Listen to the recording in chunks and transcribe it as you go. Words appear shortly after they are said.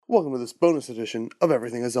Welcome to this bonus edition of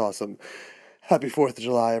Everything is Awesome. Happy 4th of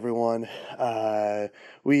July, everyone.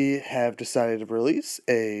 We have decided to release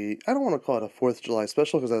I don't want to call it a 4th of July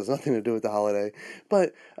special because that has nothing to do with the holiday,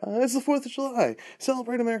 but it's the 4th of July.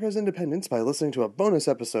 Celebrate America's independence by listening to a bonus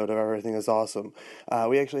episode of Everything is Awesome.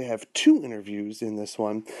 We actually have 2 interviews in this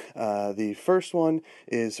one. The first one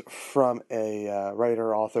is from a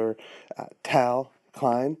writer-author, Tal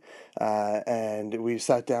Klein, and we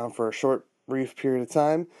sat down for a short, brief period of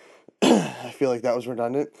time. I feel like that was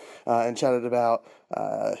redundant, and chatted about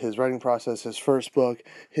his writing process, his first book,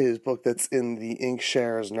 his book that's in the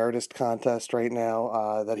Inkshares Nerdist contest right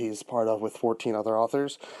now that he's part of with 14 other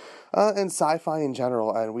authors, and sci-fi in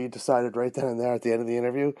general. And we decided right then and there at the end of the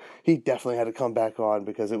interview, he definitely had to come back on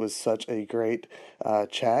because it was such a great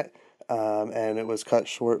chat, and it was cut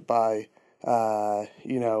short by,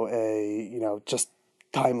 just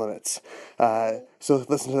time limits. So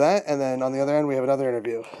listen to that, and then on the other end, we have another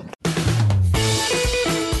interview.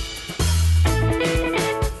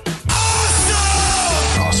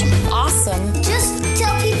 Awesome. Just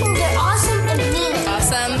tell people they're awesome and mean it.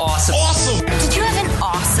 Awesome. Awesome. Awesome. Did you have an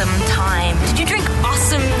awesome time? Did you drink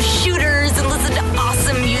awesome shooters and listen to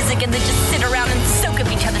awesome music and then just sit around and soak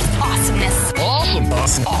up each other's awesomeness? Awesome.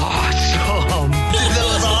 Awesome. Awesome. That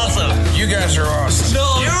was awesome. You guys are awesome.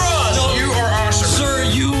 No. You're awesome. No. You are awesome. Sir,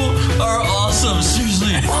 you are awesome.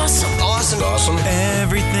 Seriously. Awesome. Awesome. Awesome.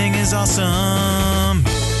 Everything is awesome.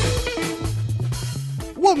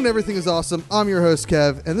 Welcome to Everything is Awesome. I'm your host,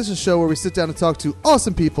 Kev, and this is a show where we sit down and talk to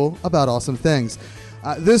awesome people about awesome things.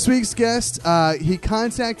 This week's guest, he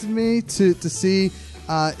contacted me to see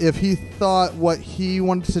if he thought what he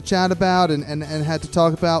wanted to chat about and had to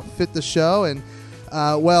talk about fit the show. And,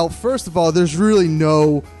 well, first of all, there's really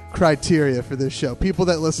no criteria for this show. People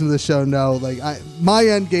that listen to the show know, my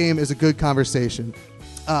end game is a good conversation.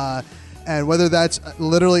 And whether that's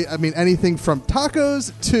literally, anything from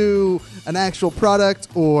tacos to an actual product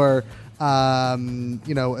or, a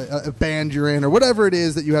band you're in or whatever it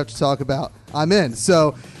is that you have to talk about, I'm in.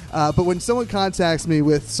 So, but when someone contacts me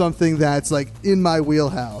with something that's in my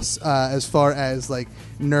wheelhouse, as far as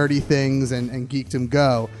nerdy things and geekdom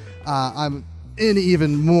go, I'm in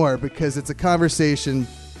even more because it's a conversation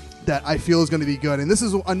that I feel is going to be good. And this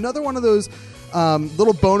is another one of those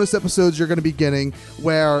little bonus episodes you're going to be getting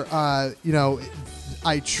where,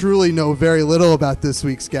 I truly know very little about this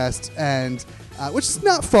week's guest, and which is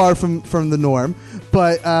not far from the norm.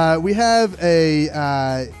 But we have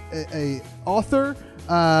a author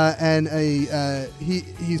and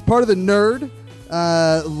he's part of the nerd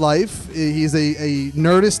life. He's a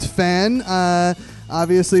Nerdist fan,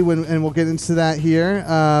 obviously, and we'll get into that here.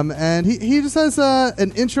 And he just has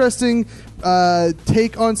an interesting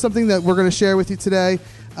take on something that we're going to share with you today.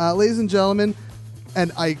 Ladies and gentlemen,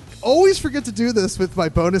 and I always forget to do this with my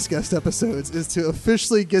bonus guest episodes, is to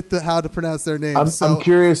officially get how to pronounce their names. I'm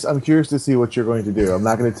curious to see what you're going to do. I'm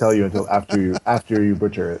not going to tell you until after you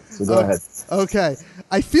butcher it. So go ahead. Okay.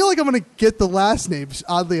 I feel like I'm going to get the last name,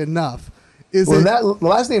 oddly enough. The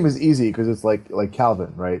last name is easy because it's like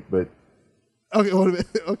Calvin, right? But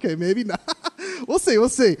okay, maybe not. We'll see.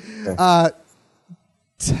 Okay.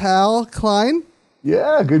 Tal Klein?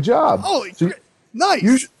 Yeah, good job. Oh,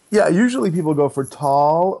 nice. Usually people go for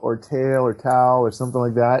tall or tail or tal or something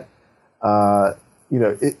like that. The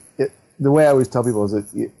way I always tell people is that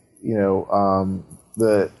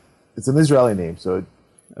it's an Israeli name, so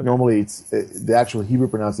normally the actual Hebrew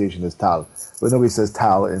pronunciation is tal, but nobody says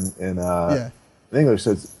tal in English.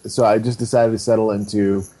 So I just decided to settle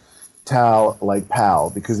into tal like pal,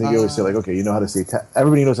 because they always say okay, you know how to say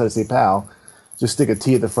everybody knows how to say pal. Just stick a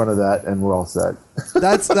T at the front of that, and we're all set.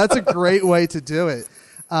 That's a great way to do it.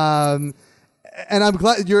 And I'm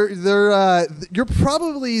glad you're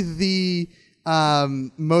probably the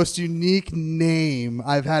most unique name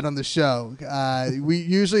I've had on the show.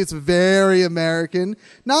 It's very American,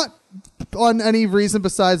 not on any reason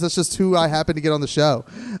besides that's just who I happen to get on the show.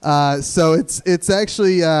 So it's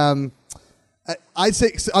actually I'd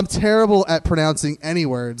say I'm terrible at pronouncing any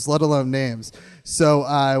words, let alone names. So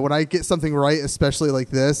when I get something right, especially like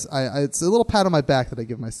this, it's a little pat on my back that I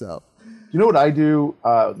give myself. You know what I do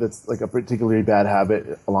that's a particularly bad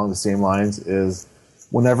habit along the same lines is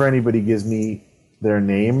whenever anybody gives me their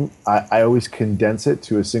name, I always condense it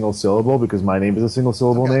to a single syllable because my name is a single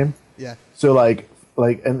syllable name. Yeah. So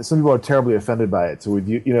and some people are terribly offended by it. So with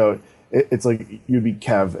you, it's like you'd be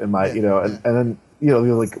Kev and my, and then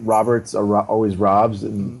Roberts are always Robs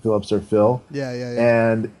and Phillips are Phil. Yeah.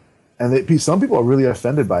 And some people are really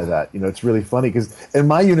offended by that. It's really funny because in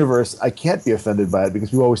my universe, I can't be offended by it because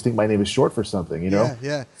people always think my name is short for something.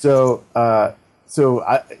 Yeah. So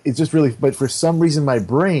it's just really, but for some reason my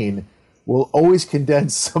brain will always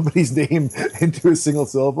condense somebody's name into a single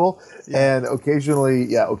syllable, and occasionally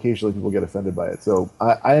people get offended by it. So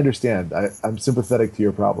I understand. I'm sympathetic to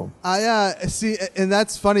your problem. I see, and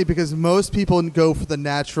that's funny because most people go for the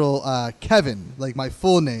natural Kevin, like my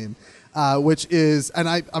full name, which is, and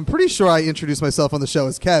I'm pretty sure I introduced myself on the show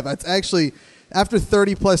as Kev. It's actually, after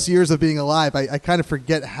 30 plus years of being alive, I kind of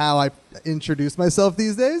forget how I introduce myself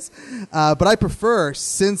these days, but I prefer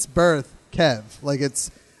since birth Kev. Like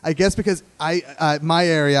it's, I guess because my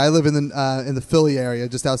area, I live in the Philly area,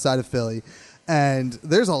 just outside of Philly, and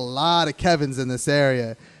there's a lot of Kevins in this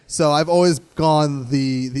area. So I've always gone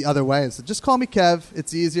the other way. So just call me Kev.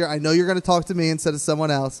 It's easier. I know you're going to talk to me instead of someone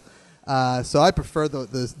else. So I prefer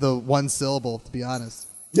the one syllable, to be honest.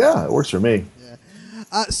 Yeah, it works for me. Yeah.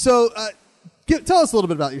 Tell us a little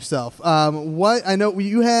bit about yourself. What I know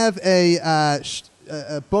you have a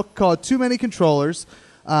book called Too Many Controllers,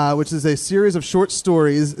 which is a series of short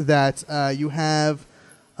stories that you have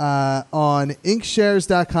on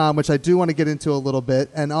inkshares.com, which I do want to get into a little bit,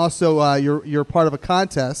 and also you're part of a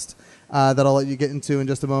contest that I'll let you get into in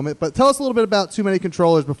just a moment. But tell us a little bit about Too Many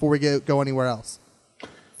Controllers before we go anywhere else.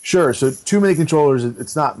 Sure. So Too Many Controllers,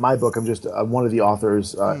 it's not my book. I'm just one of the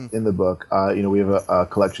authors in the book. We have a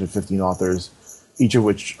collection of 15 authors, each of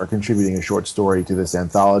which are contributing a short story to this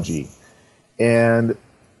anthology. And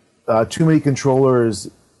Too Many Controllers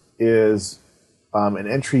is an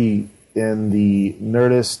entry in the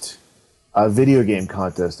Nerdist video game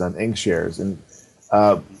contest on Inkshares. And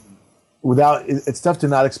it's tough to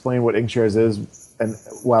not explain what Inkshares is and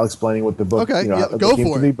while explaining what the book, go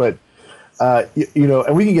for it. But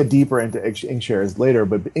and we can get deeper into Inkshares later,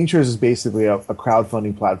 but Inkshares is basically a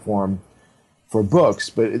crowdfunding platform for books,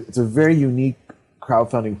 but it's a very unique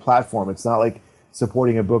crowdfunding platform. It's not like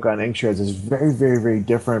supporting a book on Inkshares. It's very, very, very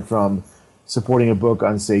different from supporting a book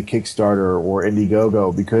on, say, Kickstarter or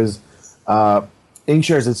Indiegogo, because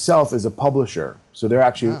Inkshares itself is a publisher. So they're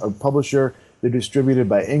actually a publisher. They're distributed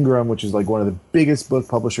by Ingram, which is like one of the biggest book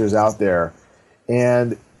publishers out there.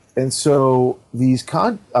 And so these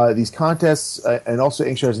contests and also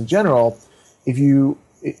Inkshares in general, it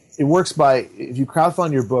works by, if you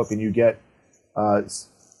crowdfund your book and you get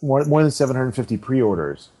more than 750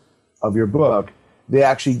 pre-orders of your book, they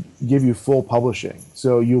actually give you full publishing.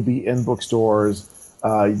 So you'll be in bookstores.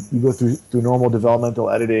 You go through normal developmental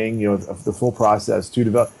editing, the full process to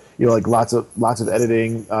develop, like lots of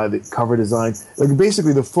editing, the cover design, like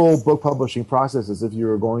basically the full book publishing process as if you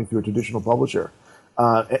were going through a traditional publisher.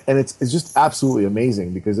 And it's just absolutely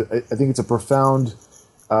amazing because I think it's a profound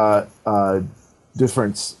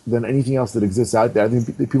difference than anything else that exists out there. I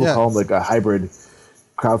think people call them like a hybrid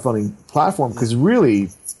crowdfunding platform because really,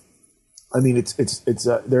 I mean,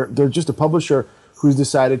 they're just a publisher who's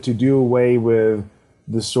decided to do away with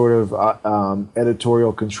the sort of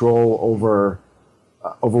editorial control over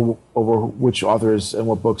which authors and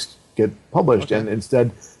what books get published, and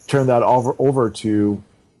instead turn that over to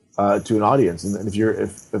an audience. And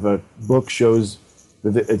if a book shows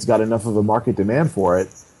that it's got enough of a market demand for it,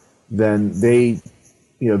 then they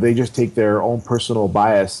just take their own personal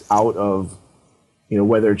bias out of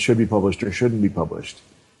whether it should be published or shouldn't be published.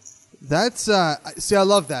 That's see, I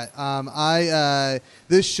love that.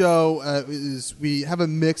 This show we have a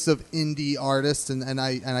mix of indie artists, and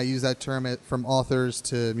I use that term from authors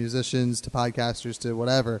to musicians to podcasters to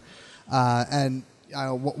whatever. And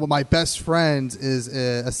my best friend is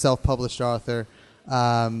a self-published author,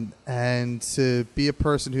 and to be a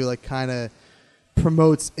person who like kind of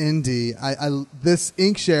promotes indie, this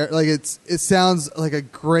Inkshare, like it sounds like a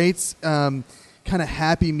great kind of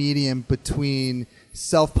happy medium between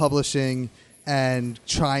self-publishing and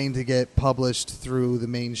trying to get published through the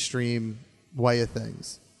mainstream way of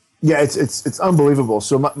things. Yeah, it's unbelievable.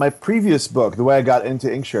 So my previous book, the way I got into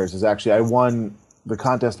Inkshares is actually I won the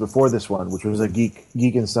contest before this one, which was a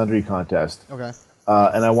Geek and Sundry contest. Okay.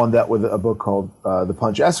 And I won that with a book called The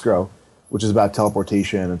Punch Escrow, which is about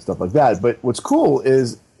teleportation and stuff like that. But what's cool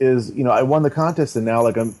is I won the contest, and now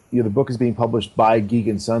the book is being published by Geek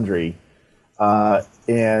and Sundry,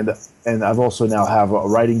 and I've also now have a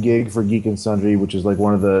writing gig for Geek and Sundry, which is like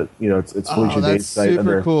one of the it's Felicia Day's site. That's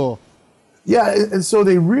super cool. Yeah, and so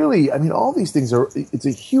they really, all these things it's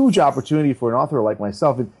a huge opportunity for an author like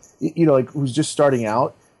myself, like who's just starting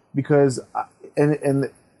out, because I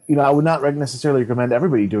would not necessarily recommend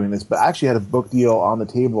everybody doing this, but I actually had a book deal on the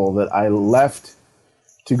table that I left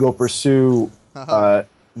to go pursue the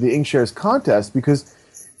Inkshares contest, because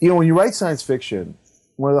when you write science fiction,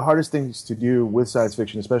 one of the hardest things to do with science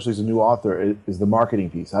fiction, especially as a new author, is the marketing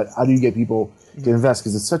piece. How do you get people to invest?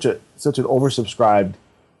 Because it's such an oversubscribed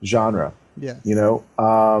genre. Yeah. You know,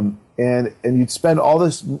 and you'd spend a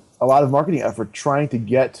lot of marketing effort trying to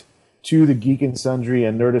get to the Geek and Sundry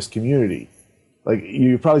and Nerdist community. Like,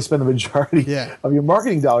 you probably spend the majority of your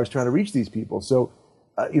marketing dollars trying to reach these people. So,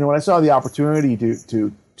 you know, when I saw the opportunity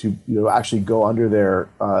to you know, actually go under their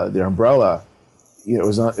umbrella, you know,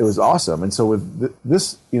 it was awesome. And so with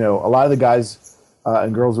this, you know, a lot of the guys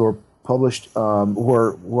and girls who are published,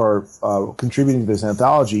 who are contributing to this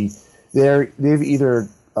anthology, they've either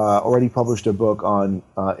already published a book on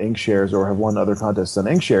Inkshares or have won other contests on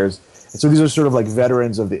Inkshares. And so these are sort of like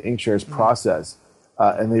veterans of the Inkshares process,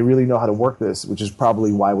 and they really know how to work this, which is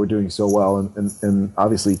probably why we're doing so well. And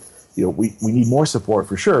obviously, you know, we need more support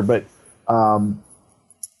for sure. But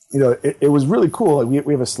you know, it was really cool. Like,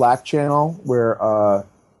 we have a Slack channel where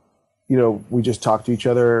you know, we just talk to each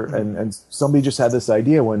other, and somebody just had this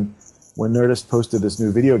idea when Nerdist posted this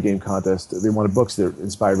new video game contest. They wanted books that are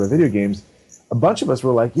inspired by video games. A bunch of us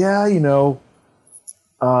were like, yeah, you know,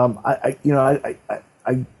 I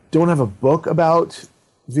don't have a book about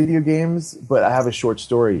video games, but I have a short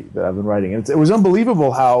story that I've been writing. And it was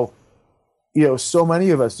unbelievable how, you know, so many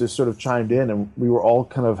of us just sort of chimed in, and we were all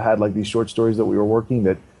kind of had like these short stories that we were working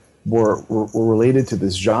that were related to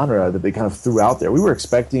this genre that they kind of threw out there. We were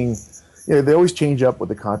expecting, you know, they always change up what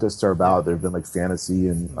the contests are about. There have been like fantasy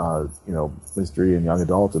and, you know, mystery and young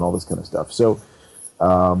adult and all this kind of stuff. So,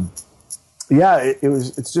 yeah,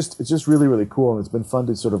 it's just really, really cool. And it's been fun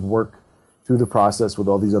to sort of work through the process with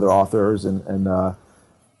all these other authors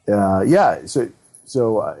yeah, so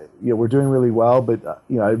you know, we're doing really well, but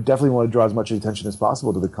you know, I definitely want to draw as much attention as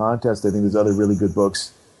possible to the contest. I think there's other really good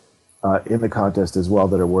books in the contest as well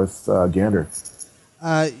that are worth gander.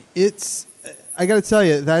 I got to tell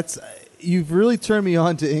you, you've really turned me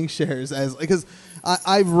on to Inkshares because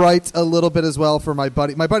I write a little bit as well for my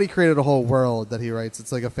buddy. My buddy created a whole world that he writes.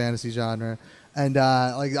 It's like a fantasy genre. And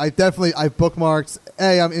like I've bookmarked.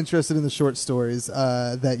 I'm interested in the short stories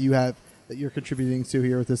that you're contributing to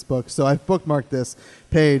here with this book. So I've bookmarked this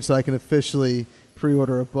page so I can officially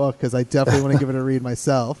pre-order a book because I definitely want to give it a read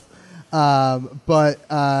myself. But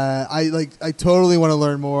I totally want to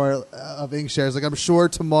learn more of Inkshares. Like, I'm sure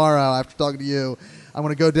tomorrow after talking to you, I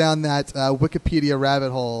want to go down that Wikipedia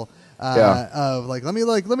rabbit hole of let me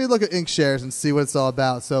look at Inkshares and see what it's all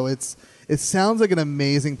about. So it sounds like an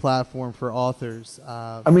amazing platform for authors.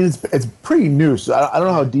 I mean, it's pretty new, so I don't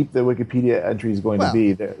know how deep the Wikipedia entry is going to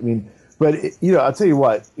be. I mean, but you know, I'll tell you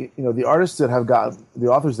what. You know, the authors that have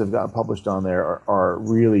gotten published on there are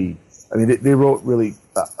really. I mean, they wrote really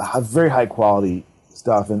very high quality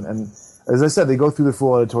stuff, and as I said, they go through the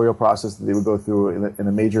full editorial process that they would go through in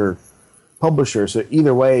a major publisher. So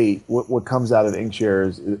either way, what comes out of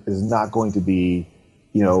Inkshares is not going to be,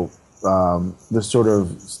 you know, the sort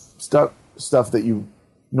of stuff that you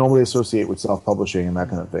normally associate with self-publishing and that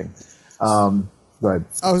kind of thing. Go ahead.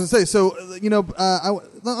 I was going to say, so, you know, I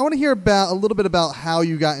want to hear a little bit about how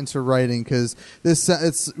you got into writing, because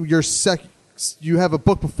it's your you have a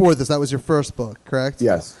book before this. That was your first book, correct?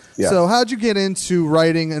 Yes. So how'd you get into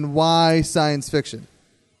writing, and why science fiction?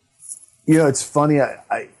 You know, it's funny.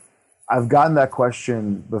 I've gotten that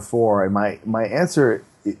question before, and my answer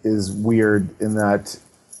is weird in that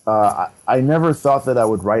I never thought that I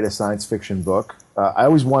would write a science fiction book. I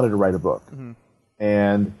always wanted to write a book,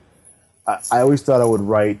 and I always thought I would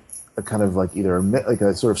write a kind of like either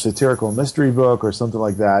a sort of satirical mystery book or something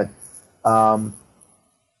like that.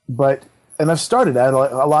 And I've started. I had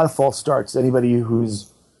a lot of false starts. Anybody who's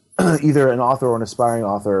either an author or an aspiring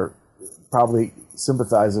author probably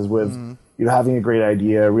sympathizes with you know, having a great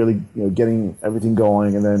idea, really, you know, getting everything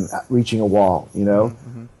going, and then reaching a wall. You know,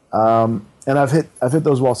 and I've hit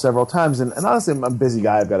those walls several times. And honestly, I'm a busy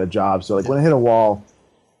guy. I've got a job, so like when I hit a wall,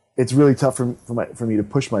 it's really tough for me to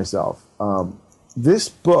push myself. This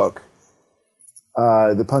book,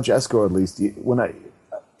 The Punch Escrow, at least,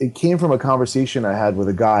 it came from a conversation I had with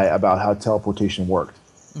a guy about how teleportation worked.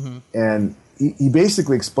 And he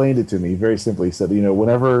basically explained it to me very simply. He said, you know,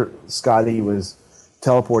 whenever Scotty was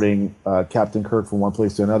teleporting Captain Kirk from one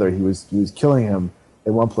place to another, he was killing him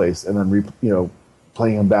in one place and then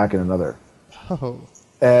playing him back in another. Oh.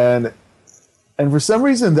 And for some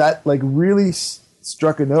reason that like really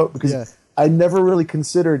struck a note, because I never really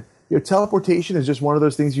considered, you know, teleportation is just one of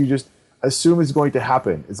those things you just assume is going to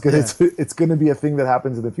happen. It's going to be a thing that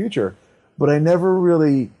happens in the future, but I never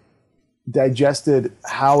really digested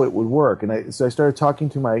how it would work. And so I started talking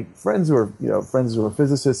to my friends who are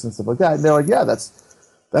physicists and stuff like that, and they're like, yeah, that's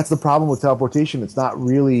the problem with teleportation. It's not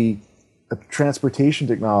really a transportation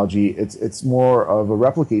technology. It's more of a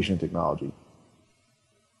replication technology.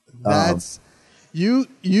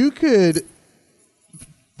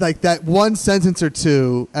 like that one sentence or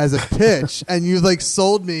two as a pitch, and you've like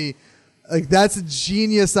sold me. Like that's a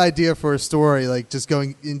genius idea for a story. Like just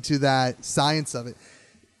going into that science of it.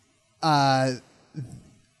 I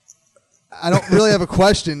don't really have a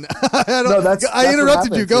question. I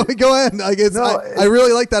interrupted you. Go ahead. Like I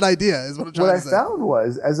really like that idea. Is what I'm trying to say. What I found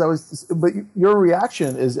was but your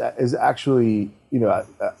reaction is actually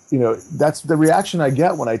that's the reaction I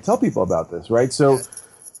get when I tell people about this, right? So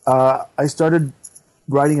I started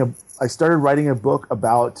writing a book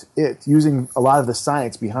about it using a lot of the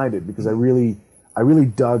science behind it because I really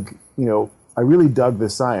dug the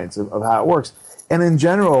science of how it works. And in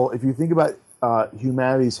general, if you think about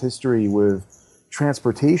humanity's history with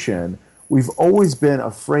transportation, we've always been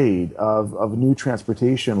afraid of new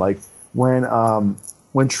transportation. Like when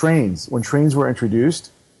trains were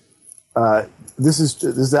introduced, this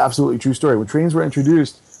is an absolutely true story. When trains were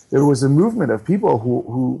introduced, there was a movement of people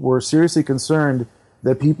who were seriously concerned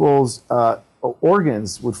that people's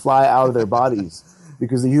organs would fly out of their bodies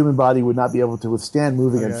because the human body would not be able to withstand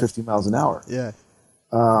moving at 50 miles an hour. Yeah.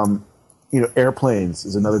 Airplanes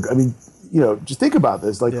is another. I mean, just think about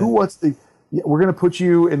this. Like, who wants the? We're going to put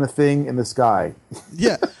you in a thing in the sky.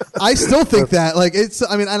 Yeah, I still think that. Like, it's.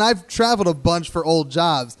 I mean, and I've traveled a bunch for old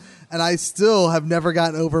jobs, and I still have never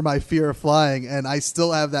gotten over my fear of flying, and I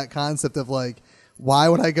still have that concept of like, why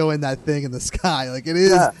would I go in that thing in the sky? Like, it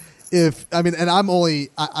is. Yeah. And I'm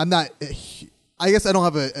not. I guess I don't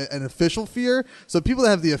have an official fear. So people that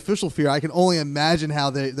have the official fear, I can only imagine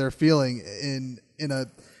how they're feeling in a.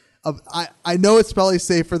 I know it's probably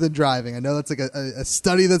safer than driving. I know that's like a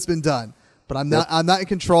study that's been done, but I'm not in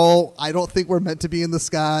control. I don't think we're meant to be in the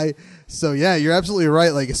sky. So yeah, you're absolutely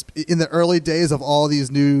right. Like in the early days of all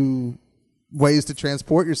these new ways to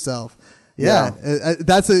transport yourself,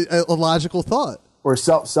 that's a logical thought. Or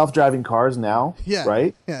self-driving cars now,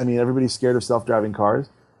 right? Yeah. I mean, everybody's scared of self-driving cars,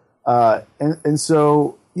 and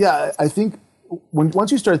so I think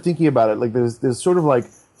once you start thinking about it, like there's sort of like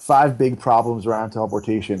 5 big problems around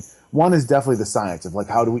teleportation. One is definitely the science of like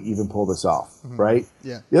how do we even pull this off, right?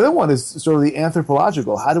 Yeah. The other one is sort of the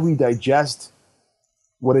anthropological. How do we digest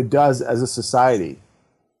what it does as a society?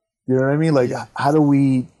 You know what I mean? Like how do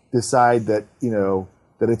we decide that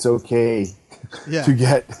that it's okay to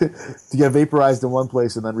get vaporized in one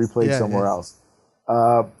place and then replayed somewhere else?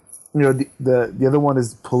 The other one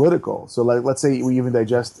is political. So like let's say we even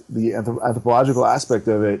digest the anthropological aspect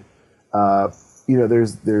of it.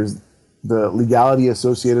 There's the legality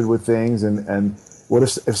associated with things, and what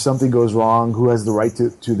if something goes wrong? Who has the right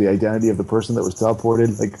to the identity of the person that was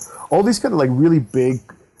teleported? Like all these kind of like really big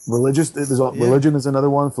religious. Religion is another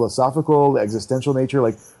one. Philosophical, existential nature.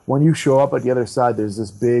 Like when you show up at the other side, there's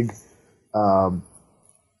this big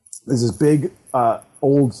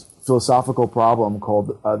old philosophical problem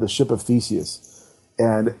called the ship of Theseus,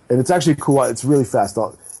 and it's actually cool. It's really fast.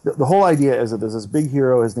 The whole idea is that there's this big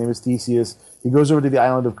hero. His name is Theseus. He goes over to the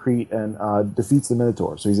island of Crete and defeats the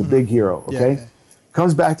Minotaur. So he's a big hero. Okay,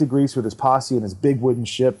 comes back to Greece with his posse and his big wooden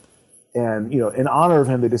ship. And in honor of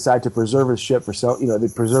him, they decide to preserve his ship they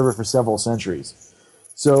preserve it for several centuries.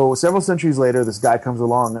 So several centuries later, this guy comes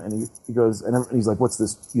along and he goes and he's like, "What's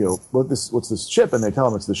this? What's this ship?" And they tell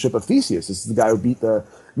him it's the ship of Theseus. This is the guy who beat the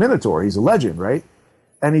Minotaur. He's a legend, right?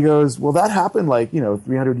 And he goes, "Well, that happened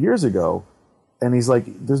 300 years ago." And he's like,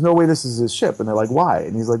 "There's no way this is his ship." And they're like, "Why?"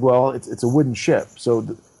 And he's like, "Well, it's a wooden ship. So,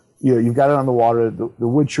 you've got it on the water. The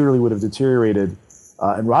wood surely would have deteriorated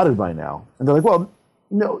and rotted by now." And they're like, "Well,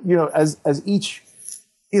 no. As each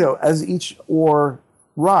ore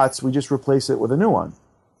rots, we just replace it with a new one."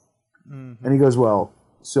 Mm-hmm. And he goes, "Well,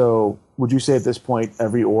 so would you say at this point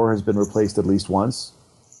every ore has been replaced at least once?"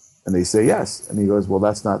 And they say yes. And he goes, "Well,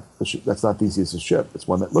 that's not Theseus' ship. It's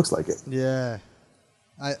one that looks like it." Yeah.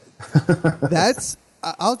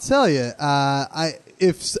 I'll tell you.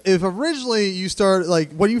 If originally you started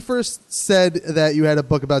like when you first said that you had a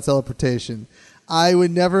book about teleportation, I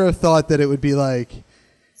would never have thought that it would be like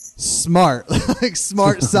smart, like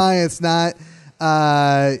smart science. Not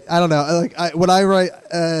I don't know. Like when I write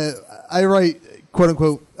quote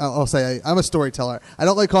unquote. I'll say I'm a storyteller. I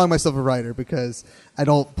don't like calling myself a writer because I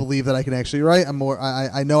don't believe that I can actually write.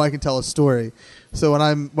 I know I can tell a story. So when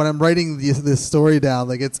I'm writing this story down,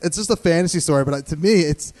 like it's just a fantasy story, but to me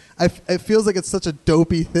it feels like it's such a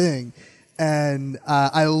dopey thing, and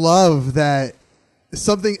I love that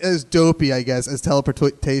something as dopey, I guess, as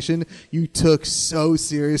teleportation you took so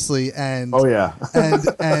seriously and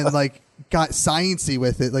and like got sciencey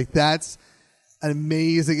with it. Like that's an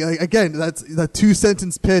amazing. Like, again, that's the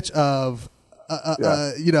 2-sentence pitch of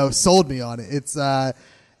sold me on it. It's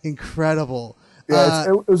incredible. Yeah,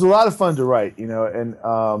 it was a lot of fun to write, and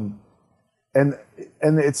and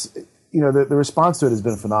it's the response to it has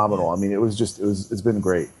been phenomenal. I mean, it's been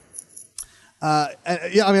great. Yeah,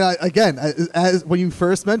 I mean, as when you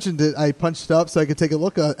first mentioned it, I punched it up so I could take a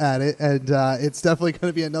look at it, and it's definitely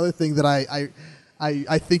going to be another thing that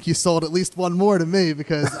I think you sold at least one more to me,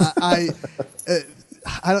 because I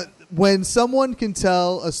don't. When someone can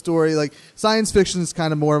tell a story, like science fiction is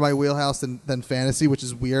kind of more my wheelhouse than fantasy, which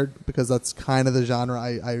is weird because that's kind of the genre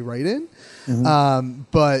I write in. Mm-hmm.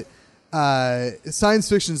 But science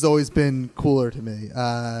fiction's always been cooler to me.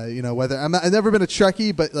 Whether I've never been a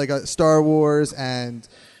Trekkie, but like a Star Wars and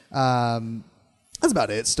that's about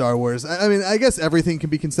it. Star Wars. I mean, I guess everything can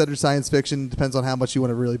be considered science fiction. Depends on how much you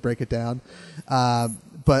want to really break it down.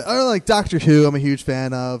 But I like Doctor Who. I'm a huge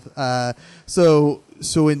fan of. So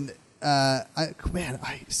in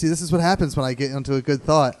I see. This is what happens when I get into a good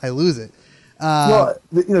thought. I lose it.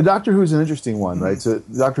 Doctor Who's an interesting one, right? So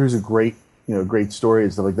Doctor Who's a great story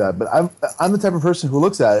and stuff like that. But I'm the type of person who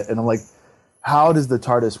looks at it and I'm like, how does the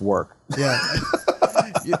TARDIS work? Yeah.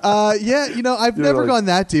 I've never gone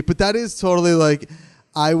that deep, but that is totally like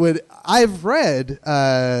I've read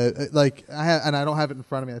and I don't have it in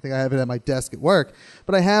front of me. I think I have it at my desk at work,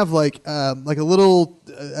 but I have like a little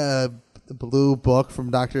blue book from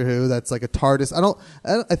Doctor Who that's like a TARDIS.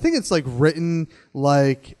 I think it's like written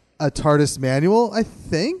like a TARDIS manual, I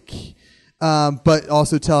think, but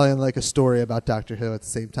also telling like a story about Doctor Who at the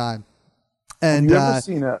same time. And have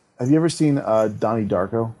you ever seen Donnie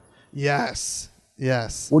Darko? Yes.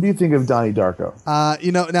 What do you think of Donnie Darko?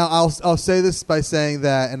 Now I'll say this by saying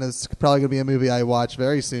that, and it's probably going to be a movie I watch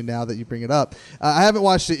very soon now that you bring it up. I haven't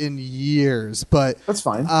watched it in years, but that's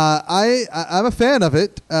fine. I'm a fan of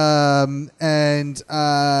it, and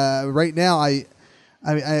right now I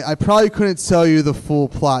probably couldn't tell you the full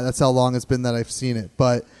plot. That's how long it's been that I've seen it,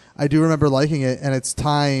 but I do remember liking it, and it's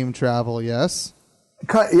time travel. Yes.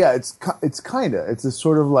 Yeah, it's kind of. It's a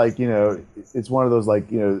sort of like it's one of those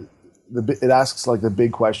like it asks like the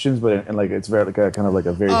big questions, but and like it's very like a kind of like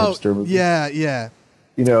a very hipster movie. Yeah.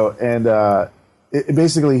 And it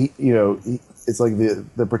basically it's like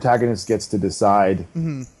the protagonist gets to decide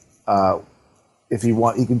if he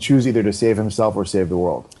can choose either to save himself or save the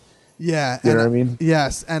world. Yeah, you know what I mean?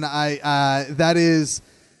 Yes, and that is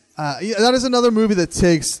another movie that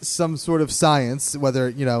takes some sort of science, whether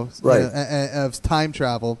of time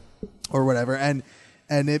travel or whatever, and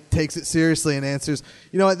it takes it seriously and answers.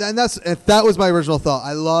 And that was my original thought.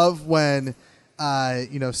 I love when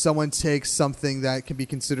someone takes something that can be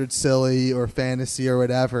considered silly or fantasy or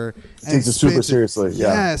whatever and takes it super seriously.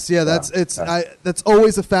 Yeah. Yes, yeah. That's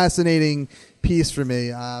always a fascinating piece for me.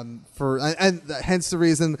 And hence the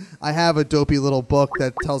reason I have a dopey little book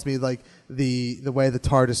that tells me like the way the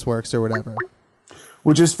TARDIS works or whatever.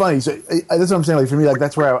 Which is funny. So that's what I'm saying. Like for me, like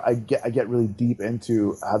that's where I get really deep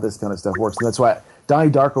into how this kind of stuff works, and that's why Donnie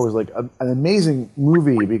Darko was like an amazing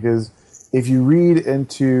movie, because if you read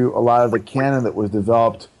into a lot of the canon that was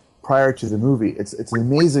developed prior to the movie, it's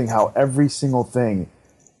amazing how every single thing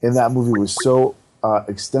in that movie was so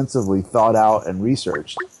extensively thought out and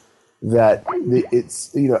researched that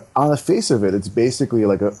it's on the face of it, it's basically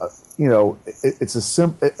like it's a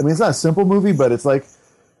simple. I mean, it's not a simple movie, but it's like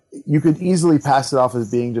you could easily pass it off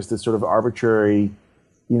as being just this sort of arbitrary,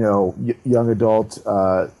 young adult,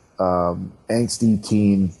 angsty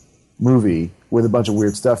teen movie with a bunch of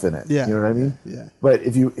weird stuff in it. Yeah. You know what I mean? Yeah. But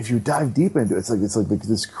if you dive deep into it, it's like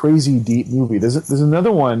this crazy deep movie. There's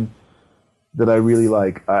another one that I really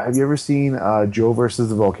like. Have you ever seen Joe versus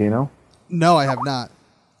the Volcano? No, I have not.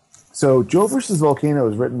 So Joe versus Volcano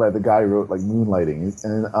is written by the guy who wrote like Moonlighting,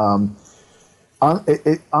 and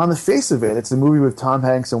on the face of it, it's a movie with Tom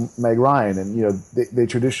Hanks and Meg Ryan, and they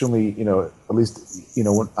traditionally, at least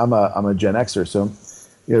when I'm a Gen Xer, so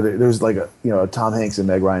there's like a Tom Hanks and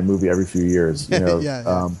Meg Ryan movie every few years,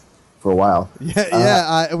 for a while.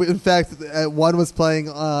 In fact, one was playing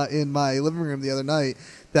in my living room the other night.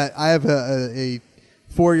 That I have a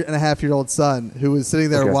 4.5-year-old son who was sitting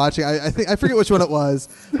there watching. I forget which one it was,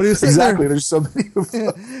 but he was sitting there. There's so many.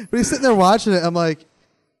 But he's sitting there watching it. I'm like.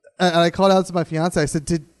 And I called out to my fiance. I said,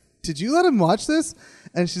 "Did you let him watch this?"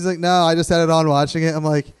 And she's like, "No, I just had it on watching it." I'm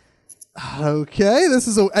like, "Okay, this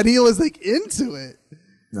is," and he was like into it.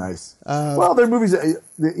 Nice. Well, they're movies.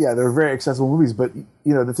 They're very accessible movies. But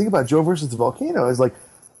the thing about Joe versus the Volcano is like,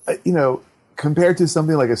 compared to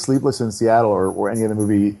something like A Sleepless in Seattle or any other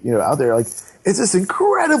movie out there, like it's this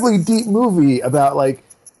incredibly deep movie about like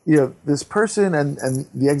this person and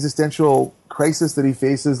the existential crisis that he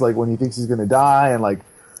faces, like when he thinks he's going to die, and like.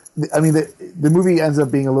 I mean, the movie ends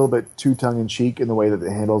up being a little bit too tongue-in-cheek in the way that it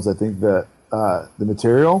handles, I think, the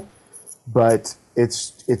material. But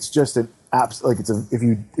it's just apps like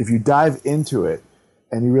if you dive into it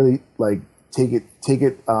and you really like take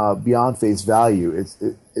it beyond face value,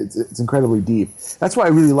 it's incredibly deep. That's why I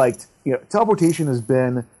really liked, teleportation has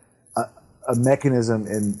been a mechanism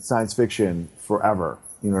in science fiction forever.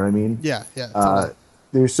 You know what I mean? Yeah. Totally.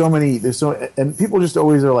 And people just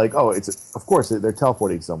always are like, oh, of course they're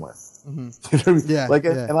teleporting somewhere. Mm-hmm.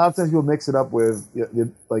 And a lot of times people mix it up with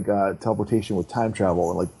teleportation with time travel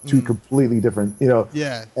and like two completely different,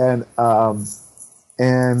 Yeah. And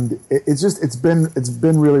it's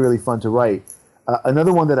been really, really fun to write.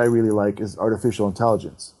 Another one that I really like is artificial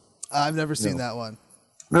intelligence. I've never seen that one.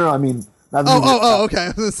 No, I mean. Not the Oh, okay. I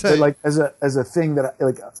was gonna say, but like as a thing that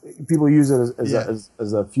like people use it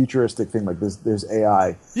as a futuristic thing. Like there's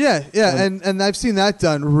AI. Yeah, and I've seen that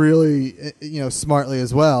done really, smartly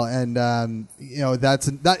as well. And I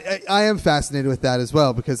am fascinated with that as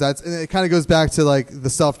well, because it kind of goes back to like the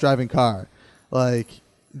self-driving car, like.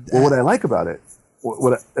 Well, what I like about it,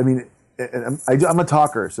 I'm a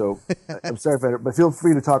talker, so I'm sorry for that, but feel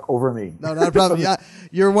free to talk over me. No, not a problem. Yeah,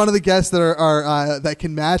 you're one of the guests that are that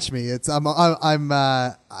can match me.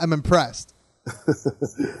 I'm impressed.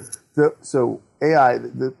 So AI,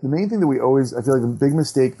 the main thing that I feel like the big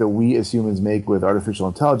mistake that we as humans make with artificial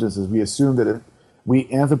intelligence is we assume that we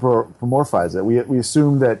anthropomorphize it. We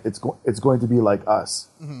assume that it's going to be like us.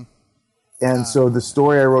 Mm-hmm. And so the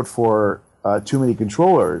story I wrote for Too Many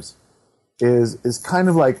Controllers is kind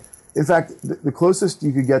of like. In fact, the closest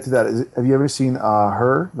you could get to that is, have you ever seen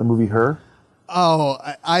Her, the movie Her? Oh,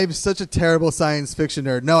 I'm such a terrible science fiction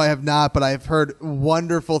nerd. No, I have not, but I've heard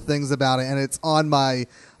wonderful things about it, and it's on I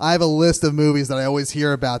have a list of movies that I always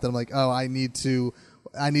hear about that I'm like, oh, I need to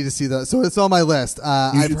see that. So it's on my list.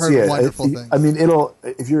 I've heard wonderful things. I mean,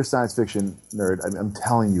 if you're a science fiction nerd, I'm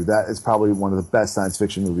telling you, that is probably one of the best science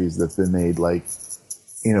fiction movies that's been made, like,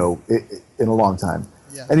 in a long time.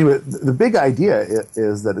 Yeah. Anyway, the big idea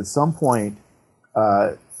is that at some point,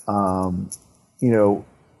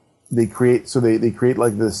 they create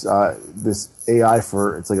like this AI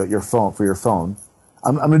it's like your phone.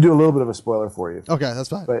 I'm going to do a little bit of a spoiler for you. Okay, that's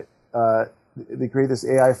fine. But they create this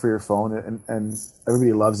AI for your phone, and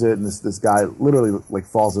everybody loves it. And this guy literally like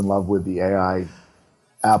falls in love with the AI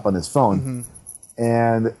app on his phone,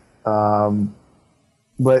 and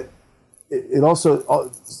but it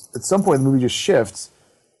also at some point the movie just shifts.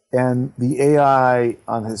 And the AI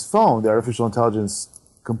on his phone, the artificial intelligence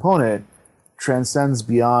component, transcends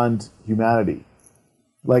beyond humanity.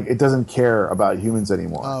 Like, it doesn't care about humans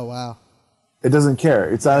anymore. Oh, wow. It doesn't care.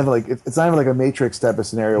 It's not even like a Matrix type of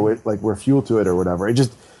scenario where like we're fuel to it or whatever. It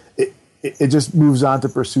just moves on to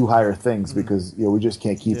pursue higher things because we just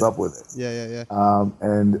can't keep up with it. Yeah.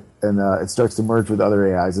 And it starts to merge with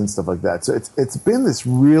other AIs and stuff like that. So it's been this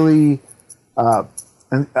really,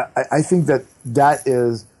 and I think that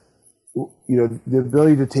is. The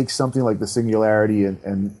ability to take something like the Singularity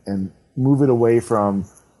and move it away from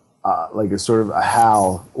like a sort of a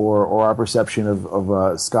HAL or our perception of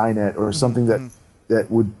Skynet or something that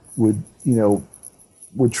would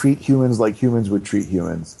treat humans like humans would treat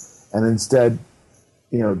humans, and instead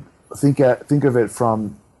think of it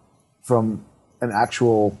from an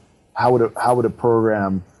actual how would a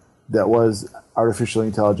program that was artificially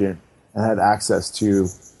intelligent and had access to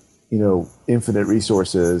infinite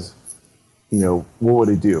resources. What would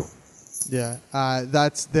it do? Yeah,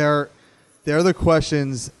 they're the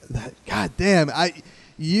questions that, God damn,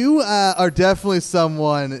 you are definitely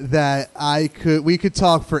someone that we could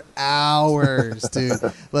talk for hours, dude.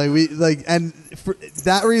 And for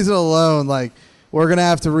that reason alone, like, we're gonna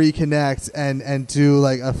have to reconnect and do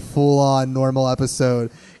like a full on normal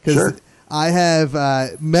episode, because I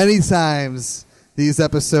have many times. These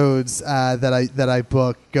episodes that I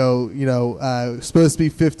book go, supposed to be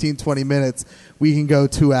 15, 20 minutes. We can go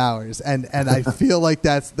 2 hours. And I feel like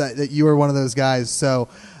that you are one of those guys. So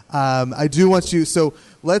I do want you. So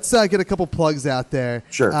let's get a couple plugs out there.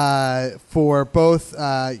 Sure. For both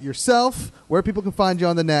yourself, where people can find you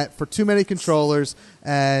on the net, for Too Many Controllers,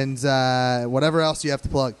 and whatever else you have to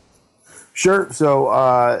plug. Sure.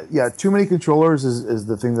 So, Too Many Controllers is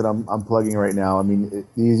the thing that I'm plugging right now. I mean,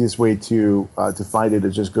 the easiest way to find it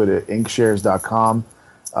is just go to inkshares.com,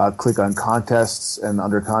 click on contests, and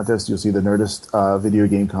under contests, you'll see the Nerdist video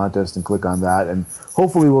game contest, and click on that. And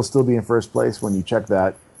hopefully we'll still be in first place when you check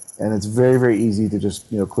that. And it's very, very easy to just,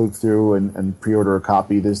 click through and pre-order a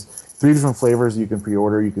copy. There's 3 different flavors you can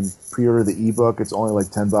pre-order. You can pre-order the ebook. It's only like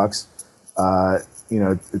 $10.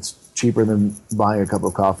 It's cheaper than buying a cup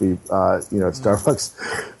of coffee, at Starbucks.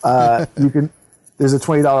 There's a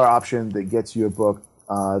 $20 option that gets you a book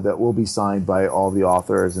that will be signed by all the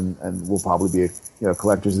authors and will probably be a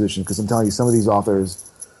collector's edition. Because I'm telling you, some of these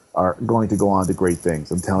authors are going to go on to great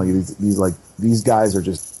things. I'm telling you, these guys are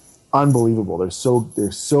just unbelievable. They're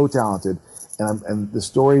so talented, and the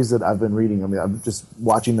stories that I've been reading. I mean, I'm just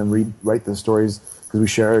watching them write the stories because we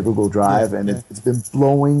share a Google Drive, and it's been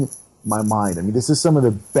blowing my mind. I mean, this is some of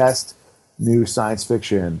the best new science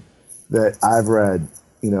fiction that I've read,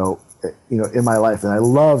 you know, in my life, and I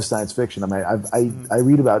love science fiction. I mean, I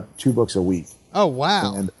read about 2 books a week. Oh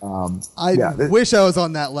wow! And I wish I was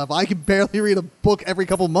on that level. I can barely read a book every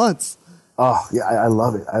couple months. Oh yeah, I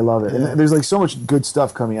love it. I love it. Yeah. And there's like so much good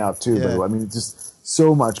stuff coming out too. Yeah. But I mean, just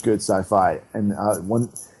so much good sci-fi. And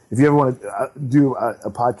if you ever want to do a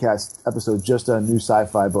podcast episode just on new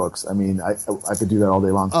sci-fi books, I mean, I could do that all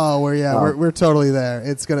day long. Oh, we're totally there.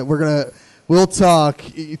 We'll talk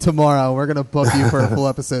tomorrow. We're gonna book you for a full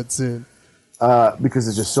episode soon. Because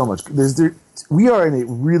there's just so much. We are in a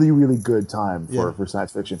really, really good time for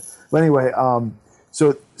science fiction. But anyway,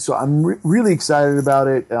 so I'm really excited about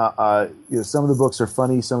it. Some of the books are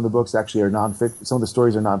funny. Some of the books actually are nonfiction. Some of the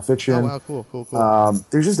stories are nonfiction. Oh wow, cool.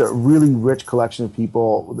 There's just a really rich collection of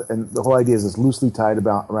people, and the whole idea is it's loosely tied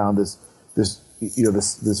around this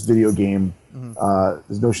video game,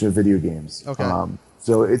 this notion of video games. Okay.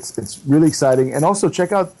 So it's really exciting, and also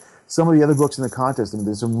check out some of the other books in the contest. I mean,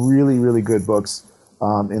 there's some really, really good books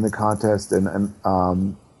in the contest, and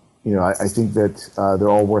I think that they're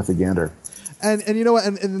all worth a gander. And you know what?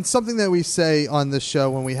 And something that we say on this show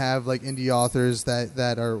when we have like indie authors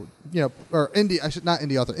that are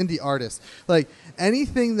indie artists. Like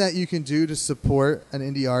anything that you can do to support an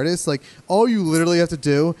indie artist, like all you literally have to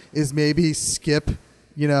do is maybe skip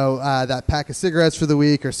that pack of cigarettes for the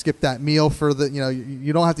week, or skip that meal for the,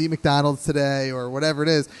 you don't have to eat McDonald's today or whatever it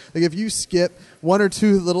is. Like if you skip 1 or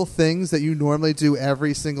 2 little things that you normally do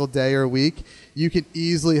every single day or week, you can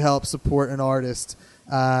easily help support an artist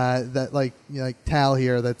that like Tal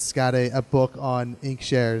here that's got a book on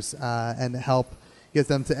Inkshares, and help get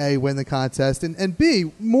them to A, win the contest, and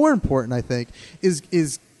B, more important I think,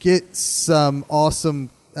 is get some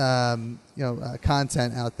awesome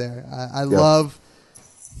content out there. I love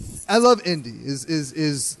indie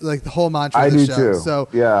is like the whole mantra of the show. Too. So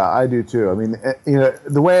yeah, I do too. I mean,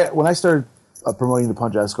 when I started promoting the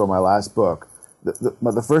Punch Escrow, my last book,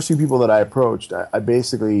 the first few people that I approached, I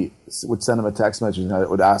basically would send them a text message and I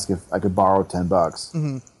would ask if I could borrow $10,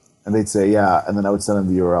 mm-hmm. and they'd say yeah, and then I would send them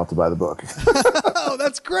the URL to buy the book. Oh,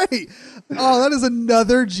 that's great! Oh, that is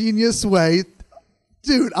another genius way.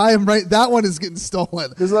 Dude, I am right. That one is getting stolen.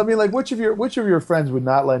 Because I mean, like, which of your friends would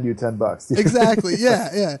not lend you $10? Exactly.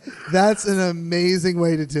 Yeah. That's an amazing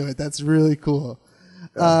way to do it. That's really cool.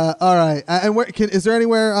 Yeah. All right. And is there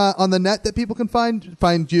anywhere on the net that people can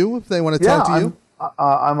find you if they want to talk to you?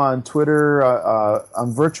 I'm on Twitter.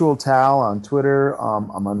 I'm Virtual Tal on Twitter. I'm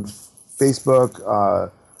on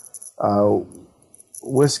Facebook.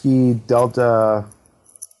 Whiskey Delta.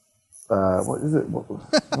 What is it?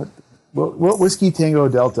 What Whiskey Tango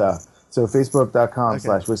Delta. So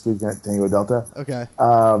Facebook.com/Whiskey Tango Delta. Okay.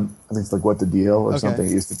 I think it's like What the Deal or something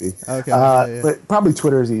it used to be. Okay. Yeah. But probably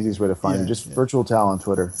Twitter is the easiest way to find it. Just Virtual Tal on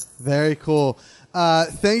Twitter. Very cool.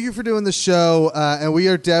 Thank you for doing the show. And we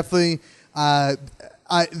are definitely,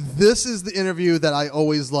 this is the interview that I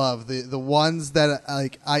always love. The ones that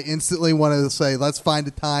I instantly want to say, let's find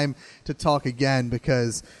a time to talk again,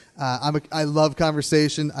 because I love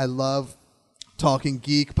conversation. I love talking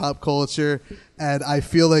geek pop culture, and I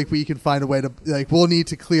feel like we can find a way to, we'll need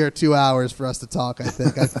to clear 2 hours for us to talk. I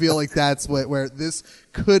think I feel like that's where this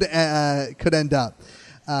could end up.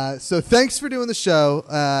 So thanks for doing the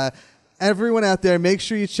show. Everyone out there, make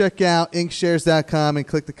sure you check out inkshares.com and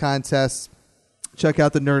click the contest. Check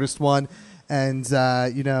out the Nerdist one, and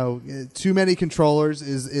Too Many Controllers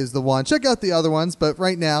is the one. Check out the other ones, but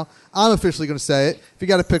right now I'm officially going to say it. If you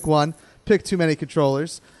got to pick one, pick Too Many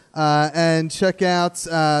Controllers. And check out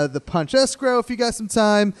the Punch Escrow if you got some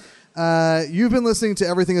time. You've been listening to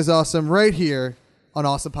Everything is Awesome right here on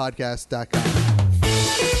awesomepodcast.com.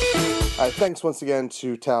 Thanks once again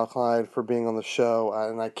to Tal Klein for being on the show,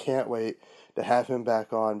 and I can't wait to have him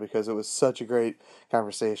back on because it was such a great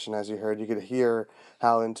conversation. As you heard, you could hear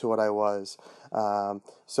how into what I was.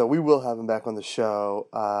 So we will have him back on the show.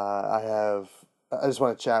 I just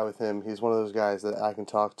want to chat with him. He's one of those guys that I can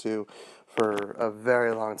talk to for a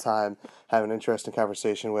very long time, have an interesting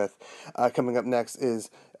conversation with. Coming up next is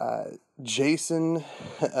Jason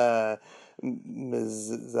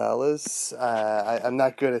Mizales. I'm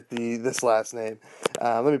not good at this last name.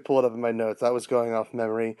 Let me pull it up in my notes. I was going off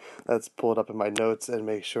memory. Let's pull it up in my notes and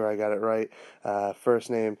make sure I got it right. First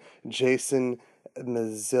name, Jason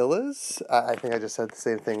Mazillas. I think I just said the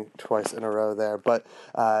same thing twice in a row there, but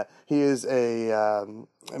he is a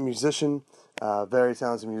musician, very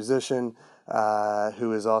talented musician,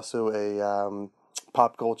 who is also a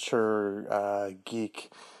pop culture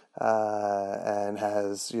geek, and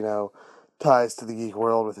has, ties to the geek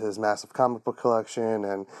world with his massive comic book collection.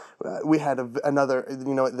 And we had another,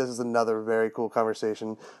 this is another very cool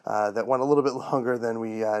conversation that went a little bit longer than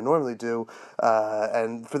we normally do.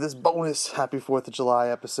 And for this bonus Happy 4th of July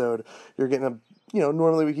episode, you're getting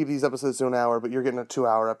normally we keep these episodes to an hour, but you're getting a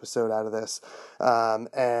 2-hour episode out of this. We are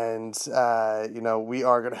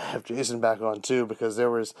going to have Jason back on too, because there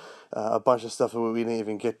was a bunch of stuff that we didn't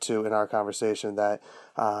even get to in our conversation that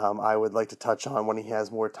I would like to touch on when he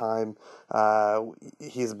has more time.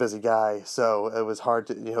 He's a busy guy, so it was hard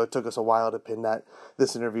to, it took us a while to pin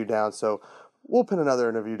this interview down. So we'll pin another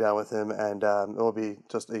interview down with him, and it will be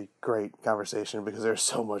just a great conversation because there's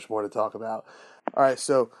so much more to talk about. All right,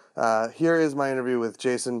 so here is my interview with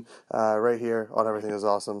Jason right here on Everything Is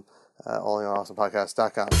Awesome, only on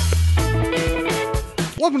awesomepodcast.com.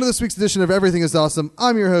 Welcome to this week's edition of Everything Is Awesome.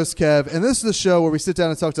 I'm your host, Kev, and this is the show where we sit down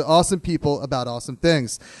and talk to awesome people about awesome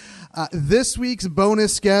things. This week's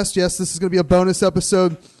bonus guest, yes, this is going to be a bonus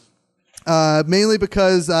episode, mainly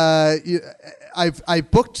because I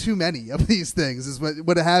booked too many of these things is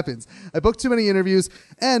what happens. I booked too many interviews,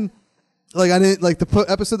 and I didn't the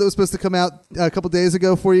episode that was supposed to come out a couple days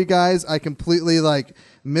ago for you guys. I completely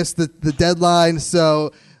missed the deadline.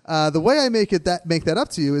 So the way I make that up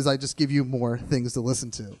to you is I just give you more things to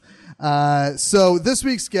listen to. So this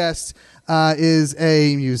week's guest is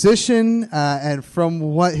a musician, and from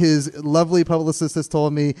what his lovely publicist has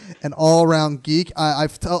told me, an all-around geek.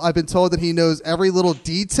 I've been told that he knows every little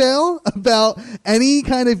detail about any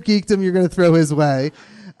kind of geekdom you're going to throw his way.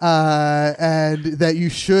 And that you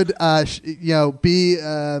should,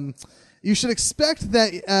 you should expect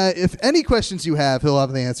that if any questions you have, he'll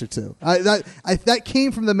have the answer to. That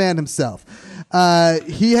came from the man himself.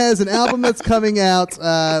 He has an album that's coming out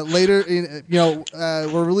later.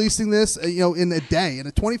 We're releasing this, in a day, in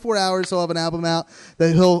 24 hours. He'll have an album out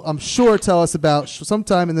that he'll, I'm sure, tell us about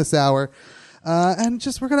sometime in this hour. And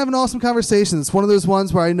we're going to have an awesome conversation. It's one of those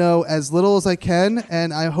ones where I know as little as I can,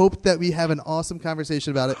 and I hope that we have an awesome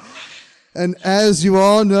conversation about it. And as you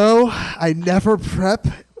all know, I never prep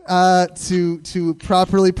to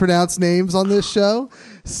properly pronounce names on this show.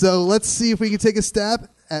 So let's see if we can take a stab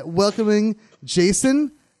at welcoming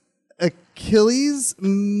Jason Achilles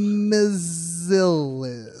Mazillas.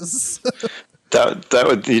 that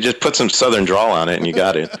would, you just put some Southern drawl on it and you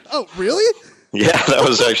got it. Oh, really? Yeah, that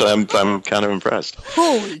was actually. I'm kind of impressed.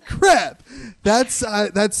 Holy crap! That's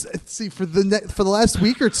see for the last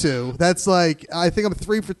week or two. That's I think I'm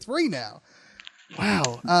 3 for 3 now.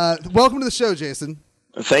 Wow! Welcome to the show, Jason.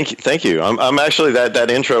 Thank you. I'm actually that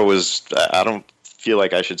intro was. I don't feel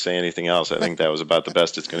like I should say anything else. I think that was about the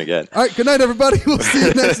best it's going to get. All right. Good night, everybody. We'll see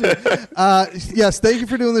you next week. Yes, thank you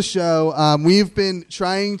for doing the show. We've been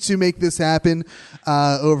trying to make this happen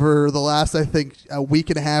over the last, I think, a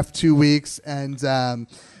week and a half, 2 weeks, and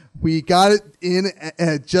we got it in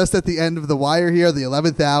just at the end of the wire here, the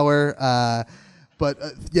 11th hour. But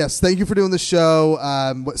yes, thank you for doing the show.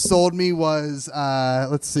 What sold me was,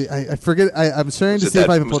 let's see, I forget. I'm trying to see if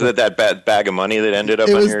I can pull it. Was it that bag of money that ended up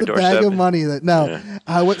on your doorstep? It was the bag of money that, no.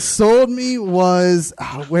 Yeah. What sold me was,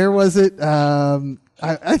 where was it?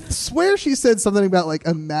 I swear she said something about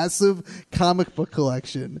a massive comic book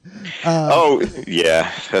collection. Oh,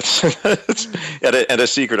 yeah. That's at a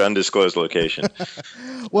secret undisclosed location.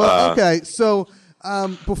 Well, okay. So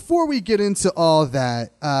before we get into all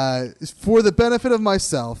that, for the benefit of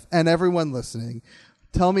myself and everyone listening,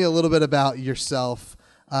 tell me a little bit about yourself.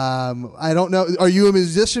 I don't know. Are you a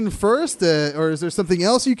musician first, or is there something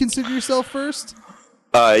else you consider yourself first?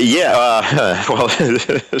 Well,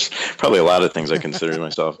 there's probably a lot of things I consider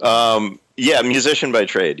myself. Musician by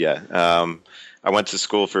trade, yeah. I went to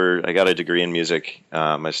school I got a degree in music.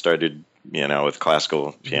 I started, with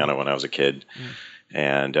classical piano when I was a kid.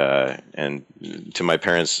 And to my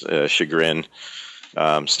parents' chagrin,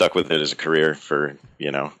 stuck with it as a career for,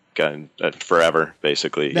 forever,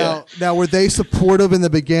 basically. Now, were they supportive in the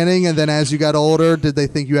beginning, and then as you got older, did they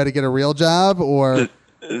think you had to get a real job, or...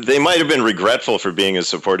 They might have been regretful for being as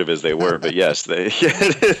supportive as they were, but yes,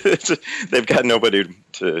 they've got nobody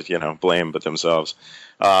to blame but themselves.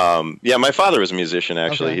 My father was a musician.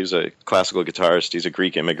 Actually, okay. He was a classical guitarist. He's a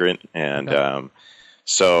Greek immigrant, and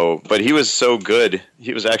but he was so good.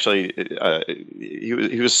 He was actually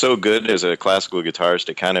he was so good as a classical guitarist.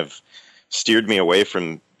 It kind of steered me away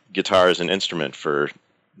from guitar as an instrument for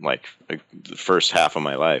the first half of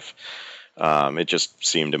my life. It just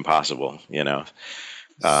seemed impossible, you know.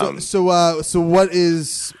 So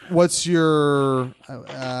what's your?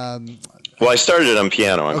 Well, I started on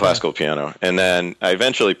piano, on classical piano, and then I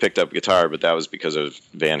eventually picked up guitar, but that was because of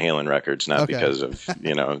Van Halen records, not because of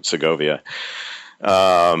Segovia.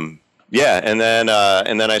 And then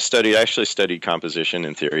I studied composition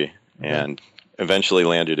in theory, and eventually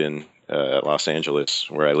landed in Los Angeles,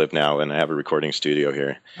 where I live now, and I have a recording studio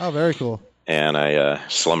here. Oh, very cool. And I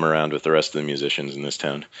slum around with the rest of the musicians in this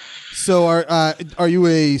town. So are you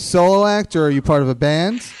a solo act, or are you part of a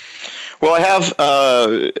band? Well, I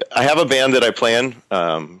have a band that I play in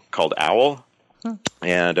called Owl,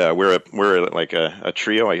 and we're like a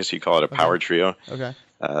trio. I guess you call it a power trio. Okay.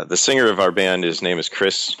 The singer of our band, his name is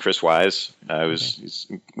Chris Wise.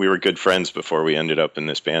 We were good friends before we ended up in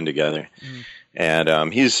this band together,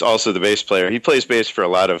 and he's also the bass player. He plays bass for a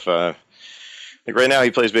lot of like right now.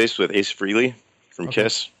 He plays bass with Ace Frehley from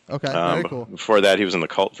Kiss. Okay, very cool. Before that, he was in the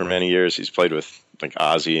Cult for many years. He's played with like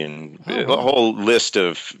Ozzy and a whole list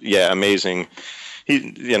of amazing.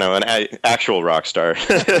 An actual rock star.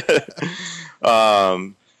 So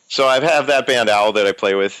I have that band Owl that I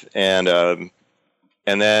play with, and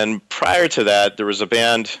then prior to that, there was a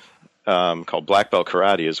band called Black Belt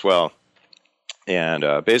Karate as well. And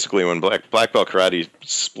basically, when Black Belt Karate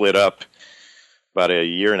split up about a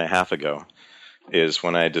year and a half ago, is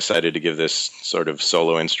when I decided to give this sort of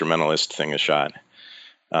solo instrumentalist thing a shot.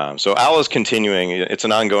 So Owl is continuing. It's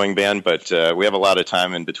an ongoing band, but we have a lot of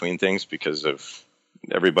time in between things because of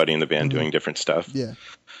everybody in the band doing different stuff. Yeah.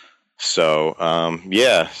 So,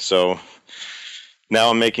 so now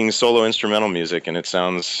I'm making solo instrumental music, and it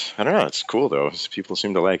sounds, I don't know, it's cool, though. People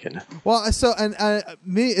seem to like it. Well, so,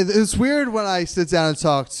 it's weird when I sit down and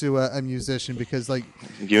talk to a musician because, like...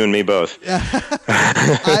 You and me both.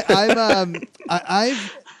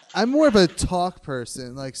 I'm more of a talk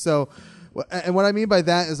person, like, so... And what I mean by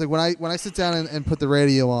that is like when I sit down and put the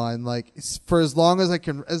radio on, like for as long as I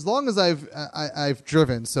can, as long as I've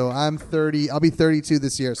driven. So I'm 30. I'll be 32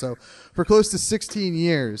 this year. So for close to 16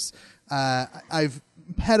 years, I've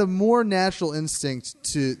had a more natural instinct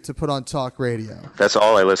to put on talk radio. That's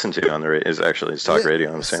all I listen to on the radio is talk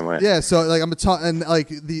radio in the same way. Yeah, so like I'm a talk, and like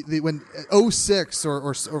the when 06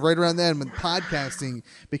 or right around then when podcasting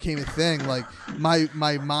became a thing, like my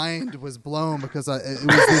mind was blown because it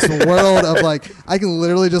was this world of like I can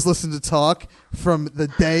literally just listen to talk from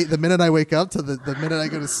the minute I wake up to the minute I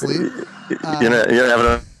go to sleep.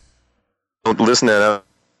 Don't listen to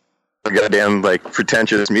a goddamn like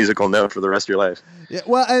pretentious musical note for the rest of your life. Yeah,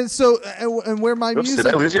 well, and so and where my music.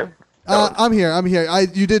 Did I lose you? I'm here.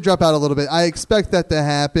 You did drop out a little bit. I expect that to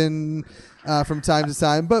happen from time to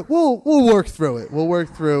time, but we'll work through it. We'll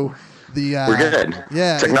work through the. We're good.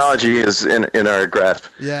 Yeah, technology is in our grasp.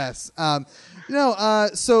 Yes. So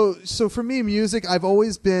for me, music, I've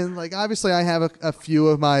always been like. Obviously, I have a few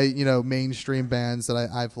of my mainstream bands that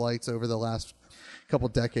I've liked over the last couple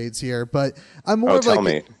decades here, but I'm more of like. Tell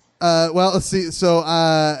me. Well, let's see. So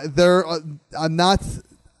I'm not.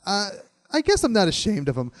 I guess I'm not ashamed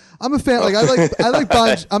of them. I'm a fan. Like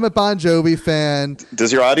I'm a Bon Jovi fan.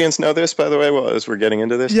 Does your audience know this, by the way? Well, as we're getting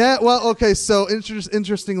into this. Yeah. Well, okay. So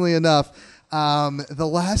interestingly enough, the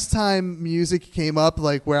last time music came up,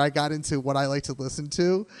 like where I got into what I like to listen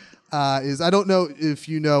to, is I don't know if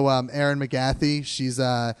you know Erin McGathy. She's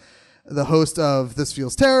the host of This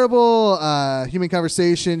Feels Terrible, Human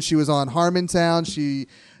Conversation. She was on Harmontown. She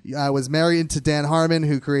was married to Dan Harmon,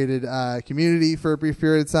 who created Community for a brief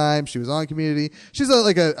period of time. She was on Community. She's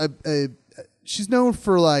she's known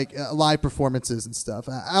for like live performances and stuff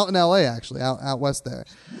out in LA, actually, out west there.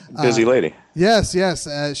 Busy lady. Yes.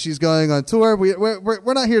 She's going on tour.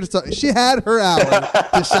 We're not here to talk. She had her hour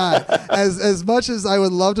to shine. As much as I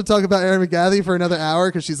would love to talk about Erin McGathy for another hour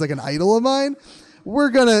because she's like an idol of mine.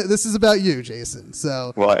 This is about you, Jason.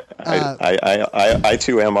 So, well, I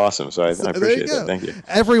too am awesome. So I appreciate that. Thank you.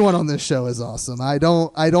 Everyone on this show is awesome. I'm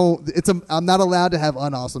not allowed to have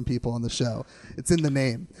unawesome people on the show. It's in the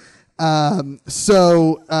name. But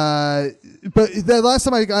the last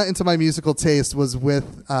time I got into my musical taste was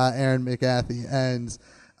with Erin McGathy, and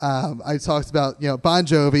I talked about Bon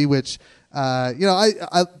Jovi, which I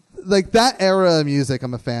like that era of music.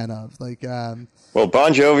 I'm a fan of like. Well,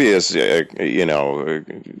 Bon Jovi is,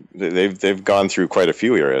 they've gone through quite a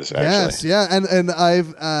few eras, actually. Yes, yeah, and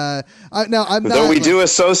I'm not. Though we do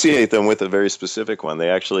associate them with a very specific one. They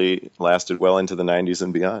actually lasted well into the 90s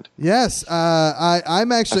and beyond. Yes,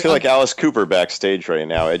 I'm actually. I feel like Alice Cooper backstage right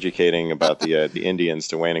now, educating about the Indians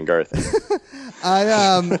to Wayne and Garth.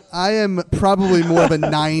 I am probably more of a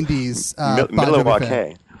 90s Bon Jovi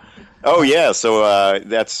fan. Oh yeah, so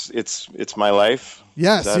it's my life.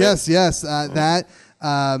 Yes. That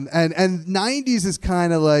and 90s is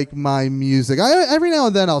kind of like my music. Every now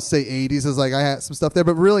and then I'll say 80s is like I had some stuff there,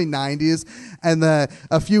 but really 90s. And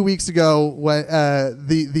a few weeks ago when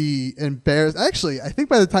the embarrassed, actually I think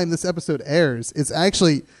by the time this episode airs, it's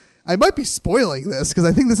actually, I might be spoiling this because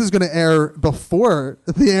I think this is going to air before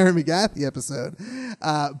the Aaron McGathy episode.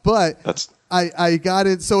 But I got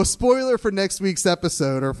it. So a spoiler for next week's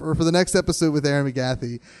episode, or for the next episode with Aaron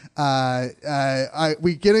McGathy,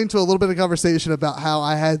 we get into a little bit of conversation about how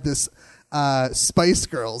I had this Spice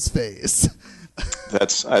Girls phase.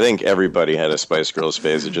 I think everybody had a Spice Girls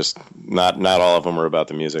phase. It just not all of them were about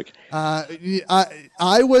the music. I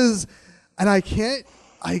was, and I can't.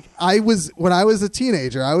 I was, when I was a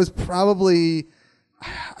teenager, I was probably,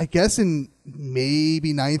 I guess in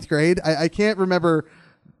maybe 9th grade. I can't remember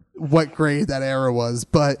what grade that era was,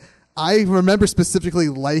 but I remember specifically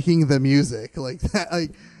liking the music like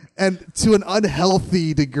that, and to an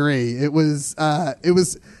unhealthy degree. It was, I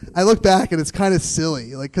look back and it's kind of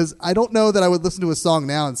silly, cause I don't know that I would listen to a song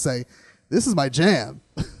now and say, this is my jam.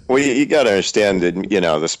 Well, you got to understand that,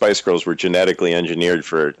 the Spice Girls were genetically engineered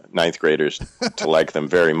for 9th graders to like them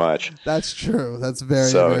very much. That's true. That's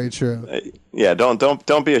very true. Yeah,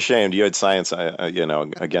 don't be ashamed. You had science,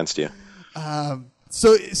 against you.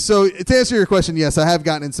 So to answer your question, yes, I have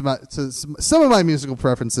gotten into some of my musical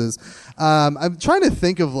preferences. I'm trying to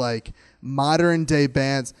think of modern day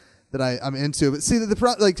bands that I'm into. But see,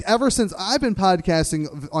 ever since I've been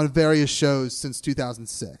podcasting on various shows since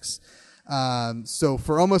 2006. So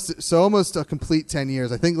almost a complete 10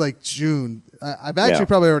 years. I think June. I've actually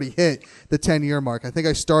probably already hit the 10-year mark. I think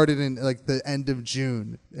I started in the end of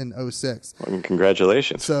June in 06. Well,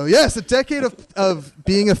 congratulations. So yes, a decade of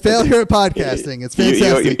being a failure at podcasting. It's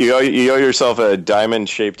fantastic. You owe yourself a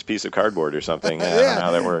diamond-shaped piece of cardboard or something. I don't know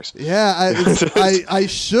how that works. Yeah, I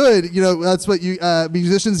should. That's what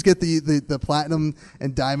musicians get the platinum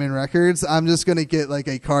and diamond records. I'm just gonna get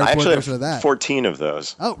a cardboard version of that. 14 of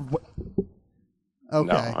those. Oh. Okay.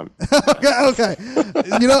 No, okay.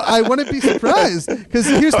 I wouldn't be surprised because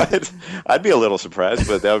I'd be a little surprised,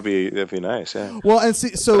 but that'd be nice. Yeah. Well, and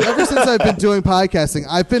see, so ever since I've been doing podcasting,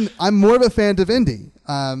 I'm more of a fan of indie.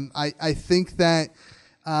 I think that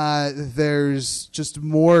there's just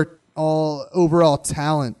more overall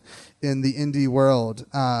talent in the indie world,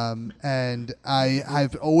 and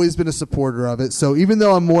I've always been a supporter of it. So even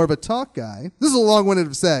though I'm more of a talk guy, this is a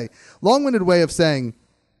long-winded way of saying,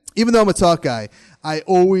 even though I'm a talk guy, I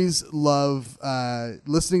always love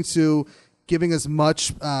listening to, giving as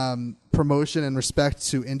much promotion and respect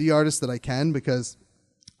to indie artists that I can, because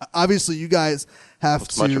obviously you guys have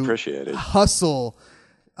to hustle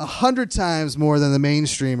 100 times more than the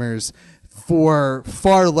mainstreamers for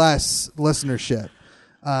far less listenership.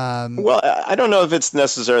 Well, I don't know if it's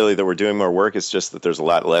necessarily that we're doing more work. It's just that there's a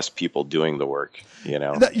lot less people doing the work. You're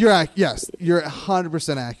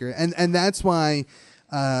 100% accurate, and that's why.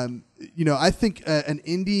 I think an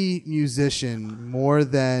indie musician, more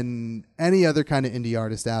than any other kind of indie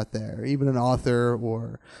artist out there, even an author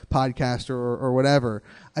or podcaster or whatever,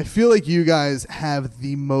 I feel like you guys have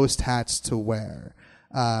the most hats to wear.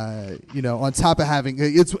 On top of having,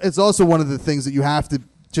 it's also one of the things that you have to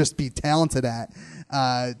just be talented at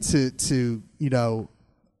to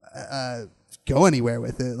go anywhere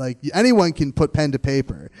with it. Anyone can put pen to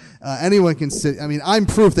paper. Anyone can sit. I mean, I'm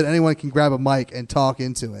proof that anyone can grab a mic and talk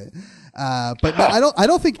into it. But I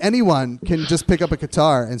don't think anyone can just pick up a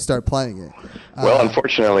guitar and start playing it. Well,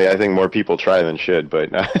 unfortunately, I think more people try than should.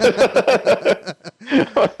 But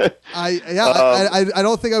I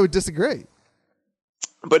don't think I would disagree.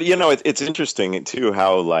 But it's interesting too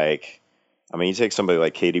how you take somebody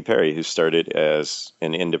like Katy Perry, who started as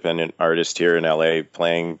an independent artist here in LA,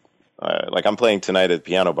 playing. I'm playing tonight at the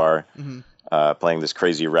Piano Bar, playing this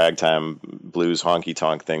crazy ragtime blues honky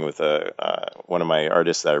tonk thing with one of my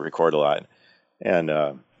artists that I record a lot, and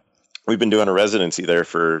we've been doing a residency there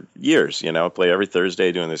for years. Play every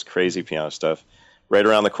Thursday, doing this crazy piano stuff. Right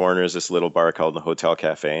around the corner is this little bar called the Hotel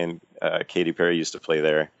Cafe, and Katy Perry used to play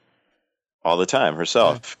there all the time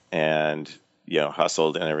herself, and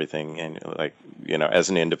hustled and everything, and as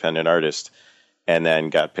an independent artist. And then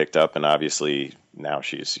got picked up, and obviously now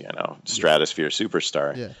she's, stratosphere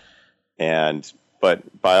superstar. Yeah.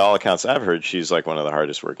 But by all accounts I've heard, she's one of the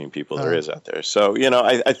hardest working people there is out there. So,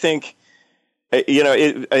 I think,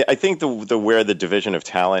 I think where the division of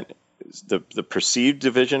talent, the perceived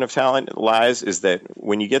division of talent lies is that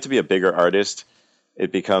when you get to be a bigger artist,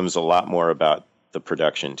 it becomes a lot more about the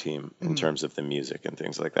production team in terms of the music and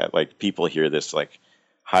things like that. People hear this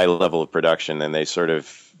high level of production and they sort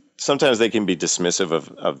of sometimes they can be dismissive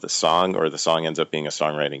of the song, or the song ends up being a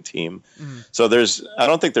songwriting team. So I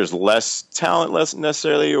don't think there's less talent, less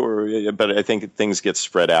necessarily, but I think things get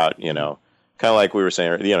spread out, kind of like we were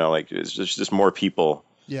saying, like it's just more people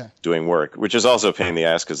doing work, which is also a pain in the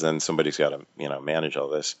ass, because then somebody's got to, manage all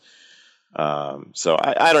this. So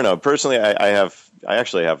I don't know. Personally, I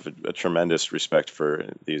actually have a tremendous respect for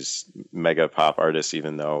these mega pop artists,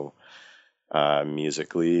 even though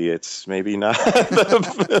musically it's maybe not,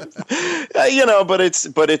 but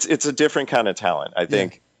it's a different kind of talent. I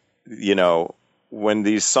think, when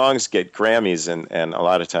these songs get Grammys, and a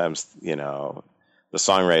lot of times, the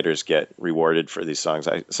songwriters get rewarded for these songs.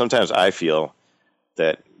 Sometimes I feel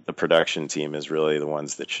that the production team is really the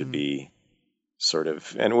ones that should be sort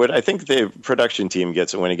of, and what I think the production team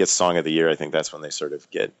gets, when it gets Song of the Year, I think that's when they sort of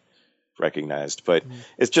get recognized. But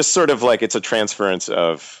it's just sort of like it's a transference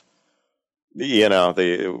of, there's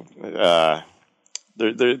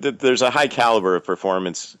a high caliber of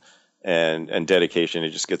performance and dedication. It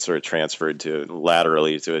just gets sort of transferred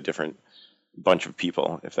laterally to a different bunch of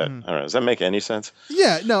people. If that, I don't know, does that make any sense?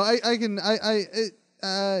 Yeah, no, I can,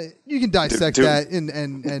 you can dissect that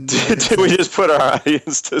and do we just put our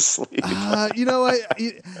audience to sleep? I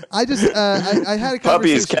just I had a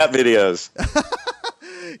puppies, cat videos.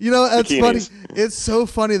 That's bikinis. funny. It's so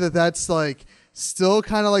funny that's like still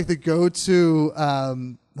kind of like the go-to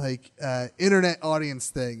internet audience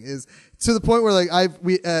thing, is to the point where like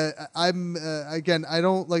I'm again, I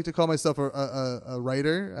don't like to call myself a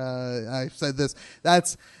writer. I've said this.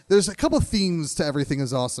 There's a couple of themes to Everything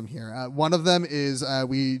Is Awesome here. One of them is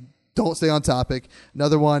we don't stay on topic.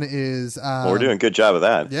 Another one is we're doing a good job of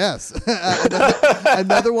that. Yes.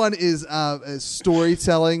 Another one is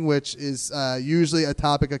storytelling, which is usually a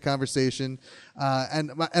topic of conversation.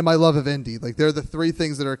 And my love of indie. Like, they're the three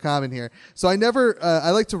things that are common here. So I never,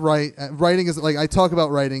 I like to write. Writing is like, I talk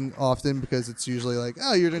about writing often because it's usually like,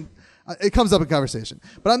 it comes up in conversation.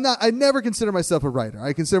 But I never consider myself a writer.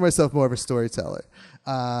 I consider myself more of a storyteller.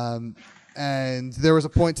 And there was a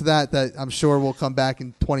point to that I'm sure will come back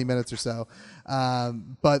in 20 minutes or so.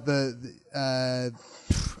 But I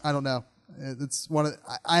don't know. It's one of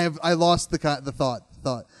I lost the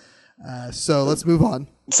thought. So let's move on.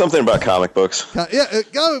 Something about comic books.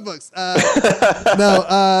 Comic books.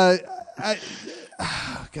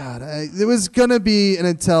 There was gonna be an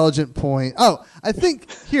intelligent point. Oh, I think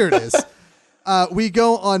here it is. We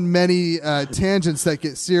go on many tangents that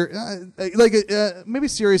get serious. Maybe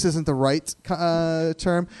serious isn't the right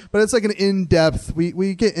term, but it's like an in-depth.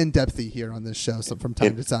 We get in-depthy here on this show from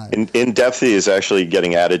time to time. In-depthy is actually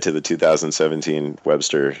getting added to the 2017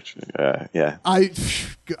 Webster.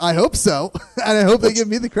 I hope so, and I hope they give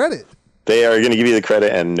me the credit. They are going to give you the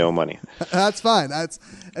credit and no money. That's fine.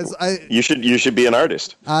 You should be an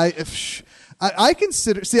artist. I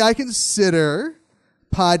consider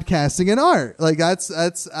podcasting an art. Like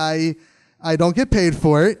I don't get paid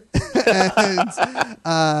for it, and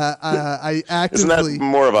I actively. Isn't that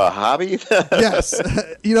more of a hobby? Yes,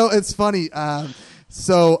 it's funny.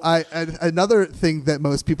 So another thing that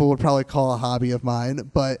most people would probably call a hobby of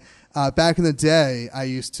mine, but back in the day, I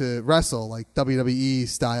used to wrestle, like WWE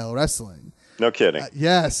style wrestling. No kidding.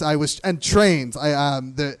 Yes, I was and trained.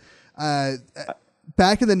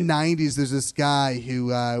 Back in the 90s, there's this guy who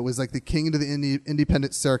was like the king of the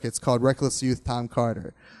independent circuits called Reckless Youth Tom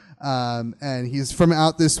Carter. And he's from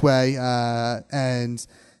out this way. And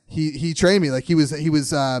he trained me. Like he was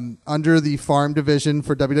under the farm division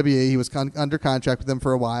for WWE. He was under contract with them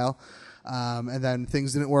for a while. And then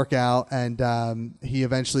things didn't work out. And he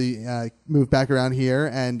eventually moved back around here.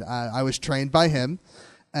 And I was trained by him.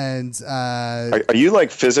 And are you like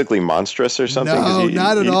physically monstrous or something? No,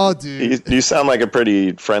 not at all, dude. You sound like a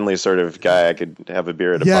pretty friendly sort of guy I could have a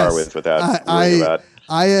beer at a bar with without worrying about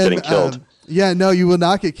getting killed. No, you will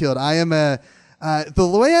not get killed. I am the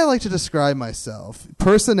way I like to describe myself,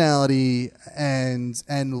 personality and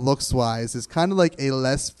looks wise, is kind of like a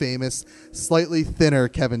less famous, slightly thinner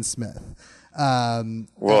Kevin Smith.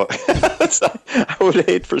 Well, I would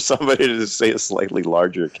hate for somebody to say a slightly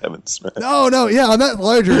larger Kevin Smith. No, yeah, I'm not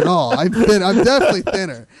larger at all. I'm definitely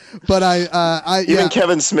thinner. But even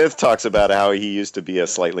Kevin Smith talks about how he used to be a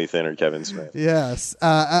slightly thinner Kevin Smith. Yes,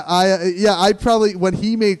 I probably when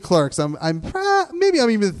he made Clerks, I'm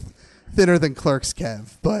even thinner than Clerks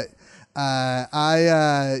Kev, but.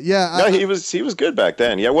 He was good back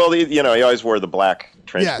then. Yeah, well, he always wore the black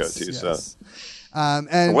trench coat too. Yes. So.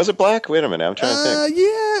 And was it black? Wait a minute, I'm trying to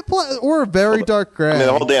think. Or very dark gray. I mean,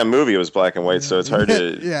 the whole damn movie was black and white, so it's hard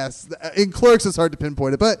to. Yes, in Clerks, it's hard to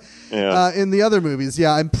pinpoint it, but in the other movies,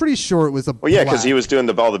 I'm pretty sure it was a. Well, yeah, because he was doing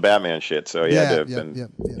all the Batman shit, so he had to have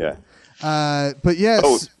been. Yeah. But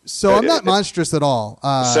yes, so I'm not monstrous at all.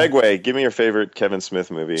 Segue. Give me your favorite Kevin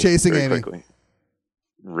Smith movie. Chasing very Amy. Quickly.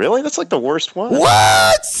 Really? That's like the worst one.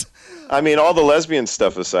 What? I mean, all the lesbian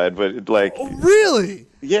stuff aside, but like, really?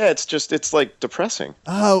 Yeah, it's like depressing.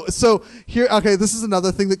 Oh, so here, okay, this is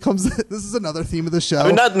another thing that comes. This is another theme of the show. I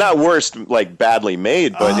mean, not worst, like badly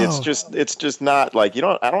made, but it's just not like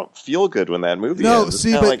I don't feel good when that movie ends. It's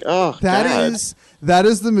see, but like, oh, that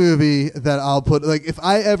is the movie that I'll put. Like, if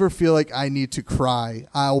I ever feel like I need to cry,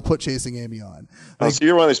 I'll put Chasing Amy on. Like, so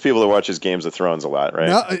you're one of those people that watches Games of Thrones a lot, right?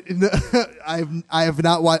 No, I have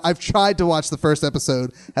not watched. I've tried to watch the first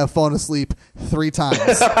episode, have fallen asleep 3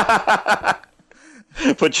 times.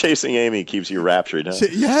 But Chasing Amy keeps you raptured, huh?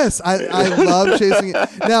 Yes, I love Chasing Amy.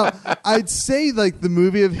 Now, I'd say like the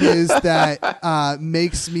movie of his that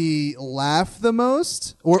makes me laugh the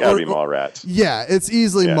most, It's gotta be Mallrats. Yeah, it's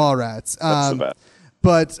easily Mallrats. That's the best.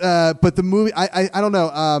 But the movie, I don't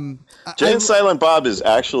know. Jay and Silent Bob is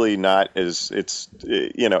actually not as it's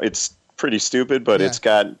pretty stupid, but it's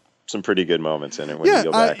got some pretty good moments in it when you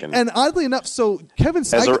go back and oddly enough, so Kevin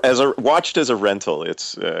watched as a rental.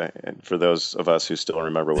 It's for those of us who still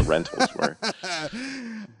remember what rentals were.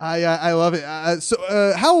 I love it. So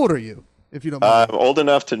how old are you, if you don't mind? I'm old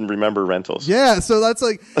enough to remember rentals. Yeah, so that's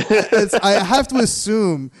like I have to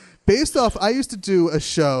assume. Based off, I used to do a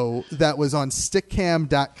show that was on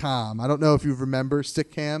Stickcam.com. I don't know if you remember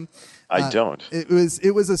Stickcam. I don't. It was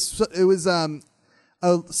a site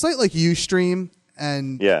like Ustream,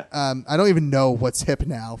 and I don't even know what's hip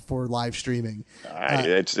now for live streaming.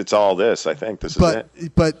 It's all this. I think this is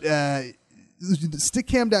it. But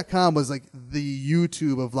Stickcam.com was like the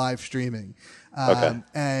YouTube of live streaming.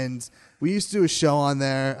 And we used to do a show on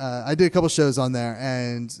there. I did a couple shows on there,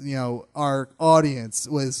 and our audience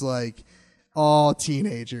was like all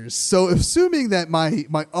teenagers. So assuming that my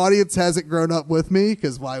audience hasn't grown up with me,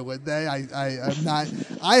 because why would they? I'm not.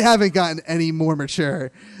 I haven't gotten any more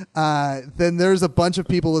mature. Then there's a bunch of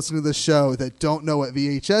people listening to the show that don't know what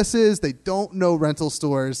VHS is. They don't know rental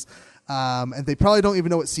stores, and they probably don't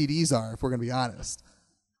even know what CDs are. If we're going to be honest.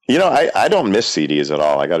 I don't miss CDs at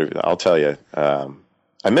all. I'll tell you.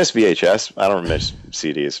 I miss VHS. I don't miss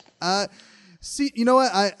CDs. See, you know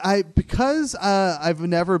what? Because I've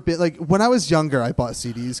never been like when I was younger, I bought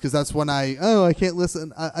CDs because that's when I can't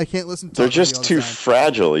listen. I can't listen to. They're just too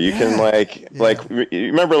fragile. You can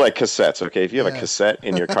you remember like cassettes. Okay, if you have a cassette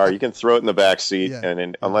in your car, you can throw it in the back seat,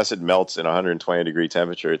 and unless it melts in 120 degree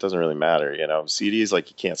temperature, it doesn't really matter. CDs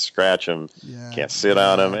like you can't scratch them, can't sit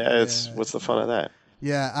on them. What's the fun of that?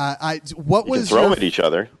 Yeah, you can throw them at each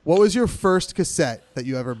other. What was your first cassette that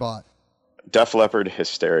you ever bought? Def Leppard,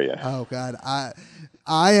 Hysteria. Oh God, I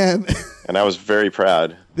am, and I was very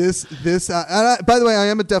proud. By the way, I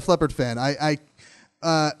am a Def Leppard fan. I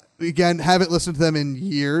again haven't listened to them in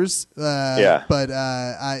years. But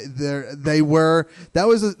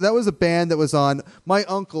that was a band that was on. My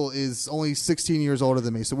uncle is only 16 years older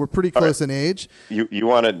than me, so we're pretty close in age. You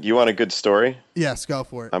want a good story? Yes, go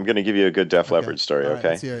for it. I'm going to give you a good Def Leppard story. All right, okay.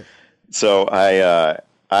 Let's hear it. So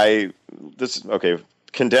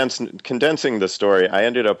condensing the story, I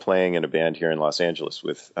ended up playing in a band here in Los Angeles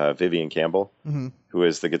with Vivian Campbell, who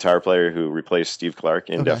is the guitar player who replaced Steve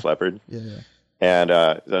Clark in Def Leppard. Yeah. And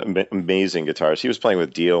amazing guitarist. He was playing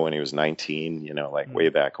with Dio when he was 19, way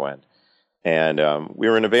back when. And we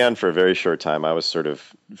were in a band for a very short time. I was sort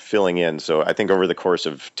of filling in. So I think over the course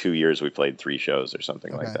of 2 years, we played 3 shows or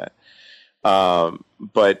something like that.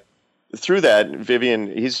 But through that,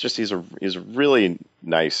 Vivian, he's a really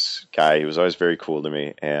nice guy. He was always very cool to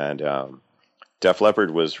me. And Def Leppard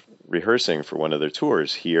was rehearsing for one of their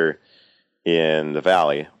tours here in the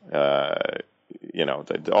Valley. All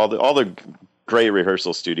the great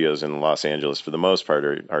rehearsal studios in Los Angeles, for the most part,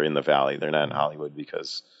 are in the Valley. They're not in Hollywood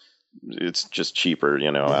because it's just cheaper,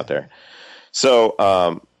 out there. So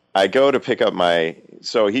I go to pick up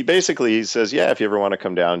so he says, yeah, if you ever want to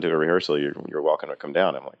come down to a rehearsal, you're welcome to come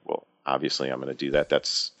down. I'm like, well, obviously I'm going to do that.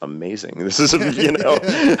 That's amazing. This is,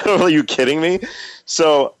 are you kidding me?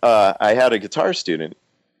 So I had a guitar student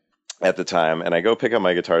at the time, and I go pick up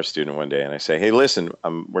my guitar student one day, and I say, hey, listen,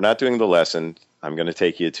 we're not doing the lesson. I'm going to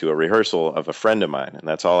take you to a rehearsal of a friend of mine. And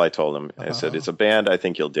that's all I told him. I said, it's a band. I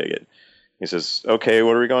think you'll dig it. He says, okay,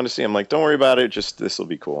 what are we going to see? I'm like, don't worry about it. Just this will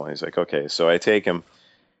be cool. And he's like, okay. So I take him,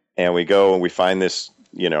 and we go, and we find this,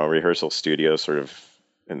 rehearsal studio sort of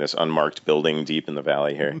in this unmarked building deep in the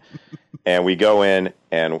Valley here. And we go in,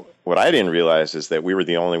 and what I didn't realize is that we were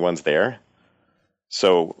the only ones there.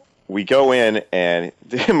 So we go in, and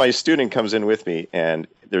my student comes in with me, and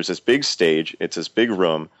there's this big stage. It's this big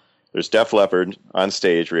room. There's Def Leppard on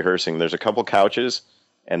stage rehearsing. There's a couple couches,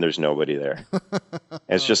 and there's nobody there.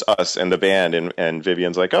 It's just us and the band, and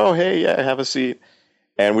Vivian's like, "Oh, hey, yeah, have a seat."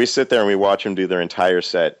 And we sit there and we watch him do their entire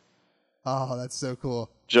set. Oh, that's so cool.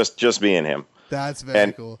 Just being him. That's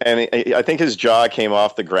very cool. And I think his jaw came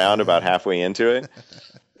off the ground about halfway into it.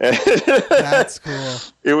 That's cool.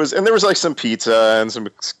 It was, and there was like some pizza and some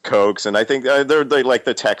Cokes, and I think they're like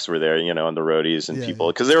the techs were there, and the roadies and people,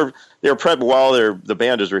 because they were prep while the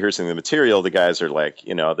band is rehearsing the material. The guys are like,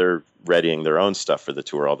 they're readying their own stuff for the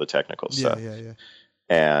tour, all the technical stuff. Yeah.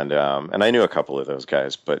 And I knew a couple of those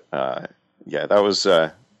guys, but that was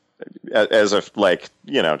as a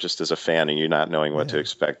just as a fan and you not knowing what to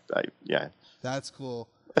expect. That's cool.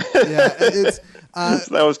 Yeah, it's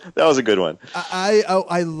that was a good one.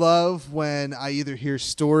 I love when I either hear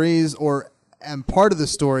stories or am part of the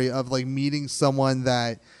story of like meeting someone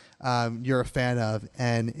that you're a fan of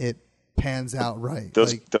and it pans out right.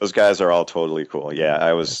 Those guys are all totally cool. Yeah,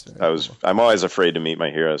 I'm always afraid to meet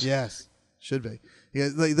my heroes. Yes, should be. Yeah,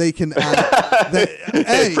 they can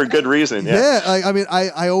hey, for good reason.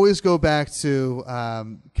 I always go back to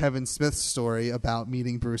Kevin Smith's story about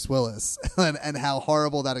meeting Bruce Willis and how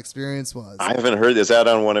horrible that experience was. I haven't heard. Is that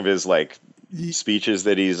on one of his speeches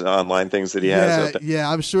that he's online things that he has? Yeah,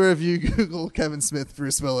 I'm sure if you Google Kevin Smith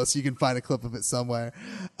Bruce Willis, you can find a clip of it somewhere.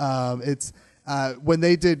 It's when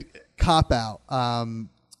they did Cop Out. I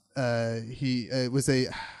think it was a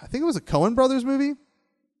Coen Brothers movie.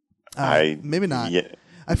 Maybe not. Yeah,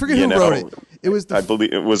 I forget who wrote it. It was. I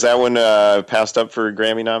believe was that one passed up for a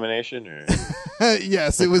Grammy nomination? Or?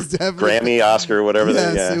 Yes, it was definitely Grammy, Oscar, whatever.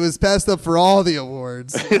 Yes, it was passed up for all the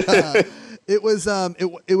awards. It was.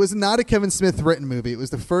 It was not a Kevin Smith written movie. It was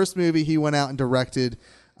the first movie he went out and directed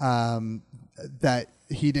that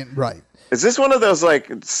he didn't write. Is this one of those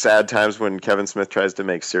sad times when Kevin Smith tries to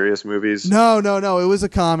make serious movies? No. It was a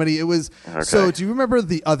comedy. It was. Okay. So, do you remember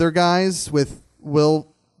The Other Guys with Will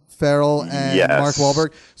Ferrell and Mark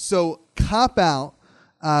Wahlberg? So Cop Out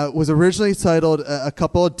was originally titled A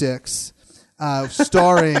Couple of Dicks,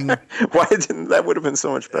 starring. Why didn't that would have been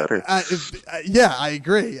so much better? I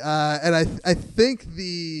agree. And I think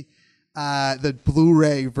the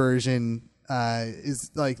Blu-ray version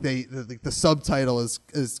is the subtitle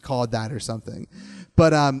is called that or something.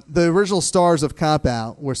 But the original stars of Cop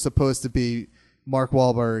Out were supposed to be Mark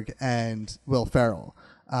Wahlberg and Will Ferrell.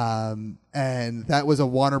 And that was a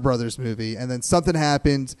Warner Brothers movie. And then something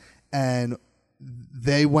happened and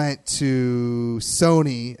they went to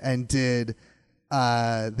Sony and did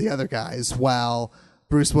The Other Guys while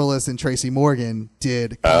Bruce Willis and Tracy Morgan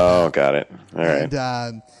did Cop Out. Got it. All right.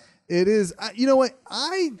 And it is, you know what?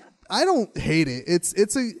 I don't hate it.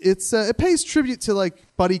 It pays tribute to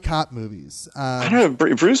buddy cop movies. I don't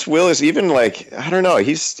know. Bruce Willis, even I don't know.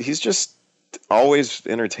 He's just always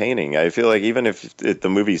entertaining. I feel like even if the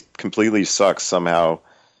movie completely sucks, somehow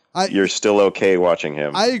you're still okay watching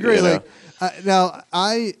him. I agree. Now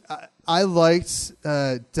I liked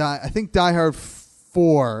I think Die Hard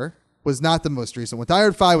 4 was not the most recent one. Die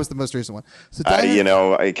Hard 5 was the most recent one. So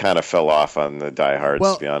I kind of fell off on the Die Hards,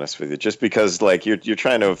 to be honest with you, just because you're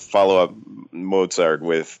trying to follow up Mozart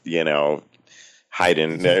with Haydn.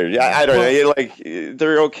 I don't know.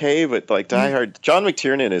 They're okay, but Die Hard. John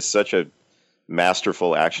McTiernan is such a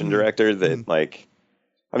masterful action director that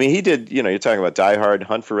he did, you're talking about Die Hard,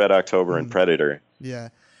 Hunt for Red October, and Predator. Yeah.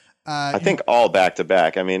 I think all back to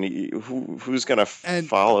back. I mean, who's going to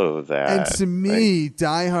follow that? And to me,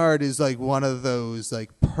 Die Hard is one of those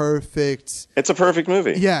perfect. It's a perfect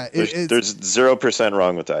movie. Yeah, there's 0%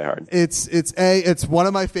 wrong with Die Hard. It's one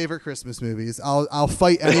of my favorite Christmas movies. I'll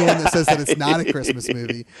fight anyone that says that it's not a Christmas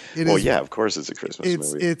movie. Of course it's a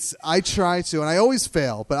Christmas movie. I try to, and I always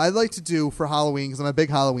fail, but I like to do for Halloween because I'm a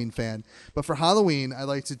big Halloween fan. But for Halloween, I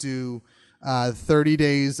like to do 30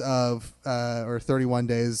 days of or 31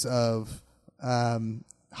 days of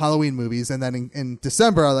Halloween movies, and then in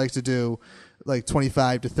December I like to do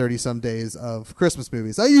 25 to 30 some days of Christmas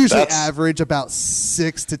movies. I usually average about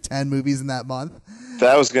 6 to 10 movies in that month.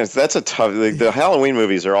 That's a tough. The Halloween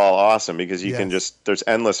movies are all awesome because you can there's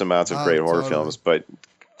endless amounts of great horror films, but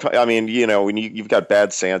I mean, when you've got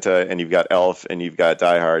Bad Santa and you've got Elf and you've got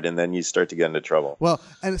Die Hard, and then you start to get into trouble. Well,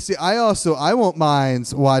 and see, I won't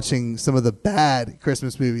mind watching some of the bad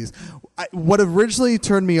Christmas movies. What originally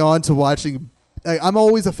turned me on to watching, I'm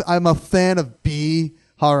a fan of B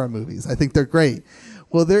horror movies. I think they're great.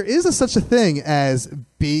 Well, there is such a thing as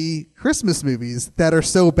B Christmas movies that are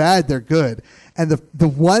so bad they're good. And the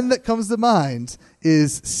one that comes to mind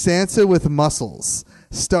is Santa with Muscles,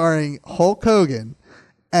 starring Hulk Hogan.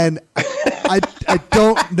 And I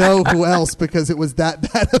don't know who else because it was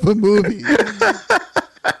that bad of a movie.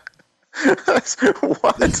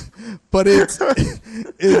 What? But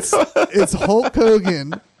it's Hulk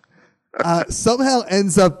Hogan. Somehow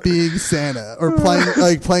ends up being Santa or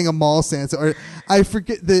playing a mall Santa, or I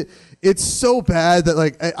forget that. It's so bad that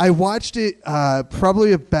like I watched it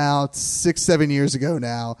probably about 6-7 years ago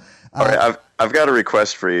now. All right, I've got a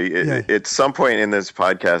request for you. At some point in this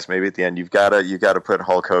podcast, maybe at the end, you've got to put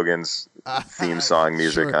Hulk Hogan's theme song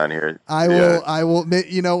music sure. on here. I will.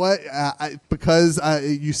 You know what? Because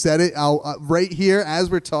you said it. I'll right here as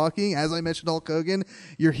we're talking. As I mentioned Hulk Hogan,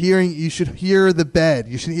 you should hear the bed.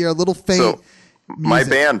 You should hear a little faint. So, my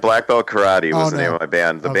music. band, Black Belt Karate, was the name of my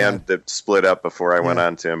band. The Oh, band God. that split up before I went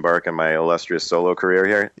on to embark on my illustrious solo career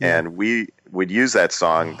here. Yeah. And we would use that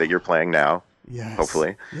song that you're playing now, Yes.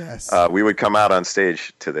 hopefully. Yes. We would come out on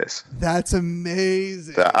stage to this. That's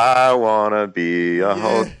amazing. I want to be a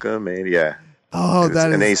Hulkamania. Yeah. Oh,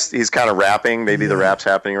 that and is. he's kind of rapping. Maybe the rap's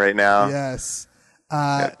happening right now. Yes.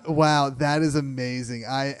 Wow, that is amazing.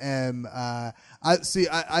 I am.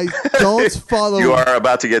 I don't follow. You are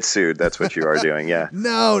about to get sued. That's what you are doing. Yeah.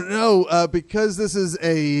 No. Because this is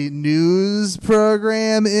a news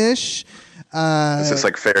program ish. Is this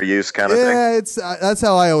like fair use kind of thing? Yeah, it's that's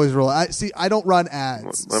how I always roll. I don't run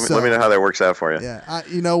ads. Let me know how that works out for you. Yeah,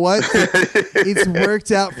 you know what? It's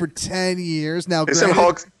worked out for 10 years now.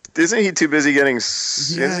 Isn't he too busy getting?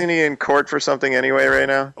 Isn't he in court for something anyway right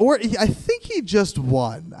now? I think he just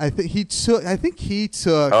won. I think he took.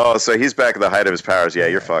 Oh, so he's back at the height of his powers. Yeah,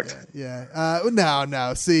 you're fucked. Yeah.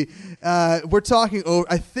 No. See, we're talking over.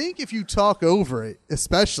 I think if you talk over it,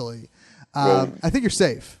 especially, I think you're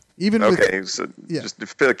safe. Even so just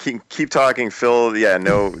Phil, keep talking, Phil. Yeah,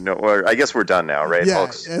 no. I guess we're done now, right? Yeah,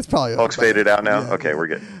 it's probably Hulk's faded out now. Yeah, okay, we're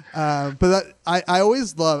good. But I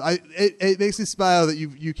always love. It makes me smile that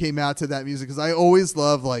you came out to that music because I always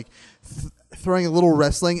love like throwing a little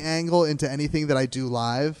wrestling angle into anything that I do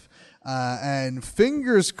live. And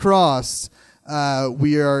fingers crossed,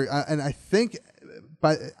 we are. And I think,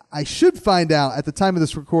 but I should find out at the time of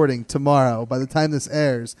this recording tomorrow. By the time this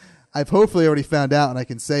airs. I've hopefully already found out, and I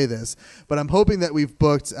can say this, but I'm hoping that we've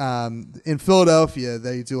booked in Philadelphia.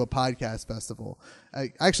 They do a podcast festival.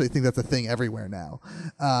 I actually think that's a thing everywhere now.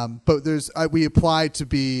 But we applied to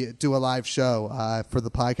do a live show for the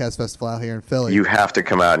podcast festival out here in Philly. You have to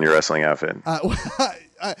come out in your wrestling outfit.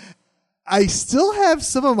 I still have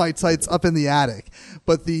some of my tights up in the attic,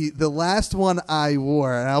 but the last one I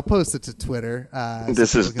wore, and I'll post it to Twitter.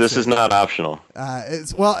 This is not optional. I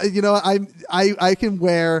can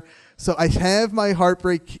wear. So I have my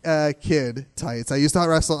Heartbreak Kid tights. I used to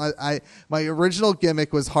wrestle. My original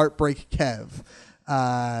gimmick was Heartbreak Kev,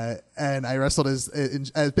 and I wrestled as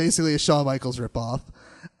basically a Shawn Michaels ripoff.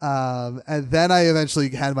 And then I eventually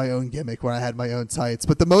had my own gimmick where I had my own tights.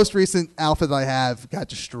 But the most recent outfit that I have got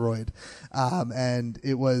destroyed, and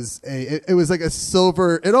it was like a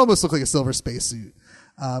silver. It almost looked like a silver spacesuit.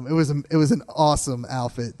 It was an awesome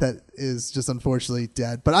outfit that is just unfortunately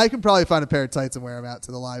dead. But I can probably find a pair of tights and wear them out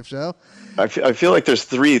to the live show. I feel like there's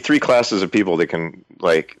three classes of people that can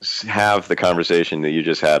like have the conversation that you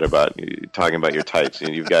just had about talking about your tights.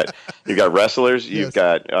 And you've got wrestlers, you've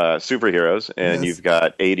got superheroes, and you've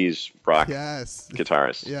got 80s rock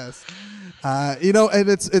guitarists. Yes. And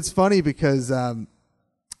it's funny because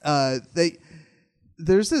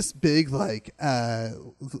there's this big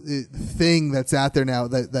thing that's out there now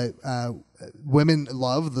that women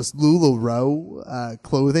love, this LuLaRoe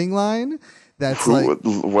clothing line. That's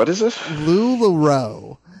what is it?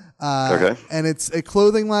 LuLaRoe. Okay. And it's a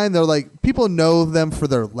clothing line. They're like, people know them for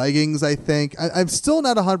their leggings, I think. I'm still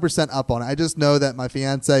not 100% up on it. I just know that my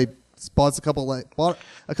fiance bought a couple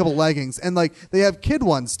leggings, and like they have kid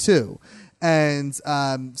ones too. And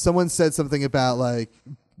someone said something about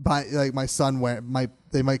my son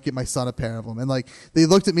they might get my son a pair of them, and like they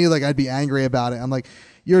looked at me like I'd be angry about it. I'm like,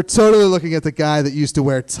 you're totally looking at the guy that used to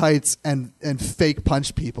wear tights and fake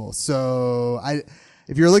punch people. So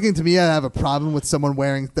if you're looking to me, I have a problem with someone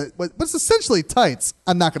wearing what's essentially tights.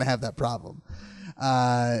 I'm not going to have that problem.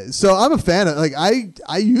 So I'm a fan of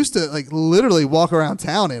I used to literally walk around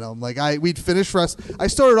town in them. We'd finish I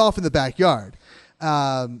started off in the backyard,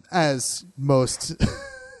 as most.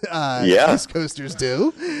 East Coasters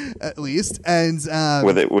do, at least, and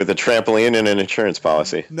with a trampoline and an insurance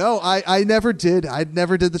policy. No, I never did. I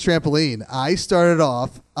never did the trampoline. I started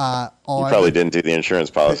off on. You probably didn't do the insurance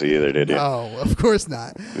policy either, did you? No, of course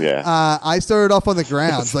not. Yeah. I started off on the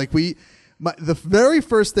grounds. The very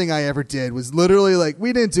first thing I ever did was literally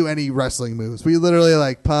we didn't do any wrestling moves. We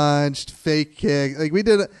literally punched, fake kick. We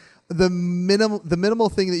did the minimal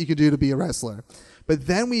thing that you could do to be a wrestler. But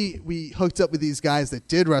then we hooked up with these guys that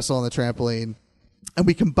did wrestle on the trampoline, and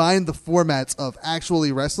we combined the formats of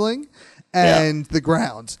actually wrestling and the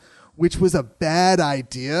ground, which was a bad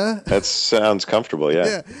idea. That sounds comfortable.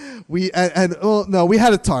 Yeah. We had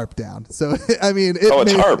a tarp down. So I mean, a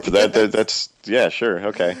tarp. That's sure,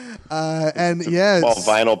 okay. And small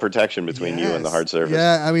vinyl protection between you and the hard surface.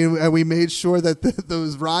 Yeah, I mean, we made sure that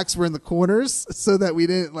those rocks were in the corners so that we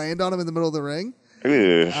didn't land on them in the middle of the ring.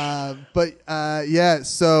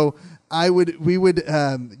 So we would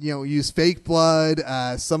use fake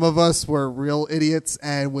blood. Some of us were real idiots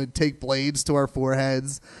and would take blades to our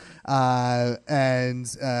foreheads. We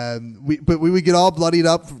would get all bloodied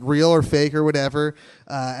up, real or fake or whatever.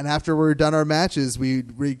 And after we were done our matches,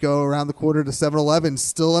 we'd go around the corner to 7-Eleven,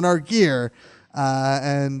 still in our gear.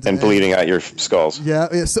 And bleeding out your skulls.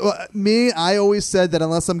 Yeah. So I always said that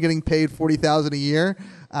unless I'm getting paid $40,000 a year,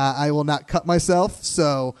 I will not cut myself.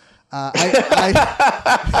 So but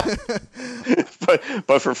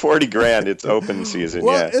for $40,000, it's open season.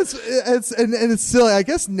 Well, it's silly. I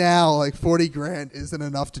guess now like $40,000 isn't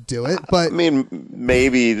enough to do it. But I mean,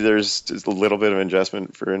 maybe there's just a little bit of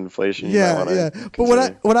adjustment for inflation. But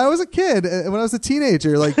when I was a kid, when I was a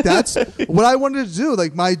teenager, like that's what I wanted to do.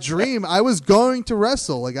 Like my dream, I was going to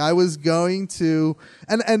wrestle. Like I was going to,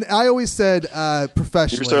 and I always said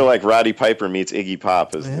professionally. You're sort of like Roddy Piper meets Iggy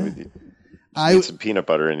Pop. Eat some peanut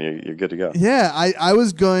butter and you're good to go. Yeah, I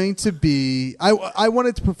was going to be. I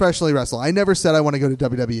wanted to professionally wrestle. I never said I want to go to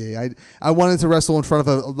WWE. I wanted to wrestle in front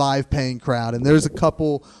of a live paying crowd. And there's a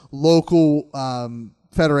couple local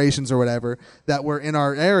federations or whatever that were in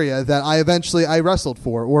our area that I wrestled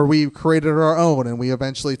for, or we created our own, and we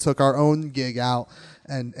eventually took our own gig out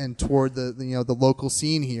and toured the local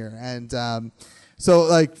scene here. And so,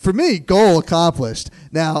 like, for me, goal accomplished.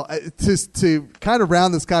 Now, to kind of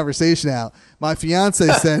round this conversation out, my fiance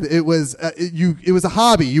said it was a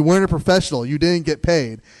hobby. You weren't a professional. You didn't get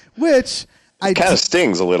paid, which it kind of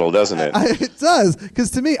stings a little, doesn't it? It does,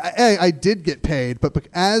 because to me, I did get paid, but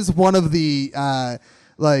as one of the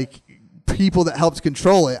people that helped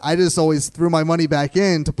control it, I just always threw my money back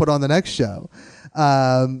in to put on the next show.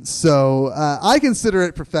 So I consider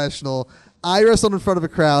it professional. I wrestled in front of a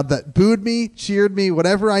crowd that booed me, cheered me,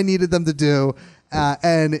 whatever I needed them to do.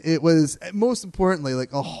 And it was, most importantly,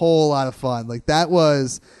 like a whole lot of fun. Like that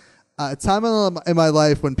was a time in my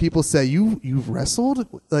life when people say, you've wrestled?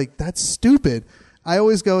 Like, that's stupid. I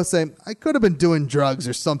always go and say, I could have been doing drugs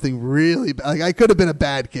or something really bad. Like, I could have been a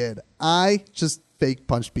bad kid. I just fake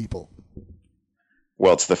punched people.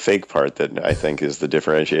 Well, it's the fake part that I think is the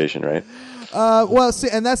differentiation, right? Well, see,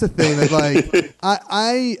 and that's the thing. Like,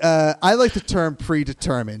 I like the term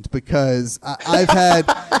predetermined because I've had,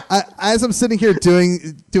 as I'm sitting here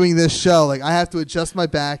doing this show, like I have to adjust my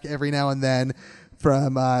back every now and then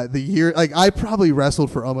from the year. Like I probably wrestled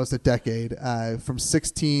for almost a decade, from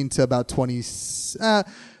 16 to about 20.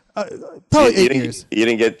 Probably 8 years. You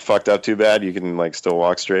didn't get fucked up too bad. You can like still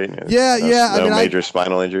walk straight. Yeah. No major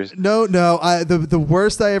spinal injuries. No. The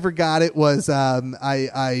worst I ever got it was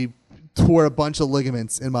I tore a bunch of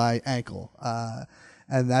ligaments in my ankle,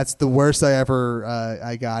 and that's the worst I ever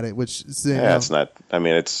I got it. Which it's not. I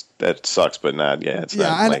mean, that sucks, but not. Yeah, it's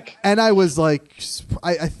not like. And I was like,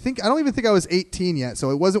 I don't even think I was 18 yet,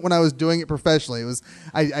 so it wasn't when I was doing it professionally. It was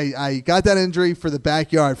I got that injury for the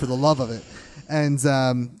backyard for the love of it. And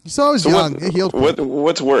so I was young. It healed.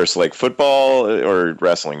 What's worse, like football or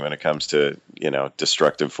wrestling, when it comes to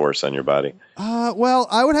destructive force on your body? Well,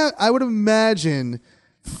 I would imagine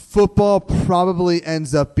football probably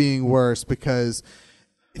ends up being worse because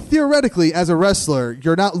theoretically, as a wrestler,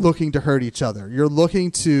 you're not looking to hurt each other. You're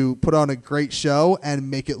looking to put on a great show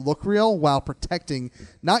and make it look real while protecting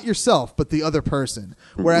not yourself but the other person.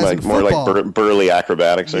 Whereas like more football, like burly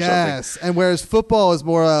acrobatics or something. Yes, and whereas football is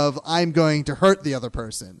more of I'm going to hurt the other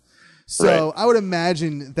person. So right. I would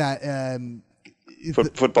imagine that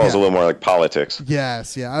football is a little more like politics.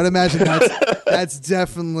 Yes, yeah, I would imagine that's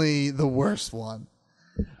definitely the worst one.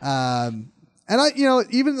 And I,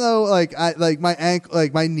 even though my ankle,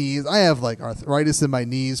 like my knees, I have like arthritis in my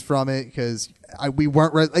knees from it because we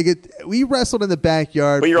wrestled in the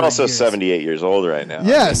backyard. But you're also 78 years old right now.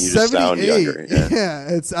 Yes, you just sound younger.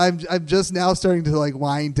 Yeah, I'm just now starting to like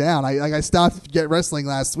wind down. I stopped wrestling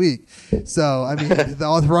last week, so I mean the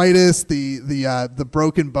arthritis, the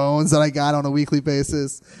broken bones that I got on a weekly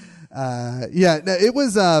basis.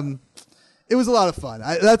 It was a lot of fun.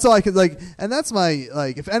 That's all I could like, and that's my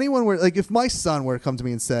like. If anyone were like, if my son were to come to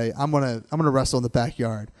me and say, "I'm gonna wrestle in the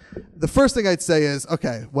backyard," the first thing I'd say is,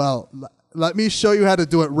 "Okay, well, let me show you how to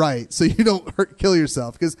do it right, so you don't kill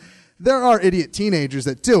yourself." Because there are idiot teenagers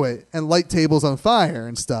that do it and light tables on fire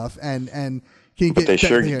and stuff, and can But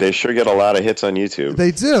get they sure get a lot of hits on YouTube.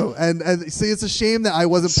 They do, and see, it's a shame that I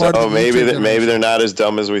wasn't part of. So maybe they're not as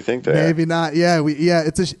dumb as we think they are. Maybe not. Yeah,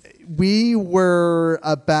 we were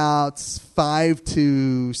about 5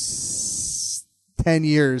 to 10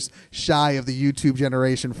 years shy of the YouTube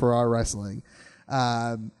generation for our wrestling.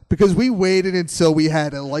 Because we waited until we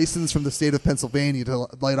had a license from the state of Pennsylvania to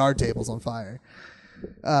light our tables on fire.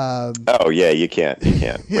 Oh yeah, you can't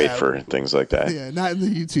wait for things like that. Yeah, not in the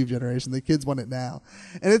YouTube generation. The kids want it now,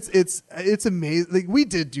 and it's amazing. Like, we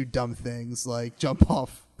did do dumb things like jump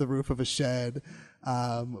off the roof of a shed.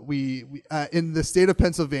 We in the state of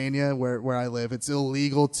Pennsylvania where I live, it's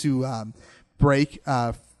illegal to break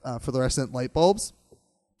fluorescent light bulbs.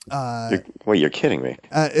 You're kidding me.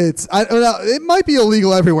 I don't know. It might be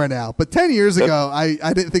illegal everywhere now, but 10 years ago, I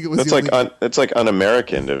didn't think it was. It's like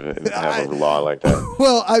un-American to have a law like that.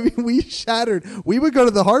 Well, I mean, we would go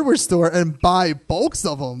to the hardware store and buy bulks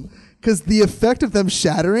of them because the effect of them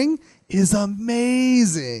shattering is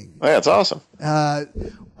amazing. Oh, yeah, it's awesome.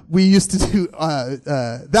 We used to do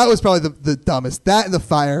that was probably the dumbest. That and the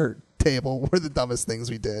fire table were the dumbest things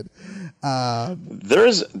we did.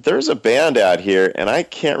 There's a band out here, and I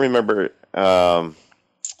can't remember.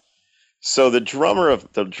 So the drummer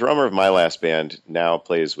of my last band now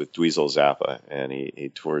plays with Dweezil Zappa, and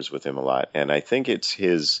he tours with him a lot. And I think it's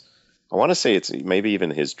his. I want to say it's maybe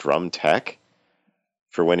even his drum tech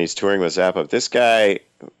for when he's touring with Zappa. This guy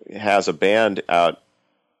has a band out,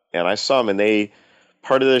 and I saw him, and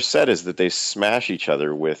part of their set is that they smash each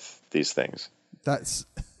other with these things. That's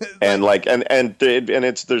and like and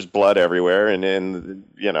it's there's blood everywhere, and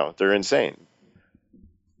you know, they're insane.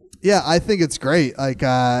 Yeah, I think it's great. Like,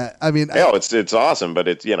 I mean, it's awesome, but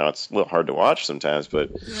it's, you know, it's a little hard to watch sometimes. But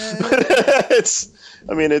it's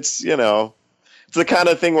the kind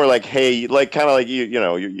of thing where, like, hey, like, kind of like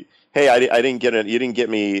hey, I didn't get it. You didn't get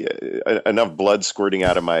me enough blood squirting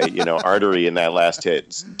out of my, artery in that last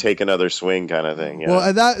hit. Take another swing, kind of thing. Well,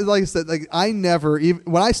 and that, like I said, like, I never even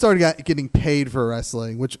when I started getting paid for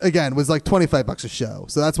wrestling, which again was like $25 a show,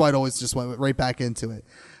 so that's why it always just went right back into it.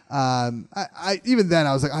 I even then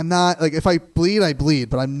I was like, I'm not, like, if I bleed, I bleed,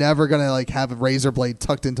 but I'm never gonna, like, have a razor blade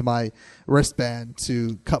tucked into my wristband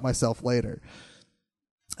to cut myself later.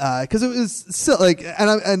 Because it was still like,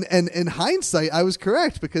 and in hindsight, I was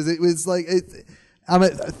correct, because it was like, I'm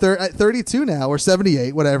at 32 now, or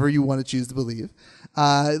 78, whatever you want to choose to believe.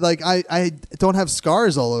 Like, I don't have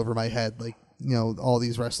scars all over my head like, all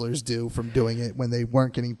these wrestlers do from doing it when they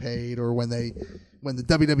weren't getting paid, or when the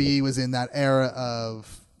WWE was in that era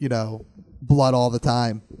of, blood all the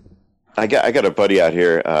time. I got a buddy out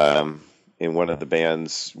here in one of the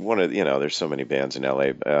bands. There's so many bands in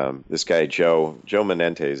LA. This guy Joe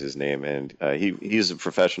Menente is his name, and he's a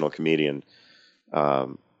professional comedian.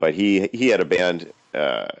 But he had a band.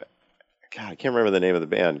 God, I can't remember the name of the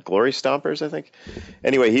band. Glory Stompers, I think.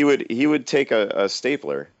 Anyway, he would take a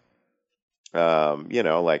stapler,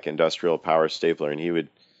 like industrial power stapler, and you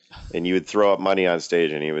would throw up money on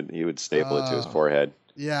stage, and he would staple it to his forehead.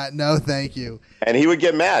 Yeah, no, thank you. And he would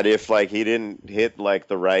get mad if, like, he didn't hit, like,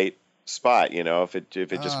 the right spot, if it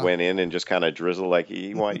just went in and just kind of drizzled, like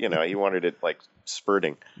he wanted it, like,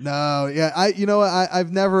 spurting. No, yeah,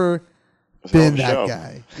 I've never been that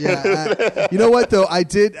guy. Yeah, you know what though? I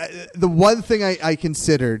did the one thing I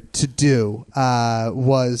considered to do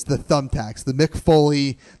was the thumbtacks, the Mick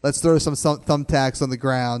Foley. Let's throw some thumbtacks on the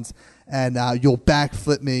ground, and you'll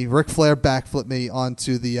backflip me, Ric Flair backflip me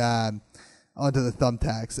onto the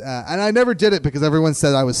thumbtacks. And I never did it because everyone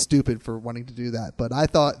said I was stupid for wanting to do that. But I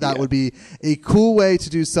thought that would be a cool way to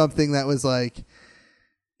do something that was like,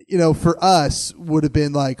 for us would have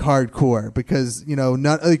been like hardcore, because,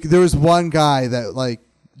 there was one guy that, like,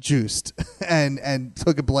 juiced and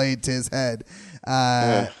took a blade to his head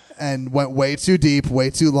and went way too deep, way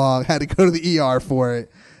too long, had to go to the ER for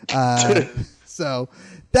it. So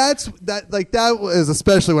that was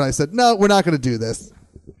especially when I said, no, we're not going to do this.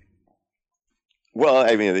 Well,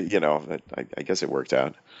 I mean, I guess it worked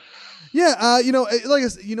out. Yeah, like I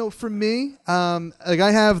said, for me, like,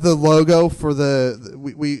 I have the logo for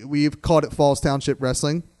we've called it Falls Township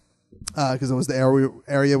Wrestling, because it was the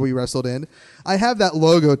area we wrestled in. I have that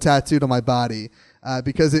logo tattooed on my body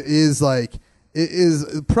because it is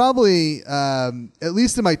probably at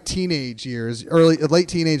least in my teenage years, late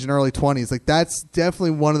teenage and early 20s. Like, that's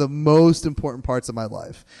definitely one of the most important parts of my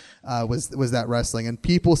life. Was that wrestling. And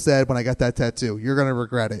people said when I got that tattoo, you're going to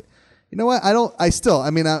regret it. You know what?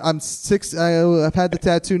 I'm 6. I've had the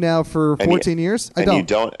tattoo now for 14 years. I don't.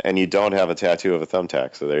 You don't have a tattoo of a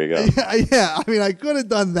thumbtack. So there you go. Yeah. I mean, I could have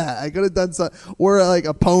done that. I could have done some, or like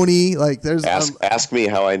a pony. Like there's. Ask me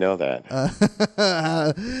how I know that.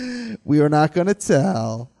 We are not going to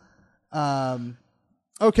tell.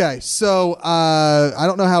 Okay, so I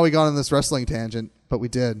don't know how we got on this wrestling tangent, but we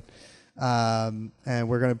did. And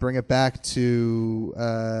we're going to bring it back to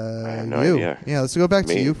I have no you. idea. Yeah, let's go back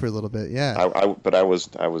to you for a little bit. Yeah, but I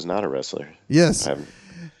was not a wrestler. Yes,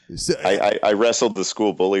 I wrestled the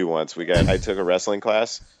school bully once. I took a wrestling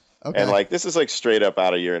class, and like this is like straight up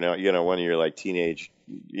out of your one of your like teenage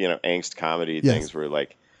angst comedy things where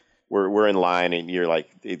like we're in line and you're like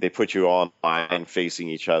they put you all in line facing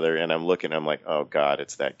each other, and I'm like, oh god,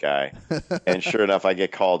 it's that guy. And sure enough, I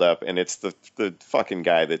get called up, and it's the fucking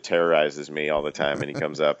guy that terrorizes me all the time, and he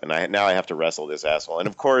comes up, and I have to wrestle this asshole. And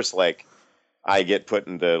of course, like I get put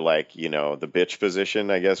in the the bitch position,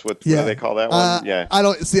 I guess. What do they call that one? I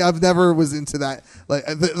don't see. I've never was into that.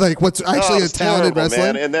 Like what's actually a talented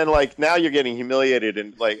wrestling. Man. And then like now you're getting humiliated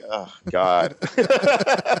and like, oh god.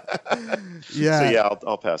 Yeah. So yeah,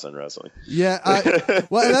 I'll pass on wrestling. Yeah.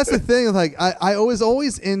 Well, and that's the thing. Like I was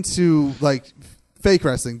always into like fake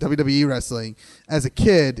wrestling, WWE wrestling as a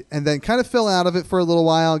kid, and then kind of fell out of it for a little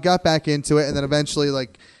while, got back into it, and then eventually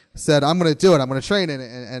like said, I'm going to do it. I'm going to train in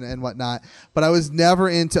it and whatnot. But I was never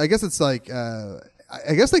into, I guess it's like, I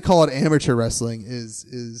guess they call it amateur wrestling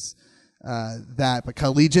is that, but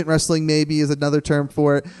collegiate wrestling maybe is another term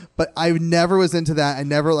for it. But I never was into that.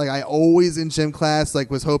 I always in gym class,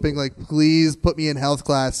 like was hoping like, please put me in health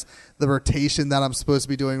class, the rotation that I'm supposed to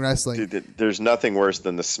be doing wrestling. Dude, there's nothing worse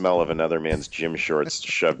than the smell of another man's gym shorts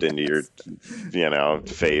shoved into your,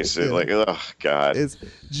 face. Yeah. Like, oh god. It's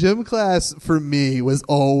gym class for me was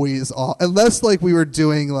always unless like we were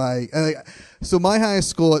doing so my high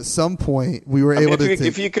school at some point we were able to.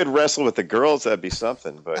 If you could wrestle with the girls, that'd be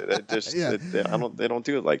something. But it just, they don't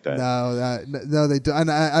do it like that. No, they don't. And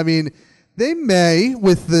I mean, they may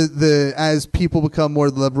with the as people become more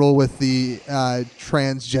liberal with the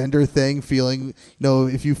transgender thing, feeling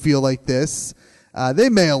if you feel like this, they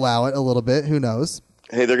may allow it a little bit. Who knows?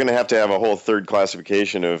 Hey, they're going to have a whole third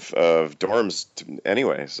classification of dorms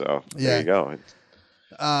anyway. So there you go.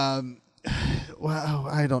 Well,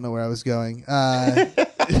 I don't know where I was going.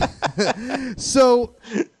 So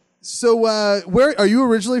where are you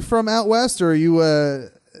originally from? Out west, or are you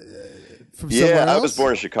from somewhere else? I was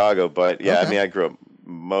born in Chicago, but Okay. I mean, I grew up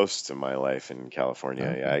most of my life in California.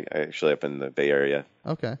 Okay. Yeah, I actually up in the Bay Area.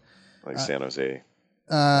 Okay. Like San Jose,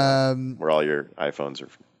 where all your iPhones are.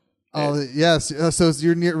 Yes. So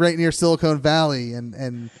you're right near Silicon Valley,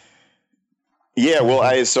 and yeah. Well,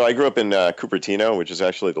 I grew up in Cupertino, which is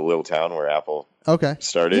actually the little town where Apple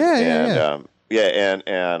started. And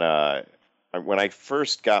when I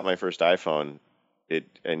first got my first iPhone,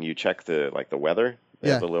 and you check the weather, they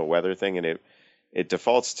have the little weather thing, and it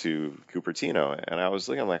defaults to Cupertino, and I was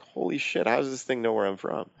looking, I'm like, holy shit, how does this thing know where I'm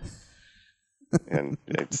from? And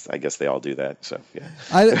I guess they all do that. So yeah.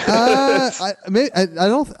 I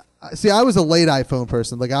don't see. I was a late iPhone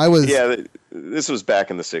person. Like I was. Yeah, this was back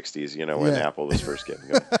in the '60s. When Apple was first getting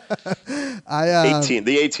going. The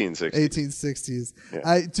 1860s. 1860s.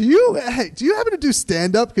 Yeah. Do you happen to do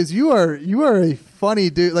stand up? Because you are a funny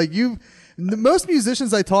dude. Like most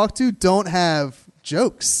musicians I talk to don't have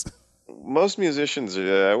jokes. Most musicians, some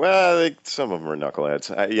of them are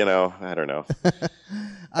knuckleheads. I don't know.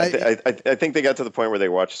 I think they got to the point where they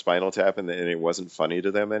watched Spinal Tap and it wasn't funny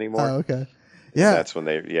to them anymore. Oh, okay. Yeah, that's when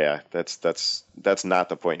that's not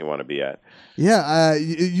the point you want to be at. Yeah,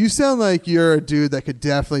 you sound like you're a dude that could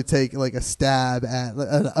definitely take like a stab at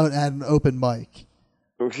an open mic.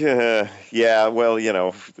 Yeah. Well,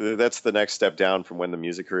 that's the next step down from when the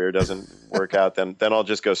music career doesn't work out. Then I'll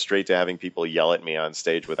just go straight to having people yell at me on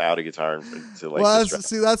stage without a guitar to like. Well,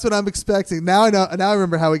 that's what I'm expecting. Now I know. Now I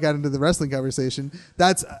remember how we got into the wrestling conversation.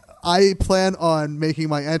 I plan on making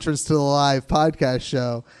my entrance to the live podcast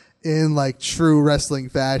show in like true wrestling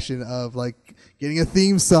fashion of like getting a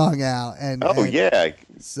theme song out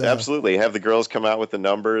absolutely have the girls come out with the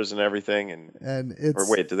numbers and everything and it's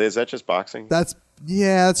is that just boxing? That's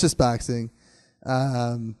just boxing.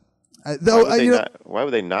 Why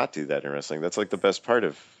would they not do that in wrestling? That's like the best part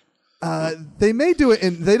of. They may do it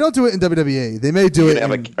they don't do it in WWE. They may do it.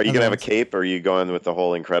 Are you gonna have a cape, or are you going with the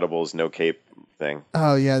whole Incredibles no cape thing?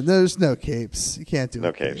 Oh yeah, there's no capes. You can't do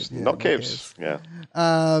no capes. Cape. No capes. Yeah.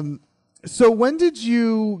 So when did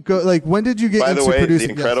you go? Like when did you get? By the into way,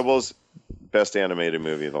 producing? The Incredibles, best animated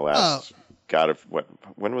movie of the last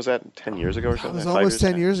when was that? 10 years ago or something? It was 5 almost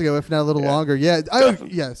 10 years ago, if not a little longer. Yeah,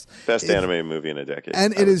 yes. Best animated movie in a decade.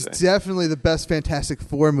 And it is definitely the best Fantastic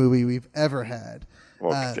Four movie we've ever had.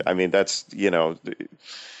 Well, I mean, that's,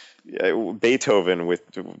 Beethoven was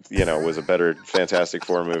a better Fantastic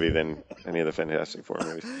Four movie than any of the Fantastic Four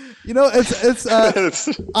movies. It's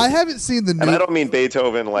I haven't seen the new. And I don't mean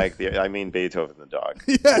Beethoven I mean Beethoven the dog.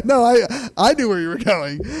 Yeah, no, I knew where you were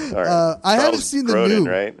going. Right. I haven't seen the Grodin,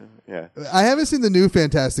 new. Right? Yeah. I haven't seen the new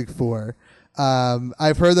Fantastic Four.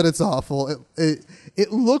 I've heard that it's awful.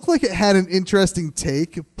 It looked like it had an interesting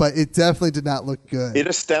take, but it definitely did not look good. It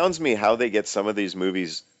astounds me how they get some of these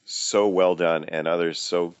movies so well done and others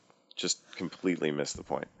so just completely miss the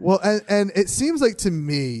point. Well, and it seems like to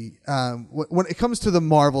me, when it comes to the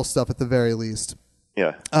Marvel stuff at the very least,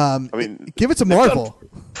 yeah. Give it to Marvel.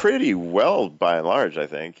 Pretty well by and large, I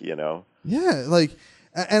think, Yeah,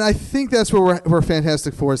 and I think that's where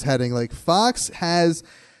Fantastic Four is heading. Like, Fox has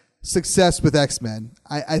success with X-Men.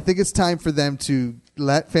 I think it's time for them to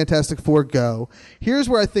let Fantastic Four go. Here's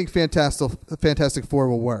where I think Fantastic Four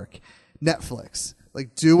will work. Netflix.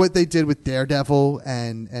 Like, do what they did with Daredevil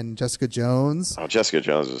and Jessica Jones. Oh, Jessica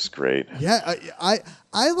Jones is great. Yeah,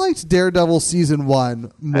 I liked Daredevil season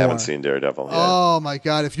 1 more. I haven't seen Daredevil yet. Oh my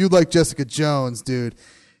god, if you like Jessica Jones, dude,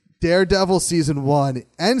 Daredevil season 1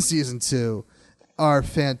 and season 2 are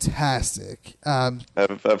fantastic.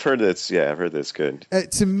 I've heard that's good.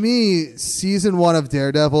 To me, season 1 of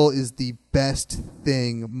Daredevil is the best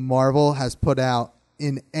thing Marvel has put out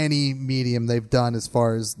in any medium they've done as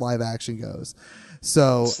far as live action goes.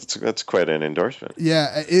 So that's quite an endorsement.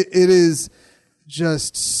 Yeah, it is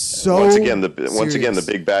just so. Once again, the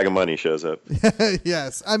big bag of money shows up.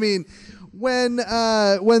 Yes, I mean, when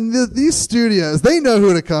these studios, they know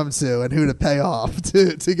who to come to and who to pay off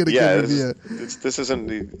to get a good review.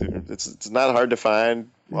 It's not hard to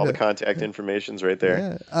find. All the contact information's right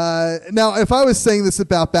there. Yeah. Now, if I was saying this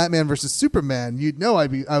about Batman versus Superman, you'd know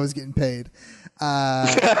I was getting paid. I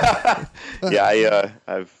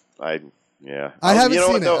haven't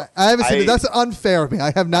seen it. I haven't seen it. That's unfair of me.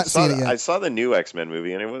 I have not seen it yet. I saw the new X-Men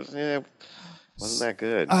movie, and it wasn't that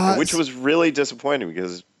good, which was really disappointing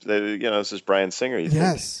because this is Bryan Singer.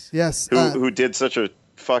 Yes. Who did such a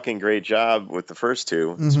fucking great job with the first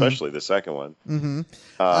two, especially the second one. Mm-hmm.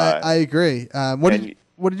 I agree.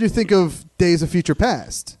 What did you think of Days of Future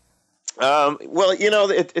Past? Well,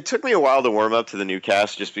 it took me a while to warm up to the new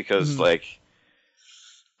cast, just because, I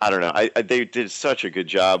don't know, they did such a good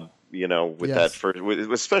job. With that first,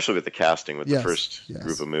 especially with the casting with the first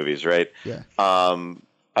group of movies, right? Yeah.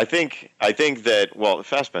 I think that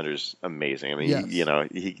Fassbender's amazing. I mean,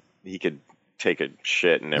 he could take a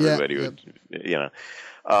shit and everybody would,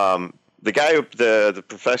 The guy, the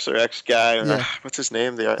Professor X guy, what's his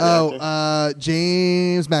name? James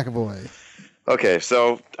McAvoy. Okay,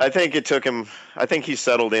 so I think it took him. I think he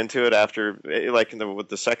settled into it after, with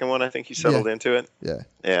the second one. I think he settled into it. Yeah.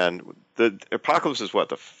 And the Apocalypse is what,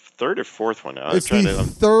 the third or fourth one now? It's the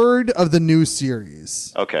third of the new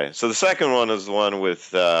series. Okay, so the second one is the one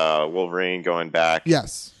with Wolverine going back.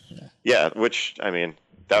 Yes. Yeah, which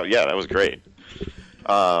that was great.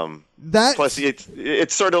 Plus,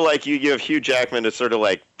 it's sort of like you have Hugh Jackman to sort of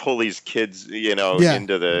like pull these kids,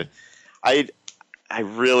 into the. I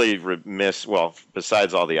really miss. Well,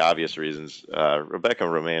 besides all the obvious reasons, Rebecca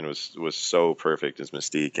Romijn was so perfect as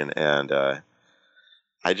Mystique, and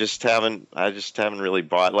I just haven't really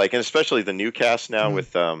bought and especially the new cast now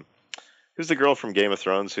with who's the girl from Game of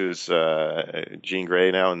Thrones who's Jean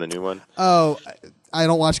Grey now in the new one. Oh, I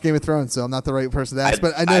don't watch Game of Thrones, so I'm not the right person to ask.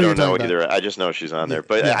 But I know I you're don't know talking either. about. I just know she's on there,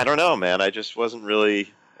 but I don't know, man. I just wasn't really.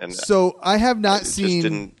 And so I have not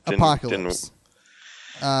seen Apocalypse.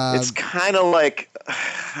 It's kind of like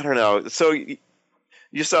I don't know. So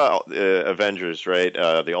you saw Avengers, right?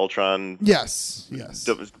 The Ultron. Yes.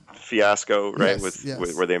 Fiasco, right?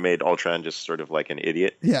 Yes. Where they made Ultron just sort of like an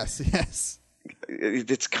idiot. Yes.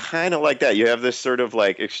 It's kind of like that. You have this sort of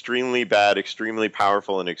like extremely bad, extremely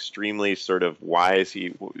powerful, and extremely sort of wise.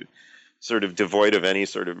 He sort of devoid of any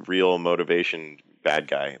sort of real motivation. Bad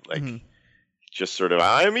guy, like just sort of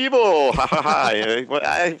I'm evil. Ha ha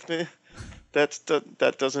ha.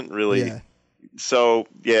 That doesn't really. Yeah. So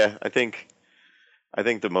I think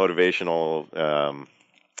the motivational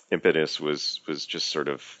impetus was just sort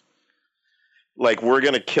of like we're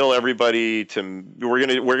gonna kill everybody we're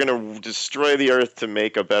gonna destroy the earth to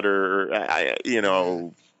make a better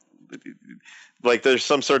like there's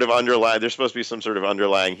some sort of there's supposed to be some sort of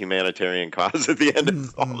underlying humanitarian cause at the end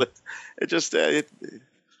of all this. It just I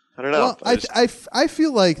don't know. Well, I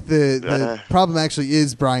feel like the problem actually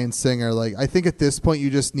is Bryan Singer. Like I think at this point you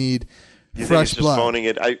just need fresh blood. Phoning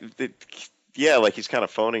it. yeah, like he's kind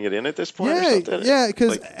of phoning it in at this point. Yeah, or something. yeah,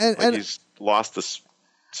 because like he's lost the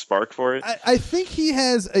spark for it. I think he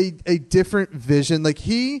has a different vision. Like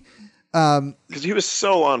he, because he was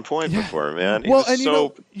so on point before, man. Well, and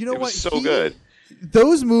you know what? So good.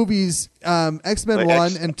 Those movies, X-Men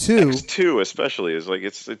 1 and 2, X2 especially is like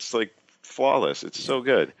it's like flawless. It's so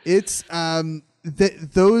good. It's like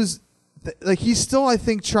he's still, I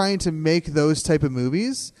think, trying to make those type of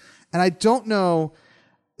movies, and I don't know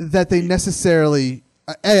that they necessarily.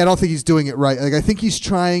 I don't think he's doing it right. Like I think he's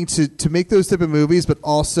trying to make those type of movies, but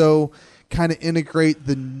also kind of integrate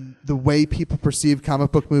the way people perceive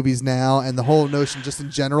comic book movies now, and the whole notion just in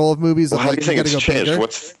general of movies. Well, of how like, do you think it's changed? Bigger.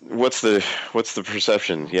 What's the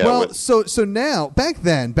perception? Yeah. Well, so now back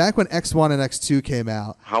when X1 and X2 came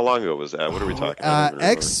out. How long ago was that? What are we talking?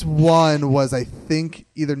 X1 was, I think,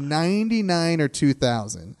 either 99 or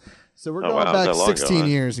 2000. So we're going back 16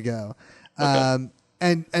 years ago. Okay.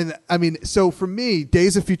 And I mean, so for me,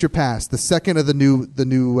 Days of Future Past, the second of the new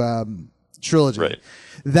trilogy, right.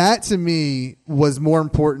 That to me was more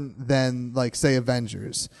important than, like, say,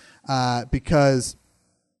 Avengers, because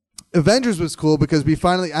Avengers was cool because we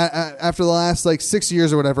finally, after the last like 6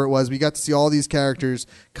 years or whatever it was, we got to see all these characters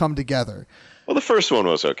come together. Well, the first one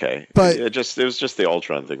was okay, but it was just the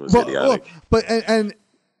Ultron thing was idiotic. But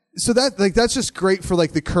so that's just great for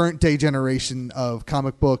like the current day generation of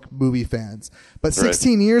comic book movie fans. But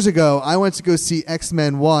 16 years ago, I went to go see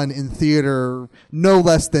X-Men 1 in theater no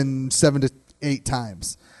less than 7 to 8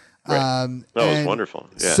 times. Right. That was wonderful.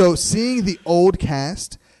 Yeah. So seeing the old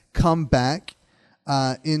cast come back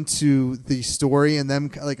into the story and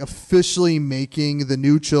them like officially making the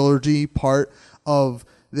new trilogy part of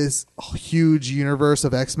this huge universe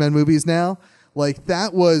of X-Men movies now, like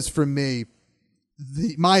that was for me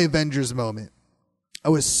my Avengers moment. I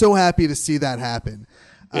was so happy to see that happen.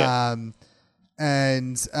 Yeah.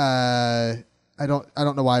 I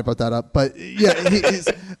don't know why I brought that up, but yeah.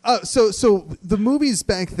 So the movies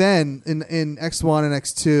back then in X1 and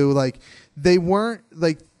X2, like they weren't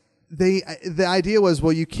like the idea was,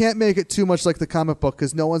 well, you can't make it too much like the comic book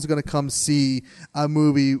because no one's going to come see a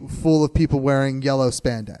movie full of people wearing yellow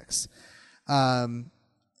spandex.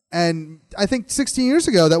 And I think 16 years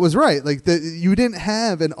ago that was right. Like you didn't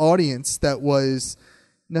have an audience that was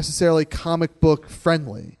necessarily comic book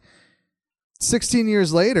friendly. 16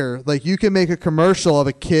 years later, like you can make a commercial of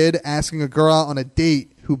a kid asking a girl out on a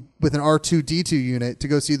date with an R2-D2 unit to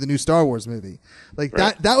go see the new Star Wars movie. Like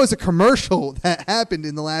that was a commercial that happened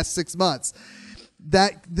in the last 6 months.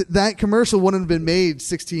 That commercial wouldn't have been made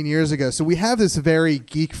 16 years ago. So we have this very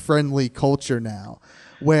geek friendly culture now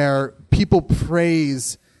where people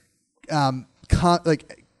praise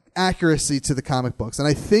like accuracy to the comic books. And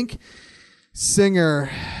I think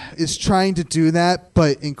Singer is trying to do that,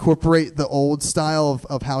 but incorporate the old style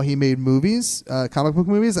of how he made movies, comic book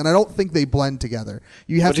movies, and I don't think they blend together.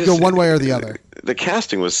 You have to go one way or the other. The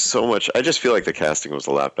casting was so much. I just feel like the casting was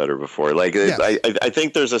a lot better before. Like yes. I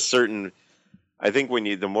think there's a certain. I think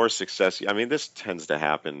when the more success. I mean, this tends to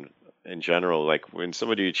happen in general. Like when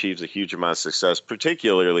somebody achieves a huge amount of success,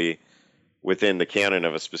 particularly within the canon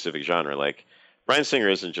of a specific genre, like. Bryan Singer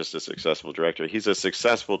isn't just a successful director. He's a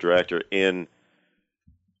successful director in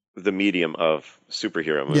the medium of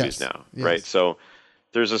superhero movies now, right? So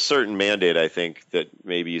there's a certain mandate, I think, that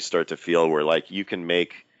maybe you start to feel where, like, you can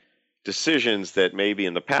make decisions that maybe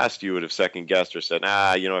in the past you would have second-guessed or said,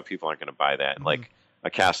 you know what, people aren't going to buy that. Mm-hmm. Like a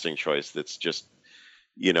casting choice that's just,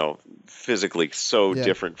 you know, physically so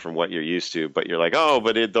different from what you're used to. But you're like,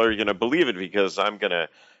 they're going to believe it because I'm going to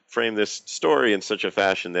frame this story in such a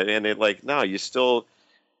fashion that, and it like, no, you still,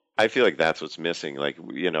 I feel like that's what's missing. Like,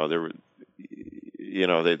 you know, the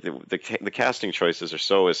casting choices are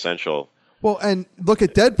so essential. Well, and look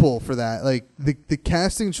at Deadpool for that. Like the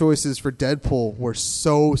casting choices for Deadpool were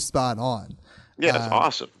so spot on. Yeah, it's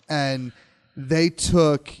awesome. And they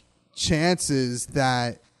took chances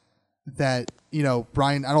that, you know,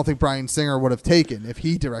 I don't think Bryan Singer would have taken if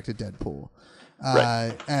he directed Deadpool.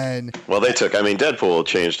 Right. Deadpool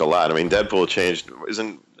changed a lot. I mean, Deadpool changed.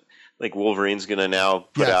 Isn't like Wolverine's going to now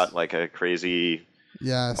put out like a crazy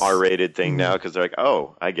R-rated thing now because they're like,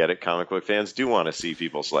 I get it. Comic book fans do want to see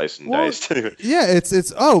people slice and dice.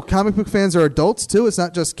 It's comic book fans are adults too. It's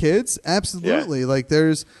not just kids. Absolutely. Yeah. Like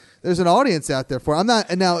there's an audience out there for. I'm not.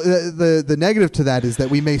 And now the negative to that is that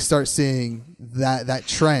we may start seeing that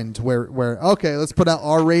trend where okay, let's put out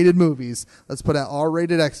R-rated movies. Let's put out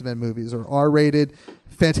R-rated X-Men movies or R-rated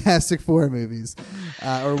Fantastic Four movies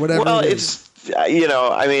or whatever. Well, it's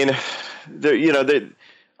I mean,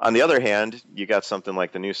 on the other hand, you got something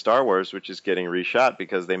like the new Star Wars, which is getting reshot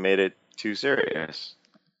because they made it too serious,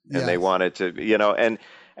 and they wanted to, and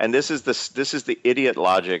And this is the idiot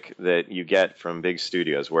logic that you get from big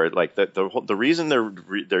studios, where like the reason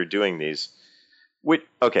they're doing these,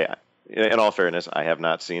 okay, in all fairness, I have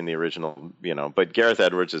not seen the original, but Gareth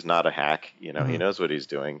Edwards is not a hack, he knows what he's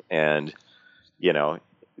doing, and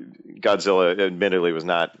Godzilla admittedly was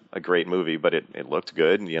not a great movie, but it looked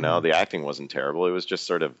good. The acting wasn't terrible. It was just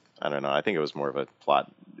sort of, I don't know. I think it was more of a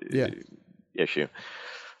plot issue.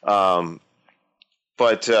 But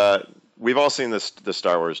we've all seen the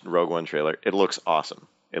Star Wars Rogue One trailer. It looks awesome.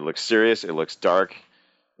 It looks serious. It looks dark.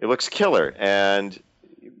 It looks killer. And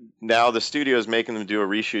now the studio is making them do a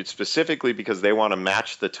reshoot specifically because they want to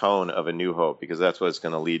match the tone of A New Hope, because that's what it's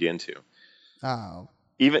going to lead into. Oh.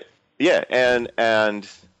 And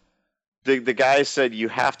the guy said you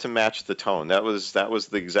have to match the tone. That was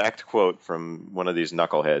the exact quote from one of these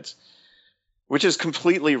knuckleheads, which is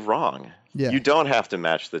completely wrong. Yeah. You don't have to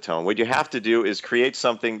match the tone. What you have to do is create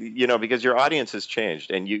something, because your audience has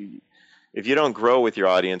changed, and if you don't grow with your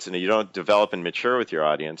audience and you don't develop and mature with your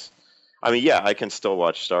audience, I mean, yeah, I can still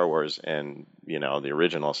watch Star Wars and the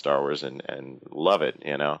original Star Wars and love it,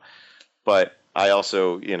 but I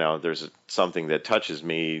also, there's something that touches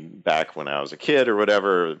me back when I was a kid or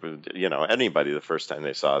whatever, anybody the first time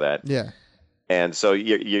they saw that. Yeah. And so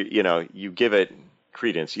you give it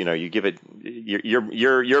credence, you give it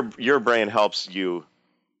your brain helps you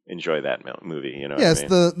enjoy that movie, Yes, I mean?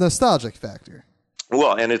 The nostalgic factor.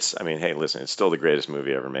 Well, and hey, listen, it's still the greatest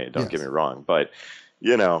movie ever made. Don't get me wrong, but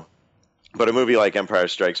but a movie like Empire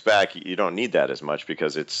Strikes Back, you don't need that as much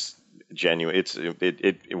because it's genuine.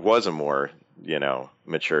 It was a more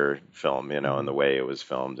mature film, in the way it was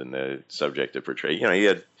filmed and the subject it portrayed. You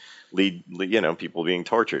had people being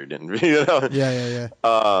tortured and Yeah.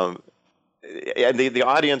 And the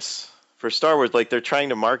audience for Star Wars, like, they're trying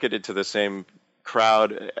to market it to the same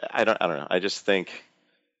crowd. I don't know. I think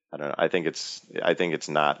it's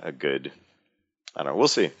not a good. I don't know. We'll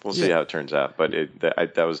see. We'll see how it turns out. But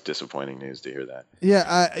that was disappointing news to hear that.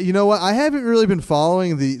 Yeah, you know what? I haven't really been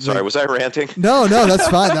following the. Sorry, was I ranting? No, that's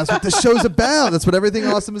fine. That's what this show's about. That's what everything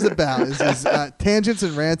awesome is about. Is tangents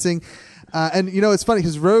and ranting. And it's funny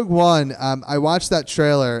because Rogue One, I watched that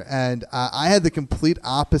trailer and I had the complete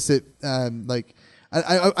opposite. I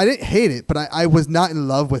didn't hate it, but I was not in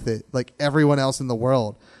love with it like everyone else in the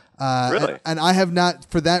world. Really? And I have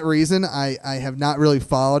not, for that reason, I have not really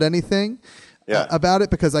followed anything. About it,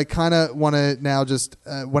 because I kind of want to now just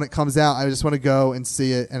when it comes out, I just want to go and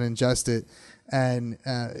see it and ingest it, and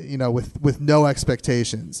with no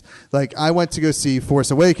expectations. Like, I went to go see Force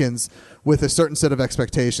Awakens with a certain set of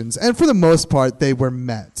expectations, and for the most part, they were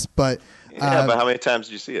met. But but how many times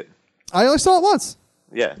did you see it? I only saw it once.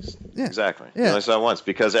 Yes, exactly. Yeah. You only saw it once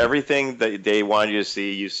because everything that they wanted you to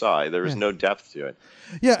see, you saw. There was no depth to it.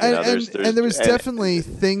 Yeah, and there was definitely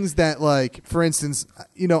things that, like, for instance,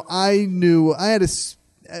 I knew I had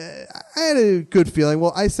a good feeling.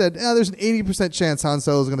 Well, I said, there's an 80% chance Han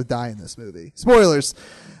Solo is going to die in this movie. Spoilers.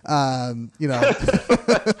 Oh,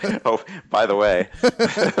 by the way,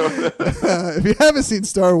 if you haven't seen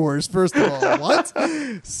Star Wars, first of all, what?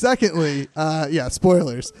 Secondly,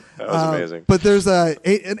 spoilers. That was amazing. But there's an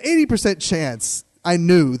 80% chance I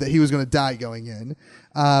knew that he was going to die going in.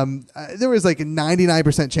 There was like a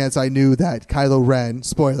 99% chance I knew that Kylo Ren,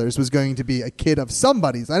 spoilers, was going to be a kid of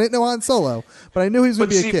somebody's. I didn't know Han Solo, but I knew he was going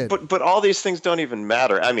to be a kid. But all these things don't even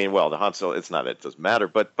matter. I mean, well, the Han Solo, it's not that it doesn't matter,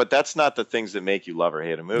 but that's not the things that make you love or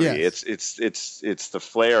hate a movie. Yes. It's the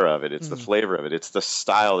flair of it. It's the flavor of it. It's the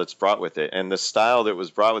style that's brought with it. And the style that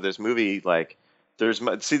was brought with this movie, like,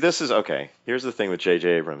 this is, okay, here's the thing with J.J.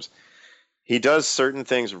 Abrams. He does certain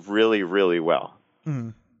things really, really well.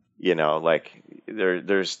 Like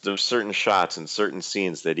there's certain shots and certain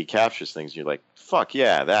scenes that he captures things. You're like, fuck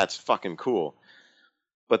yeah, that's fucking cool.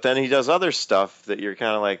 But then he does other stuff that you're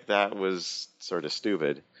kind of like, that was sort of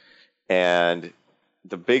stupid. And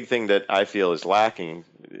the big thing that I feel is lacking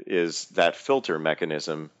is that filter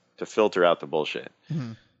mechanism to filter out the bullshit.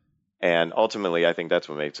 Mm-hmm. And ultimately, I think that's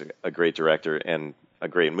what makes a great director and a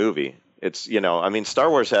great movie. It's, Star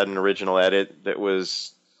Wars had an original edit that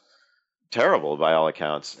was terrible by all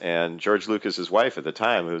accounts, and George Lucas's wife at the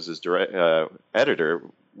time, who was his editor,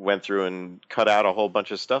 went through and cut out a whole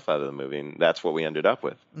bunch of stuff out of the movie, and that's what we ended up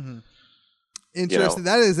with. Mm-hmm. Interesting.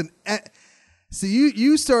 That is So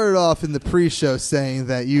you started off in the pre-show saying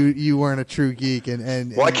that you weren't a true geek,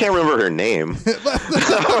 and Well, I can't remember her name.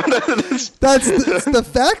 that's the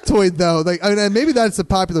factoid though. Like, I mean, maybe that's a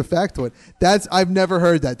popular factoid. I've never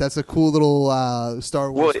heard that. That's a cool little Star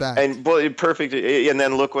Wars fact. Perfect. And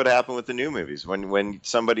then look what happened with the new movies. When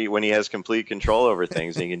he has complete control over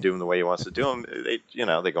things and he can do them the way he wants to do them,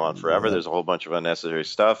 they go on forever. There's a whole bunch of unnecessary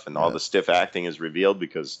stuff, and all the stiff acting is revealed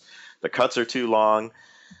because the cuts are too long.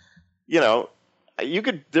 I'm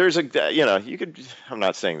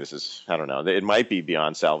not saying this is, I don't know, it might be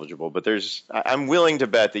beyond salvageable, but I'm willing to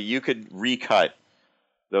bet that you could recut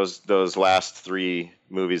those last 3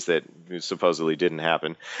 movies that supposedly didn't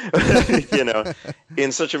happen,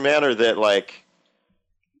 in such a manner that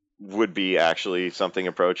would be actually something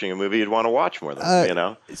approaching a movie you'd want to watch more than,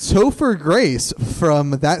 Topher Grace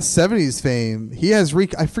from that 70s fame, he has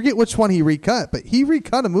I forget which one he recut, but he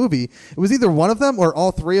recut a movie. It was either one of them or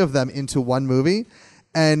all 3 of them into one movie,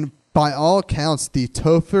 and by all accounts, the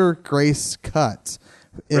Topher Grace cut.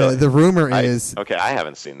 Really? The rumor is I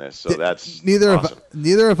haven't seen this, so that's neither awesome.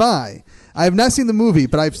 Neither have I. I have not seen the movie,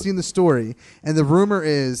 but I've seen the story, and the rumor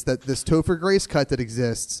is that this Topher Grace cut that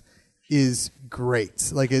exists is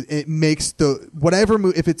great. Like it makes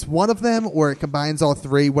if it's one of them or it combines all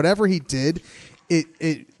 3, whatever he did,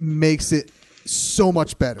 it makes it so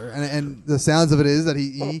much better. And the sounds of it is that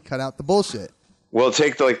he cut out the bullshit. Well,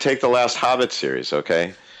 take the last Hobbit series,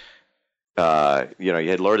 okay? You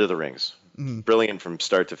had Lord of the Rings, brilliant from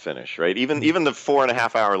start to finish, right? Even the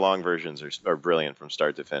 4.5 hour long versions are brilliant from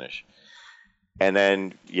start to finish. And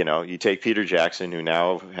then you take Peter Jackson, who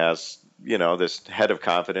now has this head of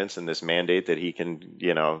confidence and this mandate that he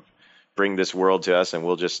can, bring this world to us and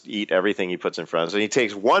we'll just eat everything he puts in front of us. And he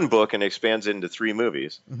takes one book and expands it into 3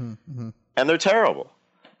 movies. And they're terrible.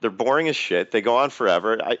 They're boring as shit. They go on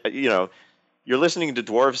forever. You're listening to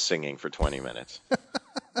dwarves singing for 20 minutes.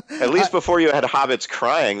 At least before you had hobbits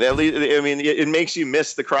crying. It makes you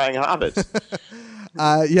miss the crying hobbits.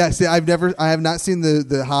 See, I have not seen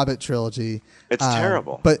the Hobbit trilogy. It's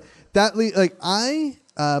terrible. But that,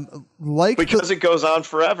 because it goes on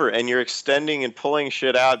forever and you're extending and pulling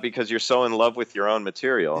shit out because you're so in love with your own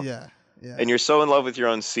material. Yeah. And you're so in love with your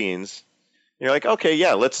own scenes. You're like, okay,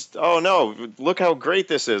 yeah, look how great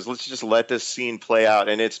this is. Let's just let this scene play out.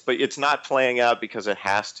 But it's not playing out because it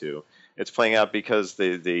has to. It's playing out because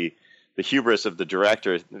the hubris of the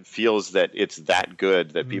director feels that it's that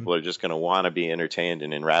good that people are just going to want to be entertained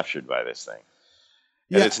and enraptured by this thing.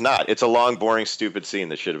 And it's not. It's a long, boring, stupid scene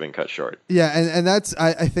that should have been cut short. Yeah, and that's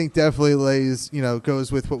I think definitely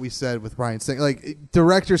goes with what we said with Ryan saying. Like,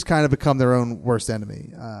 directors kind of become their own worst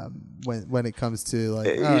enemy when it comes to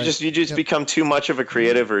you just become too much of a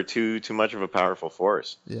creative or too much of a powerful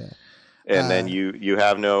force. Yeah, and then you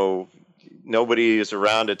have nobody is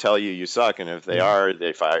around to tell you suck, and if they are,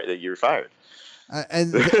 you're fired.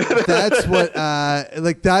 And that's what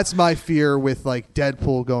that's my fear with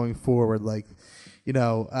Deadpool going forward.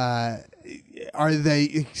 Are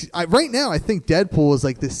they right now? I think Deadpool is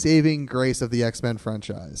the saving grace of the X-Men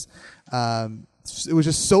franchise. It was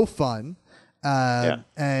just so fun, and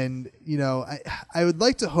I would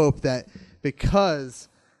like to hope that because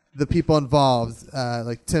the people involved,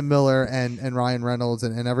 like Tim Miller and Ryan Reynolds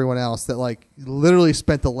and everyone else that literally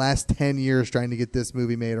spent the last 10 years trying to get this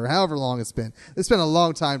movie made, or however long it's been. They spent a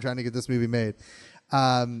long time trying to get this movie made.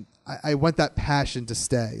 I want that passion to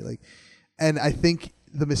stay. And I think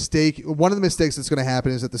one of the mistakes that's going to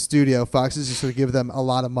happen is that the studio, Fox, is just going to give them a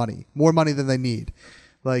lot of money, more money than they need.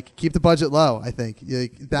 Keep the budget low. I think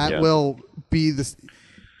will be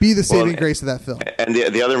the saving grace of that film. And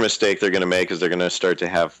the other mistake they're going to make is they're going to start to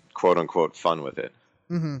have quote unquote fun with it.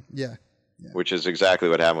 Mm-hmm. Yeah. Which is exactly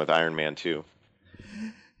what happened with Iron Man 2.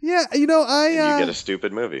 Yeah, you get a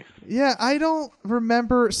stupid movie. Yeah, I don't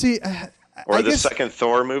remember. See, or the second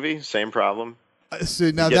Thor movie, same problem.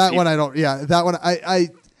 So now that one I don't. Yeah, that one I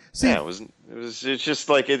see. Yeah, it's just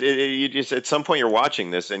you just at some point you're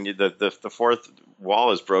watching this and the fourth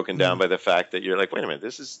wall is broken down by the fact that you're like, wait a minute,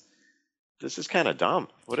 this is kind of dumb.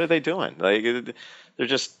 What are they doing? They're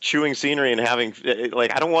just chewing scenery and having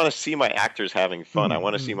I don't want to see my actors having fun. I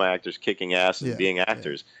want to see my actors kicking ass and being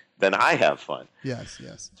actors. Then I have fun. Yes.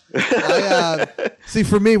 See,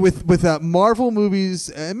 for me, with Marvel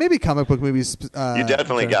movies and maybe comic book movies, you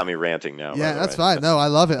definitely got me ranting now. Yeah, that's fine. No, I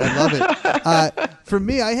love it. For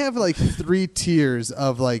me, I have 3 tiers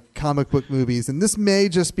of comic book movies, and this may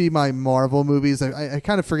just be my Marvel movies. I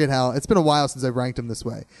kind of forget how. It's been a while since I've ranked them this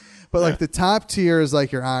way, but the top tier is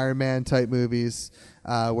your Iron Man type movies.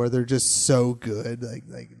 Where they're just so good,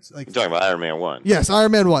 You're talking about Iron Man 1. Yes,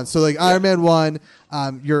 Iron Man 1. So Iron Man 1,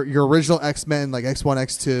 your original X-Men, X1,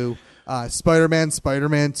 X2, Spider-Man,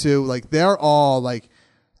 Spider-Man 2, like they're all like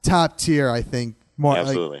top tier, I think, more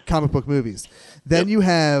like comic book movies. Then you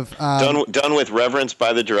have done with reverence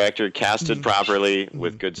by the director, casted properly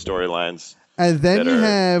with good storylines. And then you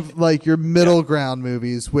have like your middle ground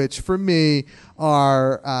movies, which for me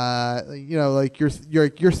are like your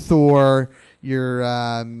Thor, your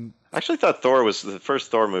I actually thought the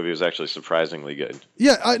first Thor movie was actually surprisingly good.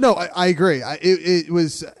 Yeah, I agree. It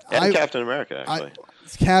was Captain America actually.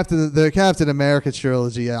 The Captain America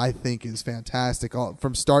trilogy, I think, is fantastic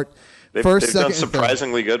from start. They've done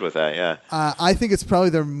surprisingly good with that. Yeah, I think it's probably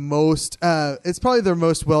their most. It's probably their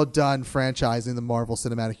most well done franchise in the Marvel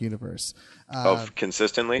Cinematic Universe.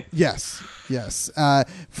 Consistently. Yes.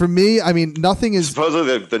 For me, I mean, nothing is.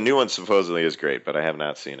 Supposedly, the new one supposedly is great, but I have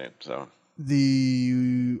not seen it. So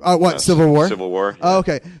Civil War? Civil War. Yeah. Oh,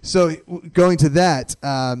 okay, so going to that.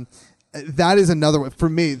 That is another one for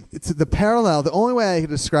me. It's the parallel. The only way I can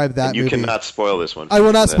describe that you movie. You cannot spoil this one. I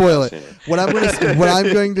will not spoil it. What I'm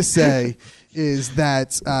going to say is that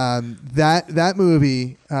that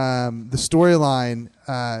movie, the storyline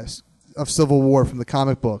of Civil War from the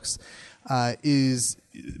comic books, is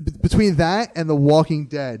between that and the Walking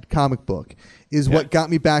Dead comic book is what got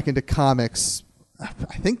me back into comics.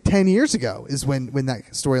 I think 10 years ago is when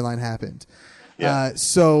that storyline happened. Yeah.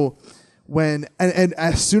 So. And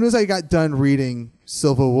as soon as I got done reading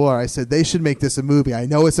Civil War, I said they should make this a movie. I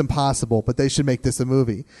know it's impossible, but they should make this a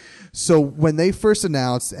movie. So when they first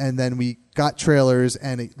announced, and then we got trailers,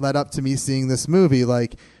 and it led up to me seeing this movie,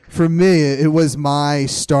 like for me, it was my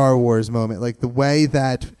Star Wars moment. Like the way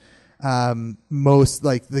that most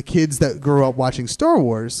like the kids that grew up watching Star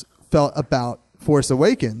Wars felt about Force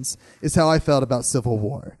Awakens is how I felt about Civil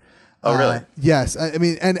War. Oh, really? Yes. I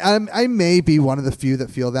mean, and I may be one of the few that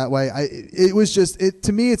feel that way. It was just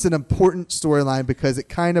to me, it's an important storyline because it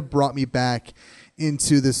kind of brought me back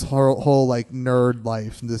into this whole like nerd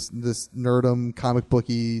life, this nerdum comic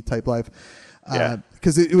booky type life.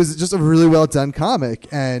 Because it was just a really well done comic.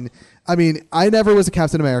 And I mean, I never was a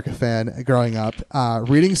Captain America fan growing up.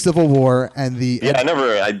 Reading Civil War and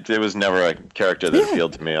it was never a character that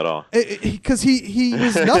appealed to me at all. Because he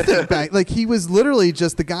was nothing back. Like he was literally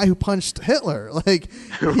just the guy who punched Hitler. Like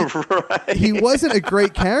he wasn't a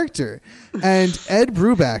great character. And Ed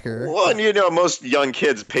Brubaker. Well, and most young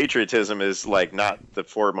kids' patriotism is like not the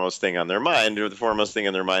foremost thing on their mind. The foremost thing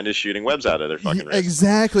on their mind is shooting webs out of their fucking wrists.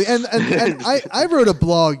 Exactly. And I wrote a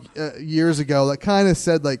blog years ago that kind of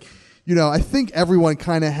said like. I think everyone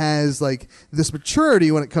kind of has like this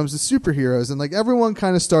maturity when it comes to superheroes, and like everyone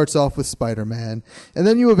kind of starts off with Spider-Man, and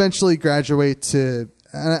then you eventually graduate to,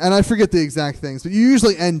 and I forget the exact things, but you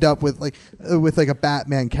usually end up with like a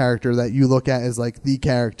Batman character that you look at as like the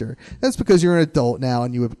character. That's because you're an adult now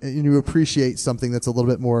and you appreciate something that's a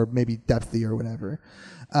little bit more maybe depthy or whatever.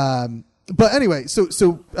 But anyway, so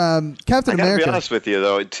Captain America. I gotta be honest with you,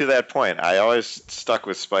 though. To that point, I always stuck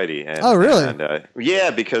with Spidey. Oh, really? And,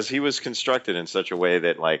 yeah, because he was constructed in such a way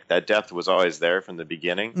that like that depth was always there from the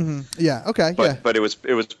beginning. Mm-hmm. Yeah. Okay. But it was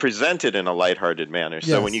presented in a lighthearted manner.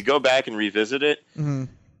 So yes. When you go back and revisit it, mm-hmm.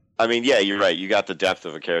 I mean, yeah, you're right. You got the depth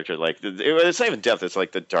of a character. Like it's not even depth; it's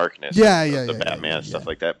like the darkness. Of the Batman and stuff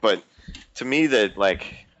like that. But to me, that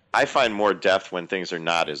like I find more depth when things are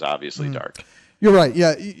not as obviously dark. You're right.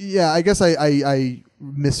 Yeah. I guess I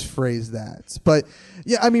misphrased that, but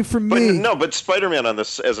yeah, I mean, for me, but Spider-Man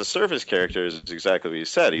as a surface character is exactly what you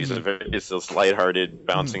said. He's it's this lighthearted,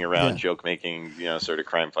 bouncing around, joke-making, sort of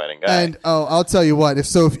crime-fighting guy. And I'll tell you what.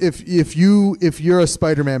 If you're a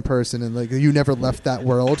Spider-Man person and like you never left that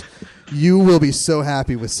world, you will be so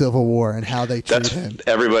happy with Civil War and how they treat him.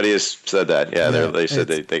 Everybody has said that. Yeah, they said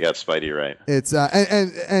they got Spidey right. It's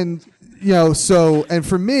and. And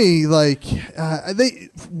for me, like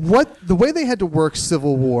the way they had to work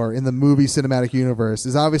Civil War in the movie cinematic universe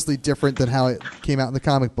is obviously different than how it came out in the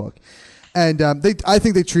comic book, and I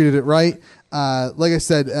think they treated it right. Like I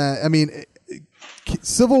said, I mean,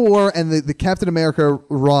 Civil War and the Captain America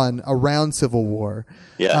run around Civil War,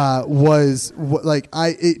 was like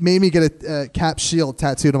it made me get a Cap shield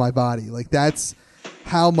tattooed on my body. Like that's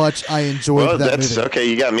how much I enjoyed that movie. Okay,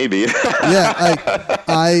 you got me beat.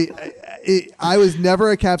 I was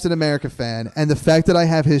never a Captain America fan, and the fact that I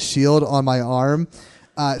have his shield on my arm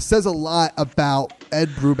says a lot about Ed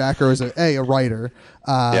Brubaker as a writer,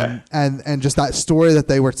 and just that story that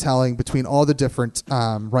they were telling between all the different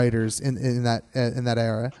writers in that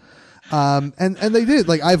era. And they did.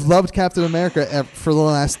 Like I've loved Captain America for the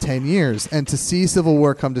last 10 years, and to see Civil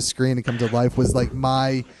War come to screen and come to life was like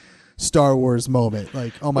my Star Wars moment.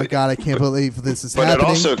 Like, oh my God, I can't believe this is but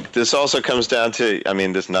happening. This also comes down to, I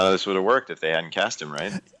mean, none of this would have worked if they hadn't cast him,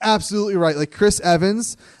 right? Absolutely right. Like Chris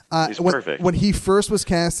Evans, He's perfect. When he first was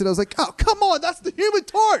casted, I was like, oh, come on, that's the Human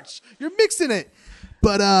Torch. You're mixing it.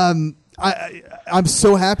 But I'm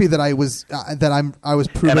so happy that I was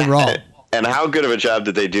proven wrong. And how good of a job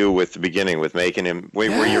did they do with the beginning, with making him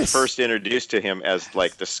where you're first introduced to him as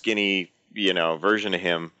like the skinny, version of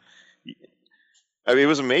him. I mean, it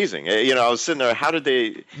was amazing. I was sitting there. How did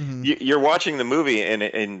they? You're watching the movie,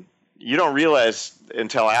 and you don't realize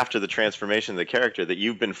until after the transformation of the character that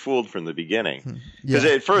you've been fooled from the beginning. Because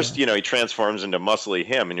at first, he transforms into muscly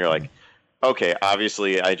him, and you're like, okay,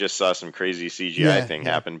 obviously, I just saw some crazy CGI thing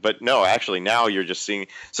happen. But no, actually, now you're just seeing.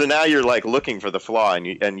 So now you're like looking for the flaw, and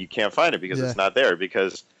you can't find it because it's not there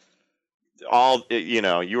because. You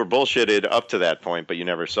were bullshitted up to that point, but you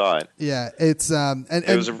never saw it. Yeah, it's and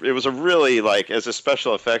it was a really, like, as a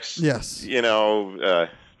special effects aficionado,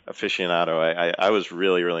 I was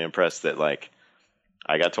really, really impressed that, like,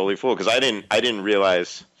 I got totally fooled because I didn't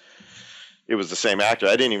realize it was the same actor.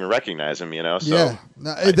 I didn't even recognize him, So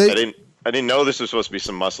I didn't know this was supposed to be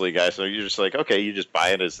some muscly guy. So you're just like, okay, you just buy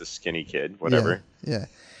it as the skinny kid, whatever. Yeah.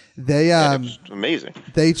 They it was amazing.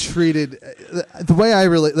 They treated the way I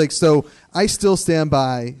really like. So I still stand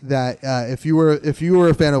by that. If you were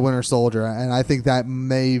a fan of Winter Soldier, and I think that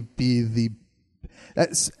may be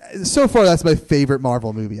so far that's my favorite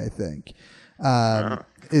Marvel movie. I think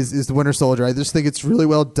is the Winter Soldier. I just think it's really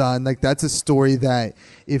well done. Like that's a story that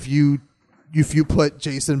if you put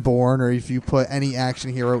Jason Bourne or if you put any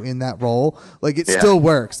action hero in that role, like it still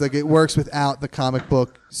works. Like it works without the comic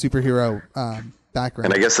book superhero background.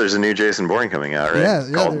 And I guess there's a new Jason Bourne coming out, right? Yeah,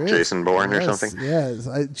 called Jason Bourne or something. Yes,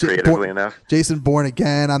 creatively enough. Jason Bourne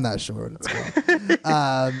again. I'm not sure what it's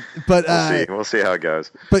called. But we'll see how it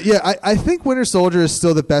goes. But yeah, I think Winter Soldier is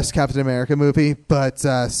still the best Captain America movie. But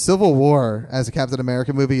Civil War as a Captain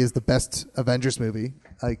America movie is the best Avengers movie,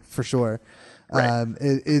 like for sure. Right.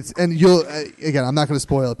 It's and you'll again. I'm not going to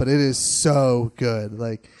spoil it, but it is so good.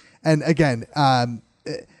 Like, and again,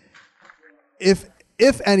 if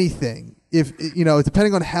anything. If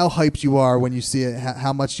depending on how hyped you are when you see it,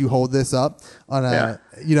 how much you hold this up on at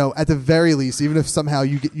the very least, even if somehow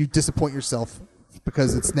you disappoint yourself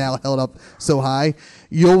because it's now held up so high,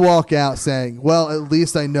 you'll walk out saying, well, at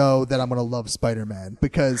least I know that I'm going to love Spider-Man,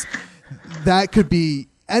 because that could be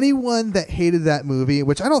anyone that hated that movie,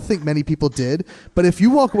 which I don't think many people did. But if you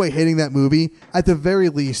walk away hating that movie, at the very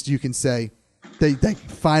least, you can say they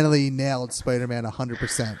finally nailed Spider-Man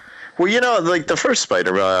 100%. Well, like the first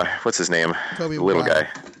Spider, what's his name? Tobey the little Maguire.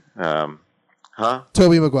 Guy.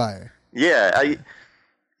 Tobey Maguire. Yeah,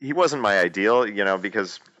 he wasn't my ideal,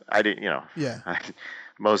 because I didn't, Yeah.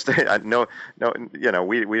 We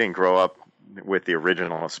didn't grow up with the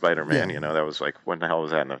original Spider-Man. Yeah. That was like, when the hell was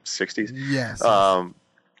that, in the 60s? Yes.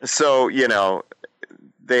 So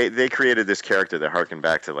they created this character that harkened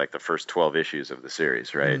back to like the first 12 issues of the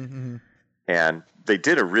series, right? Mm-hmm. And they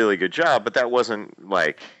did a really good job, but that wasn't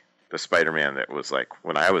like the Spider-Man that was like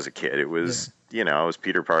when I was a kid. It was, it was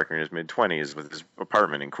Peter Parker in his mid-20s with his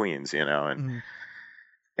apartment in Queens,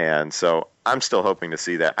 and so I'm still hoping to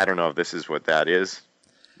see that. I don't know if this is what that is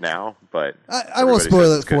now, but I won't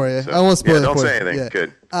spoil it for you. So, I won't spoil it don't for say you. anything.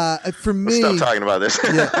 Good. For me, Let's stop talking about this.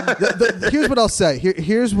 Here's what I'll say.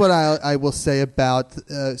 Here's what I will say about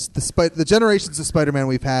the generations of Spider-Man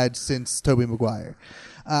we've had since Tobey Maguire.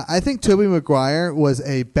 I think Tobey Maguire was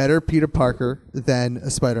a better Peter Parker than a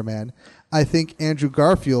Spider-Man. I think Andrew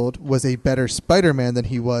Garfield was a better Spider-Man than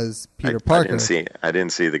he was Peter Parker. I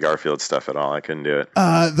didn't see the Garfield stuff at all. I couldn't do it.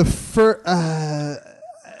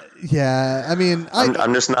 Yeah, I mean,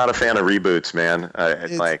 I'm just not a fan of reboots, man. I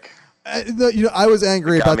was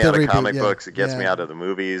angry about the reboot. It got me out of comic books. It gets me out of the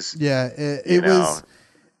movies. Yeah, it was.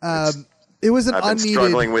 It was an I've been unneeded.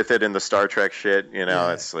 Struggling with it in the Star Trek shit.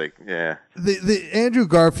 It's like, The Andrew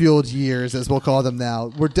Garfield years, as we'll call them now,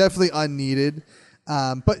 were definitely unneeded.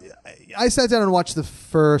 But I sat down and watched the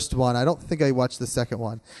first one. I don't think I watched the second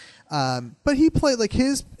one. But he played like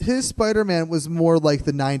his Spider-Man was more like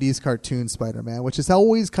the 90s cartoon Spider-Man, which has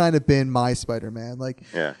always kind of been my Spider-Man. Like,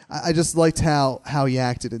 I just liked how he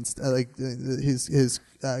acted and like his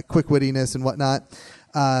quick wittiness and whatnot.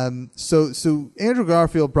 So Andrew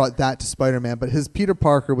Garfield brought that to Spider-Man, but his Peter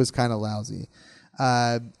Parker was kind of lousy.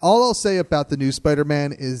 All I'll say about the new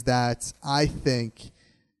Spider-Man is that I think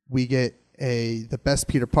we get the best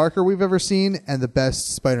Peter Parker we've ever seen and the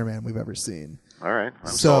best Spider-Man we've ever seen. All right. I'm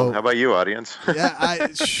sold. How about you, audience? Yeah,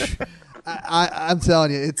 I'm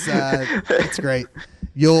telling you, it's great.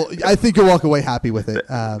 I think you'll walk away happy with it.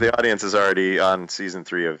 The audience is already on season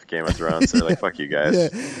 3 of Game of Thrones. They're like, "Fuck you guys."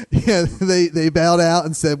 Yeah. They bailed out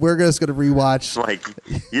and said we're just going to rewatch. Like,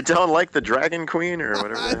 you don't like the Dragon Queen or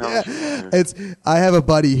whatever the hell. I have a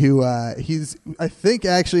buddy who he's I think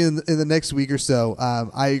actually in the next week or so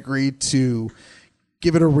I agreed to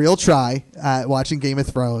give it a real try at watching Game of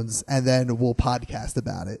Thrones, and then we'll podcast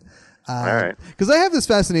about it. All right. Because I have this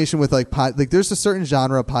fascination with like there's a certain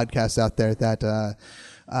genre of podcasts out there that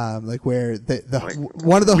like where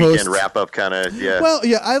one of the hosts wrap up kind of Well,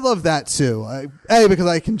 yeah, I love that too.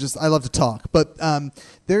 Because I love to talk. But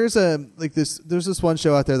there's this one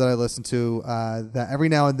show out there that I listen to that every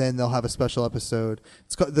now and then they'll have a special episode.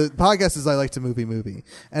 It's called, the podcast is I Like to Movie,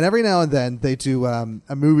 and every now and then they do a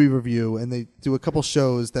movie review, and they do a couple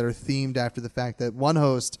shows that are themed after the fact that one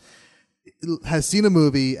host has seen a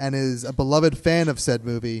movie and is a beloved fan of said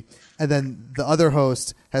movie, and then the other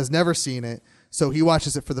host has never seen it. So he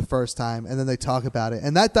watches it for the first time, and then they talk about it.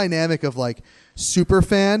 And that dynamic of like super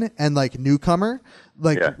fan and like newcomer,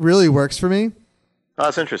 really works for me. Oh,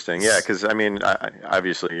 that's interesting. Yeah, because I mean,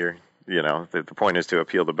 obviously the point is to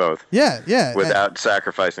appeal to both. Yeah. Without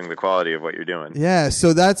sacrificing the quality of what you're doing. Yeah.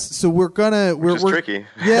 So we're tricky.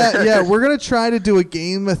 Yeah. We're gonna try to do a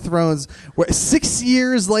Game of Thrones. 6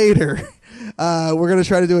 years later. We're going to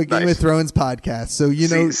try to do a Game of Thrones podcast. So,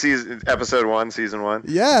 episode 1, season 1.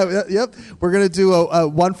 Yeah. Yep. We're going to do a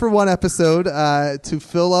 1-for-1 episode to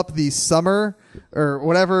fill up the summer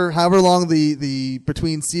or however long the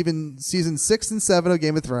between season 6 and 7 of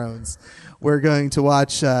Game of Thrones. We're going to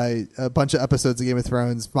watch a bunch of episodes of Game of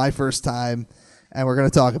Thrones, my first time, and we're going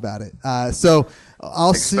to talk about it. So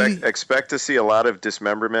expect to see a lot of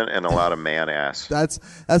dismemberment and a lot of man ass. That's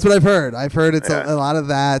what I've heard. I've heard it's a lot of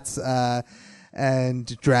that and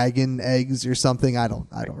dragon eggs or something. I don't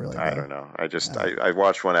really know. I don't know. I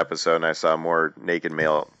watched one episode and I saw more naked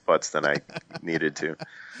male butts than I needed to.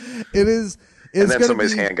 And then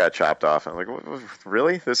somebody's hand got chopped off. I'm like,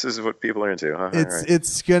 really? This is what people are into, huh?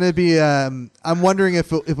 It's going to be. I'm wondering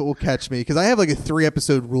if it will catch me, because I have like a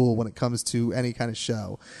 3-episode rule when it comes to any kind of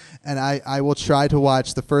show, and I will try to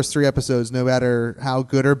watch the first 3 episodes, no matter how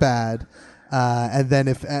good or bad. And then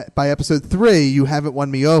if by episode 3 you haven't won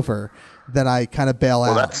me over, then I kind of bail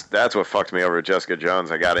out. Well, that's what fucked me over with Jessica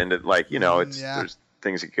Jones. I got into there's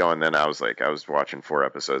things that go, and then I was watching 4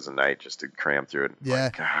 episodes a night just to cram through it. Yeah.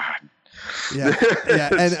 Like, God. Yeah,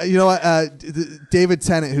 and you know what? David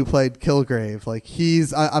Tennant, who played Kilgrave,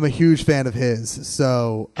 I'm a huge fan of his.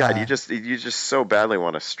 So God, you just so badly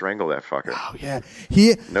want to strangle that fucker. Oh yeah,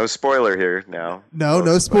 no spoiler here now.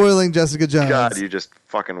 No spoiling Jessica Jones. God, you just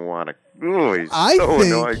fucking want to. Ooh, he's so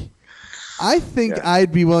annoying. I think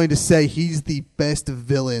I'd be willing to say he's the best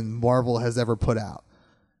villain Marvel has ever put out.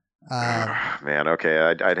 Man, okay,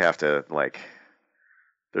 I'd have to like.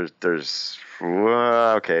 There's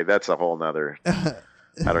okay, that's a whole nother. I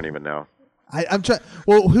don't even know. I'm trying.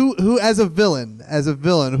 Well, who as a villain,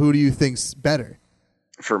 who do you think's better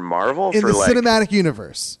for Marvel in the cinematic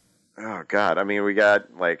universe? Oh God, I mean, we got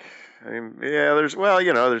there's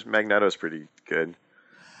Magneto's pretty good,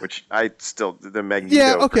 which the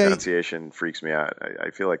Magneto pronunciation freaks me out.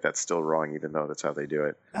 I feel like that's still wrong, even though that's how they do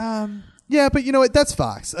it. Yeah, but you know what? That's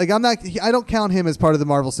Fox. Like I don't count him as part of the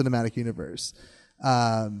Marvel Cinematic Universe.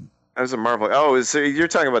 As a Marvel, so you're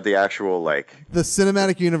talking about the actual the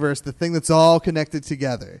cinematic universe, the thing that's all connected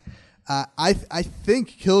together. I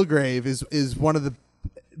think Kilgrave is one of the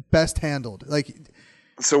best handled.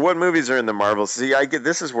 So what movies are in the Marvel? See,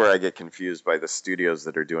 this is where I get confused by the studios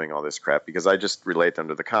that are doing all this crap, because I just relate them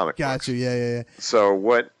to the comic books. Got you. Yeah. So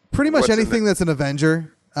what? Pretty much anything that's an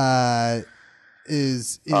Avenger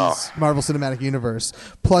is Marvel Cinematic Universe.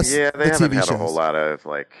 Plus, they the haven't TV had shows. a whole lot of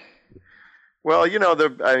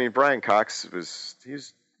Brian Cox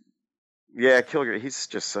Kilgrave. He's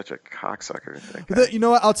just such a cocksucker. You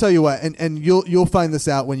know what? I'll tell you what, and you'll find this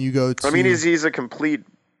out when you go to. I mean, he's a complete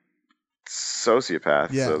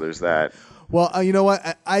sociopath. Yeah. So there's that. Well, you know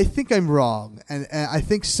what? I think I'm wrong, and I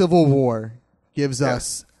think Civil War gives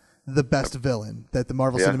us the best villain that the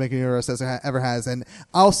Marvel Cinematic Universe ever has, and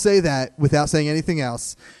I'll say that without saying anything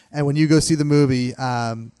else. And when you go see the movie,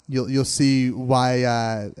 you'll see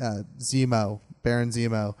why Baron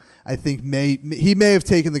Zemo, I think he may have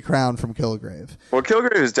taken the crown from Kilgrave. Well,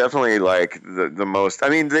 Kilgrave is definitely the most. I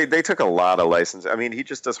mean, they took a lot of license. I mean, he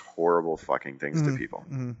just does horrible fucking things to people.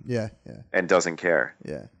 Mm-hmm. Yeah. And doesn't care.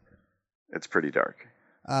 Yeah. It's pretty dark.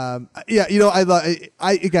 I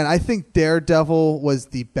think Daredevil was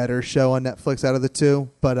the better show on Netflix out of the two,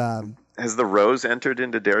 but has the Rose entered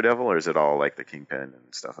into Daredevil, or is it all like the Kingpin and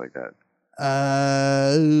stuff like that?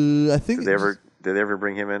 I think Did they ever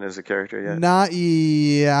bring him in as a character yet?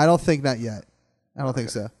 I don't think not yet. I don't think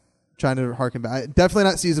so. Trying to harken back. Definitely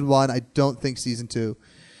not season 1. I don't think season 2.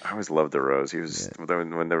 I always loved the Rose. He was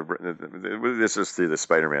when this was through the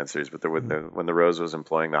Spider-Man series, but when the Rose was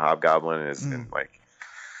employing the Hobgoblin and like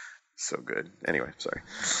so good. Anyway, sorry.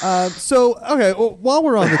 Okay. Well, while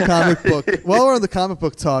we're on the comic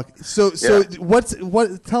book talk,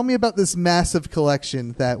 what? Tell me about this massive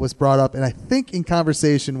collection that was brought up, and I think in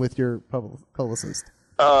conversation with your publicist.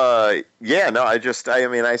 I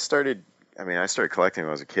started collecting when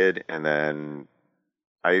I was a kid, and then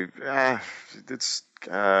how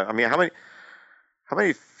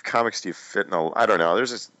many comics do you fit in I don't know.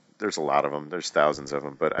 There's a lot of them. There's thousands of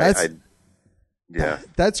them, but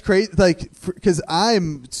that's crazy. Like, because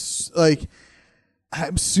I'm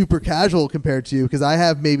super casual compared to you, because I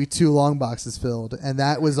have maybe 2 long boxes filled, and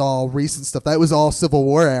that was all recent stuff. That was all Civil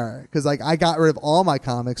War era, because like I got rid of all my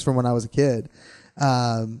comics from when I was a kid.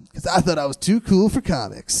 Because I thought I was too cool for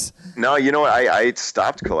comics. No, you know what? I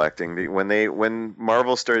stopped collecting when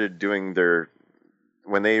Marvel started doing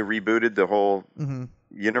when they rebooted the whole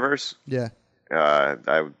universe. Yeah,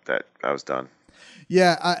 I was done.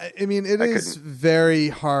 Yeah, I mean, it is very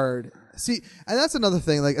hard. See, and that's another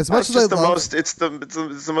thing. Like, as much as it's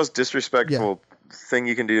the most disrespectful thing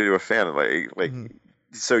you can do to a fan. Like,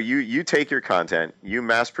 so you take your content, you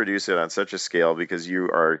mass produce it on such a scale because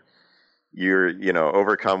you're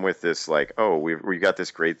overcome with this, like, oh, we've got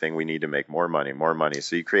this great thing, we need to make more money.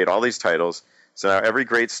 So you create all these titles. So now every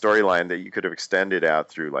great storyline that you could have extended out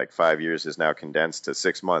through like 5 years is now condensed to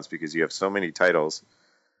 6 months because you have so many titles,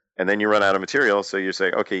 and then you run out of material. So you're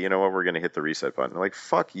saying, okay, you know what, we're going to hit the reset button. Like,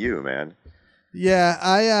 fuck you, man.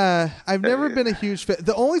 Yeah, I've never been a huge fan.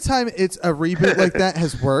 The only time it's a reboot like that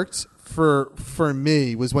has worked for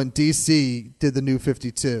me was when DC did the New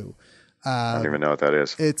 52. I don't even know what that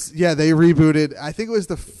is. They rebooted. I think it was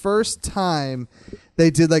the first time they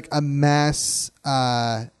did like a mass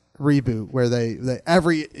reboot where they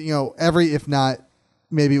every if not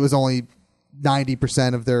maybe it was only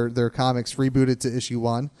 90% of their comics rebooted to issue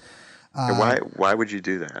 1. Why would you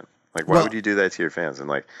do that? Like, why would you do that to your fans? And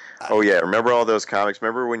like, oh yeah, remember all those comics?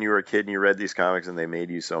 Remember when you were a kid and you read these comics and they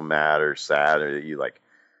made you so mad or sad, or that you like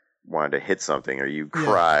wanted to hit something, or you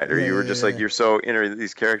cried, or you were just like, you're so into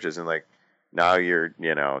these characters, and like now you're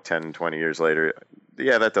 10, 20 years later,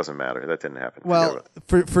 that doesn't matter. That didn't happen. Well,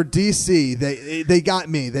 for DC, they got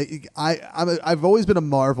me. I've always been a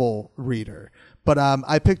Marvel reader, but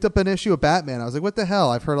I picked up an issue of Batman. I was like, what the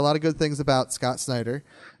hell? I've heard a lot of good things about Scott Snyder,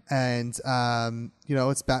 and it's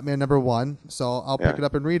Batman #1, so I'll pick it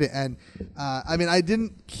up and read it. And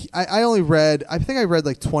I only read, I think I read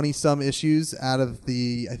like 20 some issues out of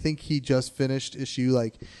I think he just finished issue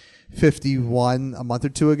like 51 a month or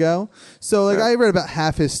 2 ago. So like I read about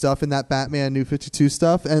half his stuff in that Batman New 52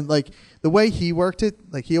 stuff, and like the way he worked it,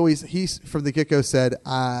 like he's from the get-go said,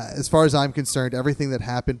 as far as I'm concerned, everything that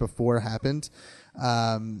happened before happened.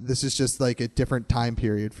 This is just like a different time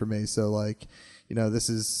period for me. So like, this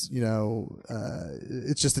is,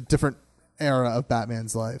 it's just a different era of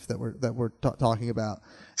Batman's life that we're talking about.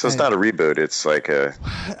 So it's not a reboot. It's like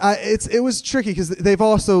it was tricky because they've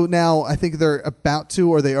also now, I think they're about to,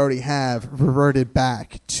 or they already have reverted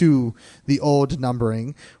back to the old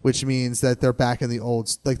numbering, which means that they're back in the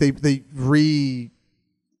old, like they rebooted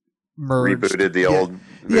the old.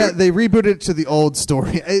 Yeah, they rebooted it to the old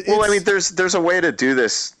story. Well, I mean, there's a way to do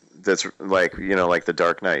this that's like, like the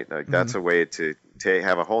Dark Knight. Like that's a way to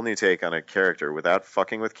have a whole new take on a character without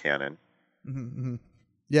fucking with canon. Mm-hmm.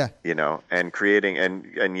 Yeah. And creating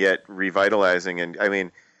and yet revitalizing. And I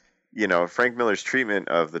mean, Frank Miller's treatment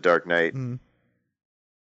of the Dark Knight,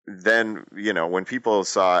 then, when people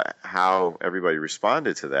saw how everybody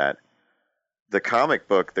responded to that, the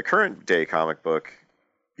current day comic book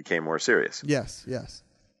became more serious. Yes.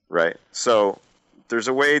 Right. So there's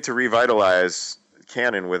a way to revitalize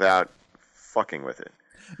canon without fucking with it.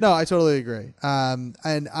 No, I totally agree. And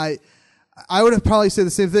I would have probably said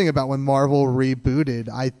the same thing about when Marvel rebooted.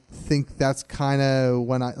 I think that's kind of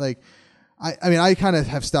when I kind of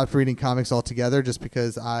have stopped reading comics altogether just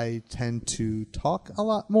because I tend to talk a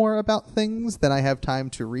lot more about things than I have time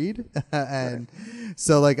to read. And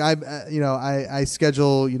so like I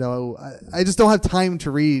schedule, I just don't have time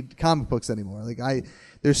to read comic books anymore. Like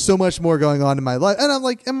there's so much more going on in my life. And I'm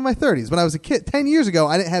in my 30s. When I was a kid, 10 years ago,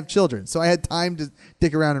 I didn't have children. So I had time to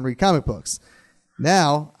dick around and read comic books.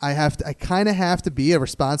 Now I kind of have to be a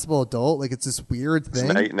responsible adult. Like it's this weird thing.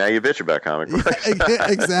 So now you bitch about comic books.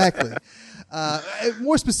 Yeah, exactly.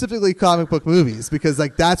 More specifically, comic book movies, because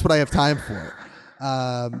like that's what I have time for.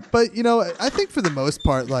 But I think for the most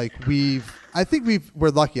part, like we're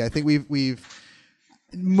lucky. I think we've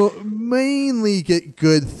mainly get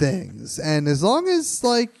good things, and as long as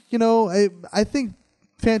I think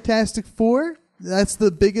Fantastic Four, that's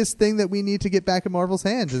the biggest thing that we need to get back in Marvel's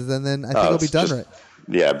hands, and then I think it'll be done right.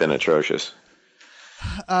 Yeah, I've been atrocious.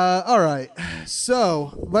 All right,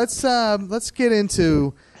 so let's get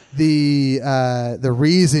into the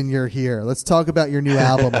reason you're here. Let's talk about your new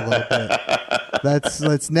album a little bit.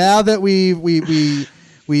 Let's now that we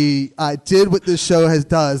did what this show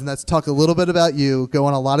does, and let's talk a little bit about you. Go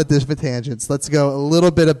on a lot of different tangents. Let's go a little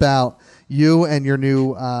bit about you and your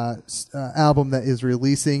new album that is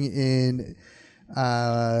releasing in.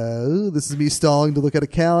 This is me stalling to look at a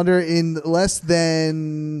calendar in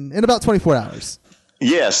about 24 hours.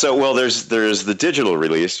 Yeah. So there's the digital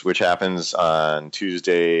release, which happens on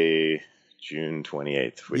Tuesday, June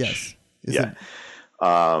 28th. Which, yes.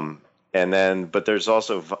 And then, but there's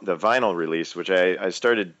also the vinyl release, which I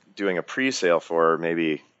started doing a pre-sale for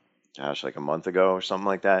maybe, like a month ago or something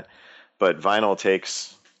like that. But vinyl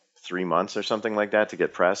takes 3 months or something like that to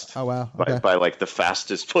get pressed. Oh, wow. Okay. By like the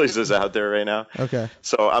fastest places out there right now. Okay.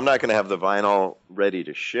 So I'm not going to have the vinyl ready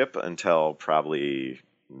to ship until probably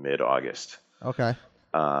mid-August. Okay.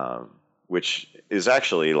 Which is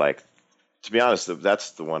actually to be honest,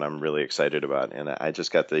 that's the one I'm really excited about. And I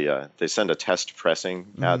just got they send a test pressing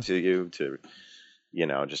out to you to,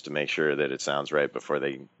 just to make sure that it sounds right before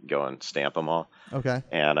they go and stamp them all. Okay.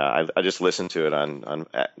 And I just listened to it on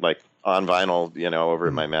vinyl, over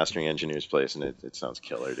at my mastering engineer's place, and it sounds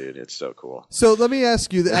killer, dude. It's so cool. So let me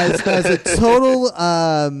ask you, as a total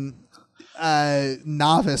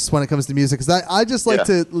novice when it comes to music, because I just like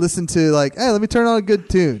to listen to hey, let me turn on a good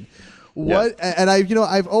tune. And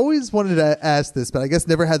I've always wanted to ask this, but I guess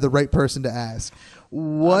never had the right person to ask.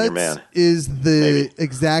 What is the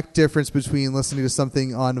exact difference between listening to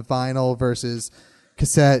something on vinyl versus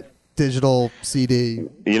cassette, digital, CD?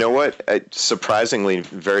 You know what? Surprisingly,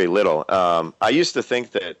 very little. I used to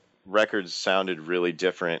think that records sounded really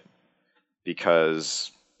different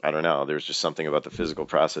because, I don't know, there's just something about the physical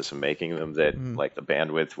process of making them that the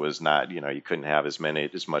bandwidth was not, you couldn't have as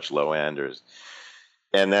much low end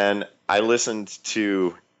and then I've been listening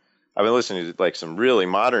to some really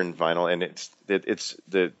modern vinyl, and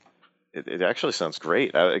it actually sounds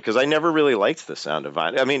great because I never really liked the sound of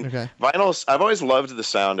vinyl. I mean, vinyl, I've always loved the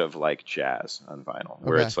sound of jazz on vinyl,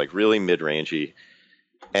 where it's really mid-rangey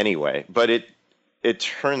anyway, but it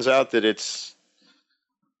turns out that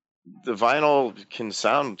the vinyl can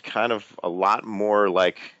sound kind of a lot more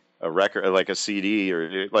like a record, like a CD,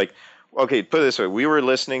 or okay, put it this way. We were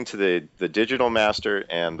listening to the digital master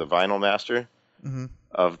and the vinyl master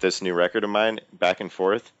of this new record of mine back and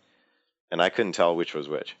forth, and I couldn't tell which was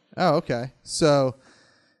which. Oh, okay. So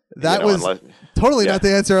that was totally not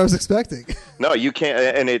the answer I was expecting. No, you can't.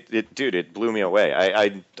 And it blew me away.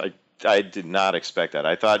 I did not expect that.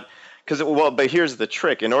 I thought, but here's the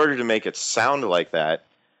trick. In order to make it sound like that,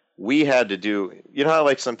 we had to do,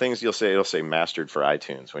 how some things it'll say mastered for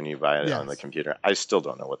iTunes when you buy it on the computer. I still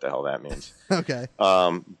don't know what the hell that means. Okay.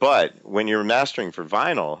 But when you're mastering for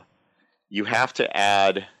vinyl, you have to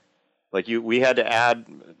add, we had to add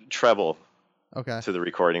treble to the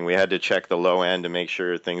recording. We had to check the low end to make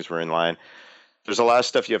sure things were in line. There's a lot of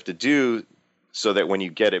stuff you have to do so that when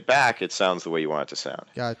you get it back, it sounds the way you want it to sound.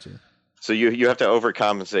 Gotcha. So you have to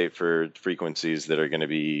overcompensate for frequencies that are going to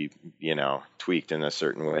be, tweaked in a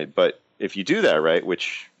certain way. But if you do that right,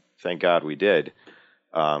 which thank God we did,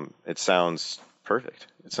 it sounds perfect.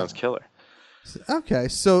 It sounds killer. Okay,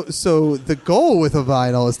 so the goal with a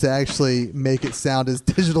vinyl is to actually make it sound as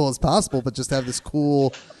digital as possible, but just have this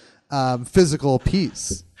cool physical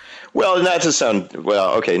piece. Well, not sound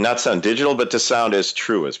digital, but to sound as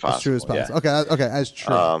true as possible. As true as possible. Yeah. Okay, as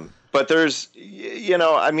true. But there's,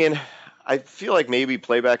 I feel like maybe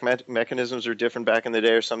playback mechanisms are different back in the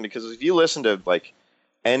day or something, because if you listen to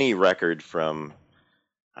any record from,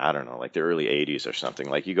 I don't know, the early 80s or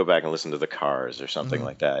something, you go back and listen to the Cars or something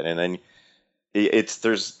like that, and then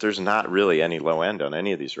there's not really any low end on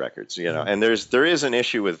any of these records, and there is an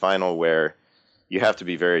issue with vinyl where you have to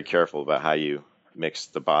be very careful about how you mix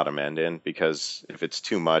the bottom end in, because if it's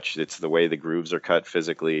too much, it's the way the grooves are cut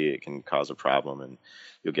physically, it can cause a problem, and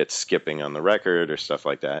you'll get skipping on the record or stuff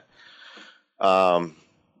like that.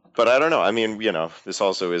 But I don't know. I mean, this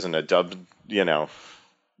also isn't a dub, there's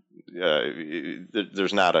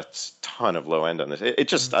not a ton of low end on this. It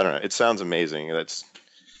just, I don't know. It sounds amazing. That's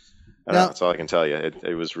all I can tell you.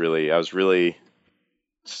 I was really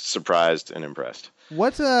surprised and impressed.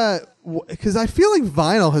 Because I feel like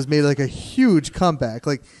vinyl has made a huge comeback.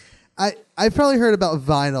 I've probably heard about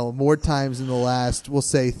vinyl more times in the last, we'll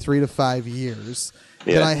say, 3 to 5 years.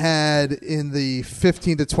 than I had in the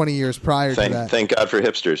 15 to 20 years prior to that. Thank God for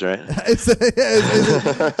hipsters, right? It's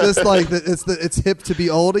just like it's hip to be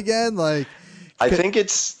old again. Like, I think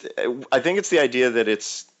it's the idea that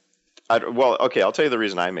it's. Okay, I'll tell you the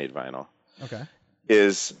reason I made vinyl. Okay.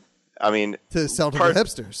 Is, I mean, to sell to the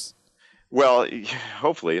hipsters. Well,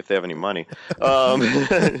 hopefully, if they have any money. No,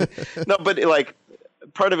 but like,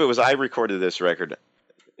 part of it was I recorded this record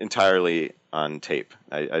entirely on tape.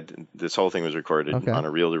 This whole thing was recorded on a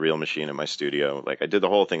reel-to-reel machine in my studio. Like, I did the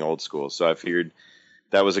whole thing old school, so I figured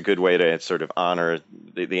that was a good way to sort of honor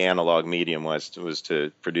the analog medium was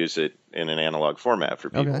to produce it in an analog format for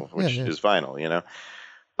people, which is vinyl, you know.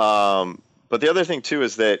 But the other thing too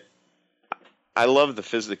is that I love the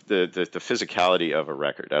physicality of a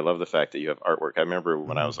record. I love the fact that you have artwork. I remember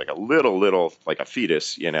when I was like a little like a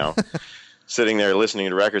fetus, you know, sitting there listening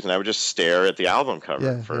to records, and I would just stare at the album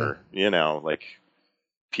cover you know, like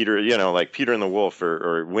Peter, you know, like Peter and the Wolf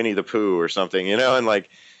or Winnie the Pooh or something, you know, and like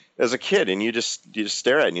as a kid, and you just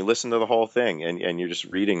stare at it and you listen to the whole thing, and you're just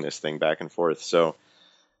reading this thing back and forth. So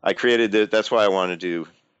I created that's why I wanted to do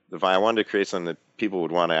the vinyl. I wanted to create something that people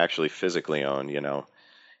would want to actually physically own, you know.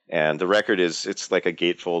 And the record it's like a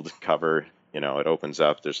gatefold cover, you know, it opens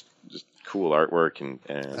up. There's just cool artwork and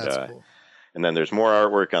cool. And then there's more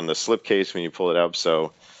artwork on the slipcase when you pull it up.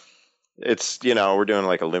 So it's, you know, we're doing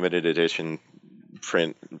like a limited edition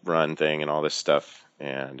print run thing and all this stuff.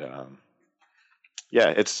 And I'm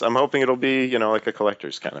hoping it'll be, you know, like a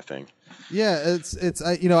collector's kind of thing. Yeah,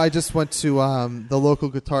 I just went to the local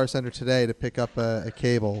Guitar Center today to pick up a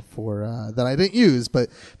cable for that I didn't use, but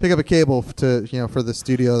pick up a cable to, you know, for the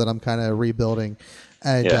studio that I'm kind of rebuilding,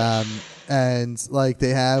 and like they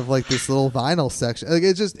have like this little vinyl section. Like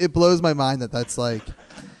it blows my mind that's like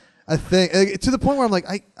a thing, like, to the point where I'm like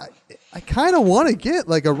I kind of want to get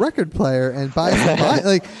like a record player and buy some vinyl.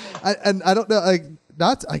 Like I don't know, like.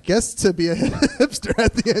 Not, I guess, to be a hipster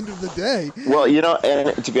at the end of the day. Well, you know,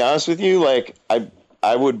 and to be honest with you, like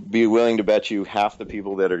I would be willing to bet you half the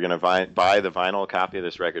people that are going to buy the vinyl copy of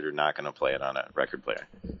this record are not going to play it on a record player.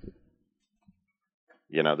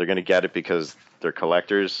 You know, they're going to get it because they're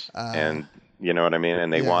collectors, and you know what I mean,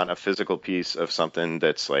 and they want a physical piece of something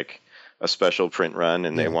that's like a special print run,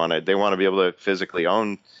 and they want to be able to physically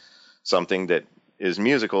own something that is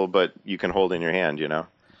musical, but you can hold in your hand, you know.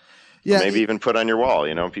 Yeah, maybe even put on your wall,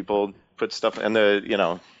 you know, people put stuff in you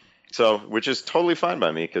know, so, which is totally fine by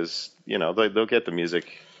me because, you know, they'll get the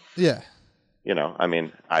music. Yeah. You know, I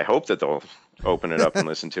mean, I hope that they'll open it up and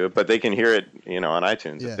listen to it, but they can hear it, you know, on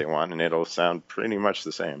iTunes if they want, and it'll sound pretty much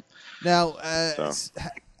the same. Now, I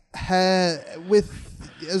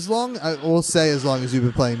will say as long as you've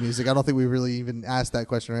been playing music, I don't think we really even asked that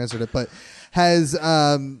question or answered it, but has,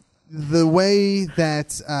 the way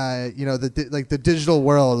that you know the digital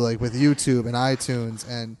world, like with YouTube and iTunes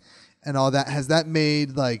and all that, has that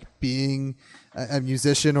made like being a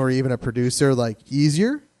musician or even a producer like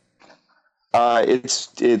easier?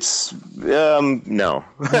 It's no.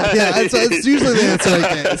 Yeah, it's usually the answer I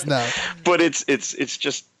get is no. But it's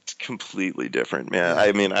just completely different, man. Yeah.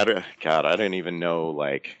 I mean, I don't even know,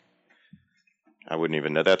 like. I wouldn't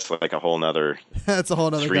even know. That's like a whole nother. That's a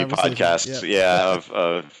whole nother 3 podcasts.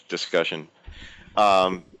 Of discussion.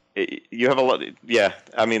 You have a lot. Yeah,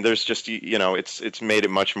 I mean, there's just, you know, it's made it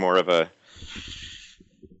much more of a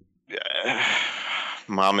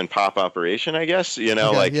mom and pop operation, I guess. You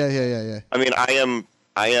know, like yeah. I mean,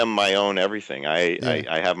 I am my own everything. I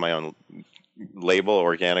have my own label.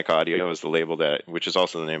 Organic Audio is the label which is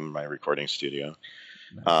also the name of my recording studio.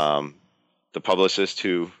 Nice. The publicist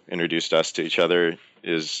who introduced us to each other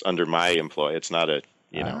is under my employ. It's not a,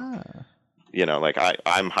 you know, like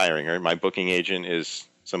I'm hiring her. My booking agent is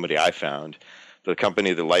somebody I found. The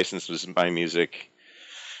company that licenses my music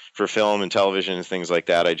for film and television and things like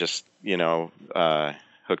that, I just, you know,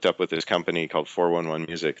 hooked up with this company called 411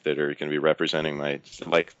 Music that are going to be representing that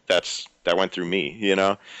went through me, you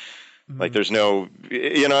know, like there's no,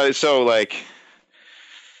 you know, so like,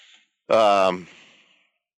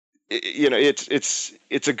 you know,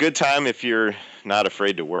 it's a good time if you're not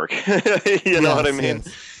afraid to work. You know what I mean?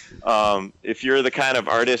 Yes. If you're the kind of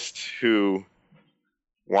artist who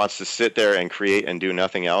wants to sit there and create and do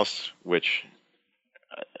nothing else, which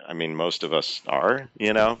I mean most of us are,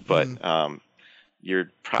 you know, but you're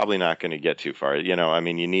probably not going to get too far. You know, I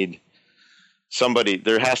mean, you need somebody.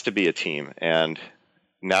 There has to be a team, and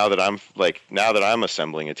now that I'm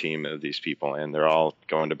assembling a team of these people and they're all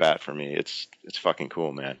going to bat for me, it's fucking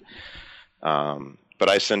cool, man. But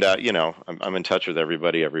I send out, you know, I'm in touch with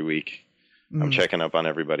everybody every week. I'm checking up on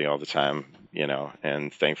everybody all the time, you know,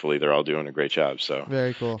 and thankfully they're all doing a great job. So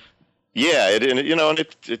very cool. Yeah,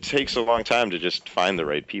 it takes a long time to just find the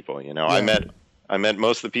right people. You know, Yeah. I met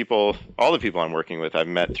most of the people, all the people I'm working with, I've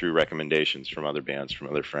met through recommendations from other bands, from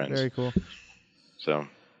other friends. Very cool. So,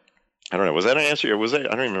 I don't know. Was that an answer? Or was that?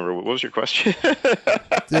 I don't remember. What was your question?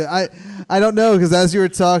 Dude, I don't know, because as you were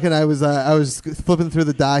talking, I was flipping through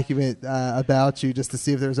the document about you just to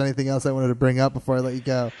see if there was anything else I wanted to bring up before I let you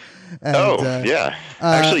go. And, yeah.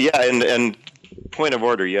 Actually, yeah. And point of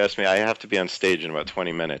order, you asked me. I have to be on stage in about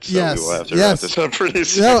 20 minutes, so we will have to wrap this up pretty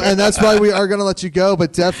soon. No, and that's why we are going to let you go.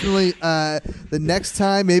 But definitely, the next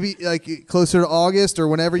time, maybe like closer to August or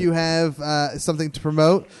whenever you have something to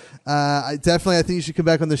promote. I think you should come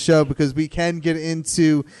back on the show, because we can get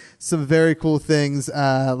into some very cool things,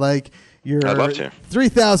 like your I'd love to.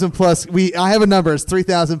 3,000 plus. I have a number. It's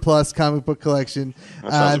 3,000 plus comic book collection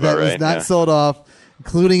That was not sold off,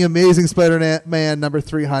 including Amazing Spider-Man number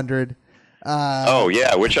 300.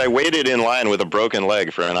 Which I waited in line with a broken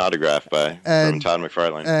leg for an autograph from Todd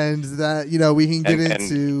McFarlane. And that, we can get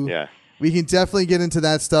into. Yeah. We can definitely get into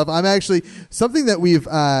that stuff. I'm actually something that we've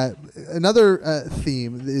another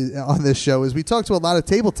theme on this show is we talk to a lot of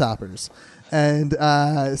tabletoppers, and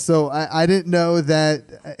so I didn't know that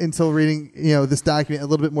until reading this document a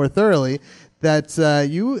little bit more thoroughly, that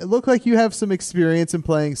you look like you have some experience in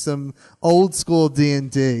playing some old school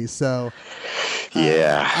D&D. So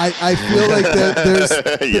I feel like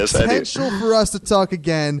there's potential for us to talk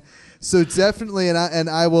again. So definitely, and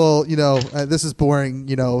I will. This is boring.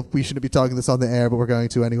 We shouldn't be talking this on the air, but we're going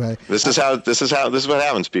to anyway. This is what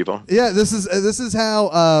happens, people. Yeah, this is how.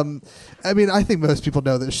 I think most people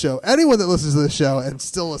know this show. Anyone that listens to the show and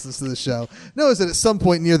still listens to the show knows that at some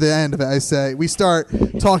point near the end of it, I say we start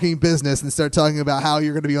talking business and start talking about how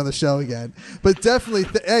you're going to be on the show again. But definitely,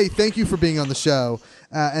 A, thank you for being on the show,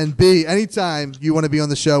 and B, anytime you want to be on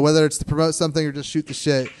the show, whether it's to promote something or just shoot the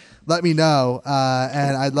shit, let me know,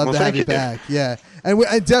 and I'd love to have you back. Yeah, and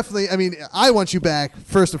I definitely, I want you back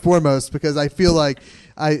first and foremost, because I feel like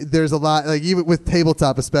there's a lot, like even with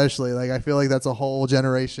tabletop especially, like I feel like that's a whole just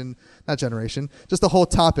a whole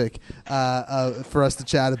topic for us to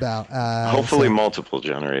chat about. Hopefully multiple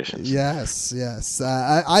generations. Yes.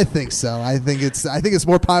 I think so. I think it's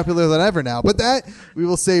more popular than ever now. But that we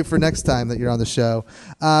will save for next time that you're on the show.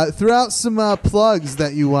 Throw out some plugs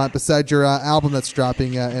that you want besides your album that's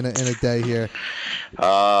dropping in a day here.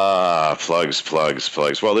 Plugs.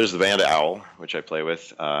 Well, there's the band Owl, which I play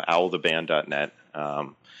with, owltheband.net.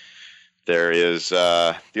 There is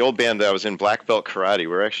the old band that I was in, Black Belt Karate.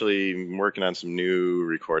 We're actually working on some new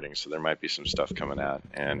recordings, so there might be some stuff coming out.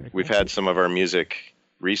 And we've had some of our music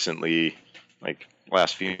recently, like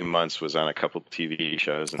last few months, was on a couple TV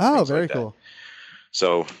shows. And things very like that. cool.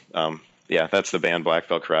 So, that's the band Black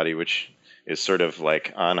Belt Karate, which is sort of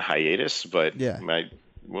like on hiatus, but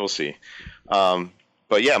we'll see.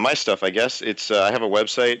 But yeah, my stuff, I guess, it's I have a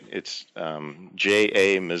website. It's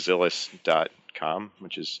jamazillis.com,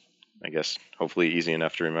 which is, I guess, hopefully easy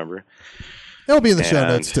enough to remember. It'll be in the show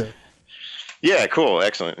notes too. Yeah, cool,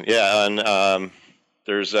 excellent. Yeah, and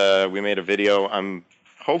there's we made a video. I'm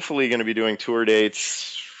hopefully going to be doing tour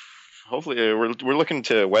dates. Hopefully, we're looking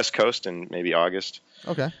to West Coast in maybe August.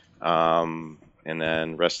 Okay. And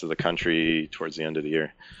then rest of the country towards the end of the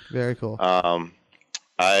year. Very cool.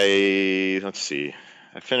 Let's see.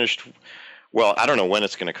 I finished. Well, I don't know when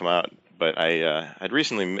it's going to come out, but I'd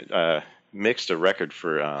recently mixed a record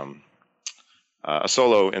for a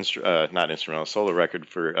solo solo record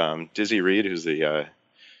for Dizzy Reed, who's the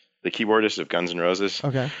keyboardist of Guns N' Roses.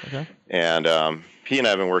 Okay. And he and I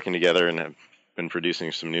have been working together and have been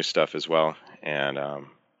producing some new stuff as well. And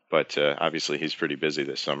but obviously he's pretty busy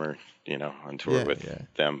this summer, on tour with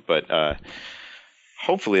them. But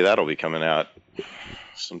hopefully that'll be coming out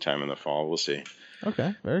sometime in the fall. We'll see.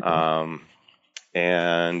 Okay, very cool.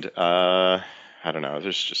 And I don't know.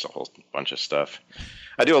 There's just a whole bunch of stuff.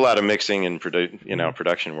 I do a lot of mixing and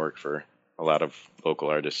production work for a lot of local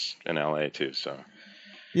artists in LA too. So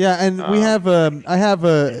yeah, and we have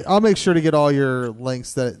I'll make sure to get all your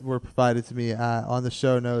links that were provided to me on the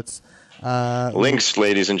show notes. Links,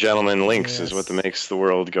 ladies and gentlemen, links is what makes the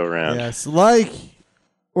world go round. Yes, like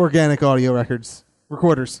Organic Audio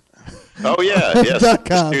Recorders. Oh yeah, yes.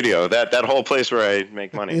 The studio, that whole place where I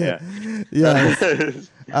make money. Yeah.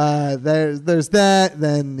 There's that.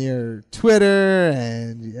 Then your Twitter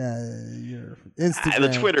and your Instagram.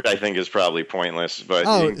 The Twitter, I think, is probably pointless, but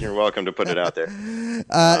you're welcome to put it out there.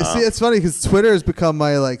 See, it's funny because Twitter has become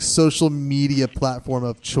my social media platform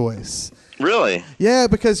of choice. Really? Yeah,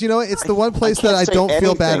 because it's the one place that I don't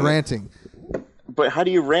feel bad ranting. But how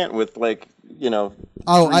do you rant with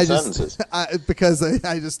Oh, Three sentences. Because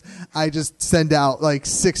I just send out like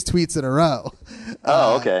 6 tweets in a row.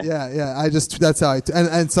 Oh, okay. Yeah. That's how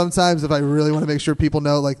and sometimes if I really want to make sure people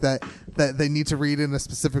know like that they need to read in a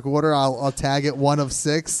specific order, I'll tag it 1 of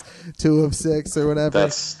 6, 2 of 6, or whatever.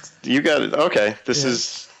 You got it. Okay, this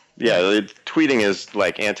is. Yeah, tweeting is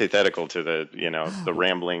like antithetical to the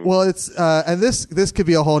rambling. Well, it's and this could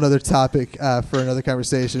be a whole other topic for another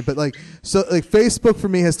conversation. But like Facebook for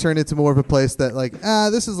me has turned into more of a place that like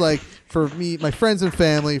this is like for me, my friends and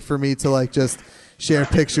family, for me to like just share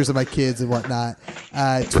pictures of my kids and whatnot.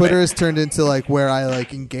 Twitter has turned into like where I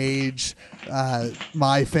like engage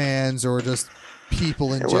my fans or just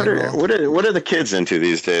people in general. What are the kids into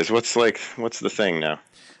these days? What's the thing now?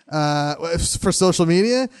 For social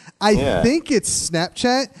media, I think it's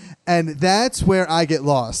Snapchat, and that's where I get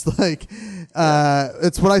lost. Like,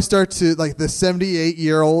 it's when I start to like the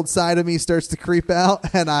 78-year-old side of me starts to creep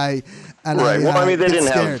out, and right. Well, I mean, they didn't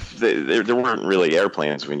scared. have there weren't really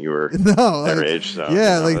airplanes when you were their age. So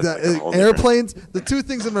airplanes. The 2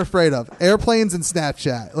 things I'm afraid of: airplanes and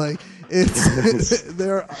Snapchat. Like. It's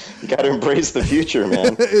there. You got to embrace the future,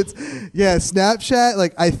 man. Snapchat.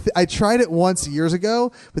 Like I tried it once years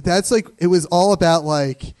ago, but that's like it was all about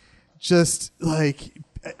like just like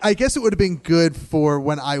I guess it would have been good for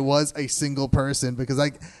when I was a single person because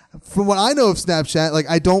like from what I know of Snapchat, like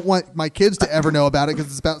I don't want my kids to ever know about it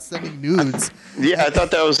because it's about sending nudes. Yeah, I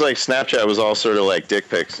thought that was like Snapchat was all sort of like dick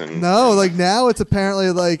pics and like now it's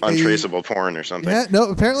apparently like untraceable porn or something. Yeah, no,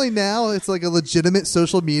 apparently now it's like a legitimate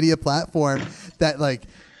social media platform that like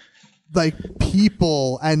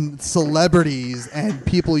people and celebrities and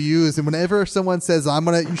people use, and whenever someone says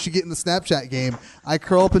you should get in the Snapchat game, I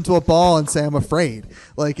curl up into a ball and say I'm afraid.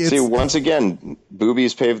 Like see, once again,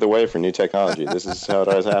 boobies pave the way for new technology. This is how it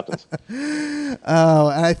always happens. Oh,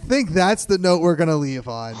 and I think that's the note we're gonna leave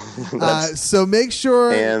on. So make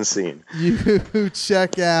sure and scene you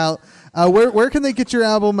check out. Where can they get your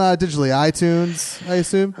album digitally? iTunes, I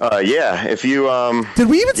assume. Yeah. If you did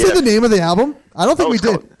we even say the name of the album? I don't think we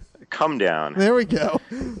did. Come Down. There we go.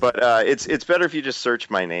 But it's better if you just search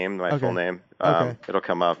my name, my full name. It'll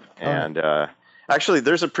come up. And actually,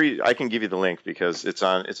 there's I can give you the link because it's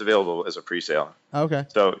available as a pre-sale. Okay.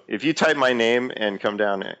 So if you type my name and Come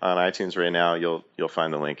Down on iTunes right now, you'll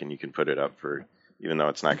find the link and you can put it up for even though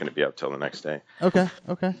it's not going to be up till the next day. Okay.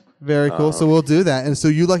 Very cool. So we'll do that. And so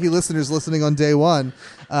you lucky listeners listening on day one,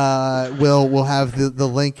 we'll have the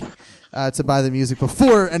link to buy the music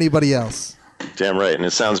before anybody else. Damn right, and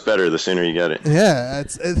it sounds better the sooner you get it. Yeah,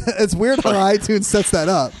 it's weird how iTunes sets that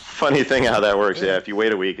up. Funny thing how that works. Yeah, if you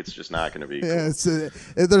wait a week, it's just not going to be. Yeah, cool.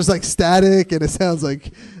 There's like static, and it sounds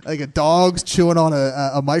like a dog's chewing on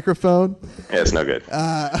a microphone. Yeah, it's no good.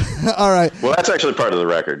 All right. Well, that's actually part of the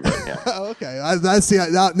record. But yeah. Okay, I see.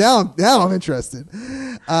 Now I'm interested.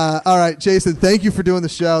 All right, Jason, thank you for doing the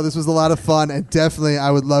show. This was a lot of fun, and definitely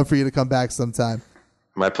I would love for you to come back sometime.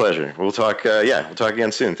 My pleasure. We'll talk. We'll talk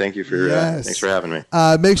again soon. Thank you for thanks for having me.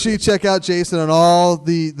 Make sure you check out Jason on all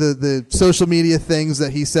the social media things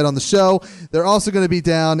that he said on the show. They're also going to be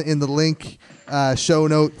down in the link show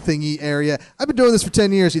note thingy area. I've been doing this for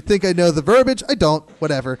 10 years. You'd think I know the verbiage. I don't.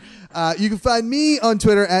 Whatever. You can find me on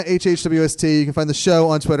Twitter at HHWST. You can find the show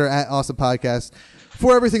on Twitter at Awesome Podcast.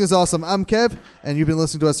 For Everything is Awesome, I'm Kev, and you've been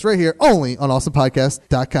listening to us right here only on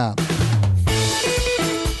awesomepodcast.com.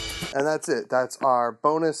 And that's it. That's our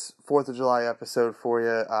bonus 4th of July episode for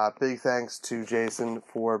you. Big thanks to Jason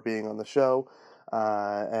for being on the show.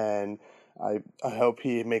 And I hope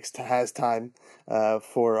he has time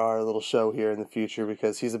for our little show here in the future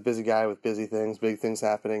because he's a busy guy with busy things, big things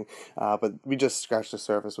happening. But we just scratched the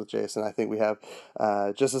surface with Jason. I think we have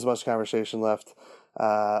just as much conversation left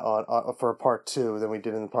for part 2 than we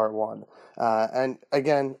did in part 1. And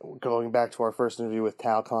again, going back to our first interview with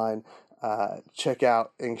Tal Klein, check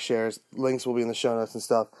out Inkshares. Links will be in the show notes and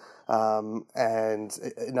stuff. And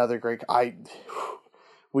another great.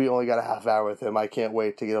 We only got a half hour with him. I can't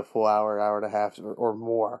wait to get a full hour and a half or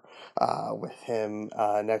more with him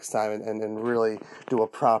next time, and really do a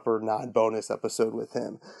proper non-bonus episode with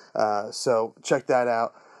him. So check that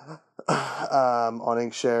out on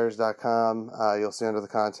inkshares.com. You'll see under the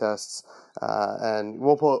contests, and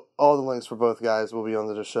we'll put all the links for both guys. Will be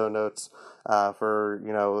under the show notes for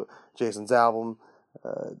Jason's album,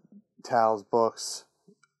 Tal's books,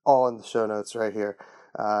 all in the show notes right here.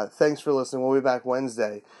 Thanks for listening. We'll be back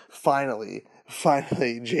Wednesday. Finally,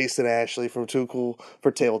 Jason Ashley from Too Cool for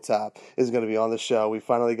Tabletop is going to be on the show. We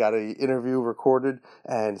finally got an interview recorded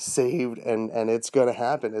and saved, and it's going to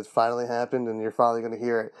happen. It finally happened, and you're finally going to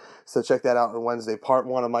hear it. So check that out on Wednesday, part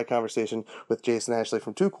 1 of my conversation with Jason Ashley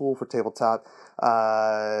from Too Cool for Tabletop.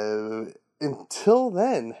 until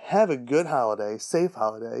then, have a good holiday, safe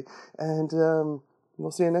holiday, and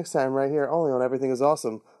we'll see you next time right here, only on Everything is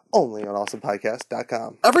Awesome, only on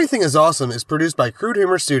awesomepodcast.com. Everything is Awesome is produced by Crude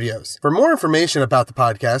Humor Studios. For more information about the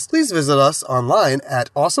podcast, please visit us online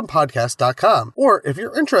at awesomepodcast.com. Or if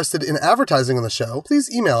you're interested in advertising on the show,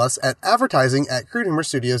 please email us at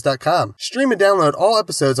advertising@crudehumorstudios.com. Stream and download all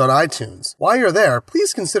episodes on iTunes. While you're there,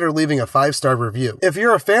 please consider leaving a 5-star review. If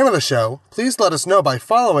you're a fan of the show, please let us know by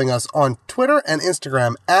following us on Twitter and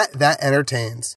Instagram @ThatEntertains.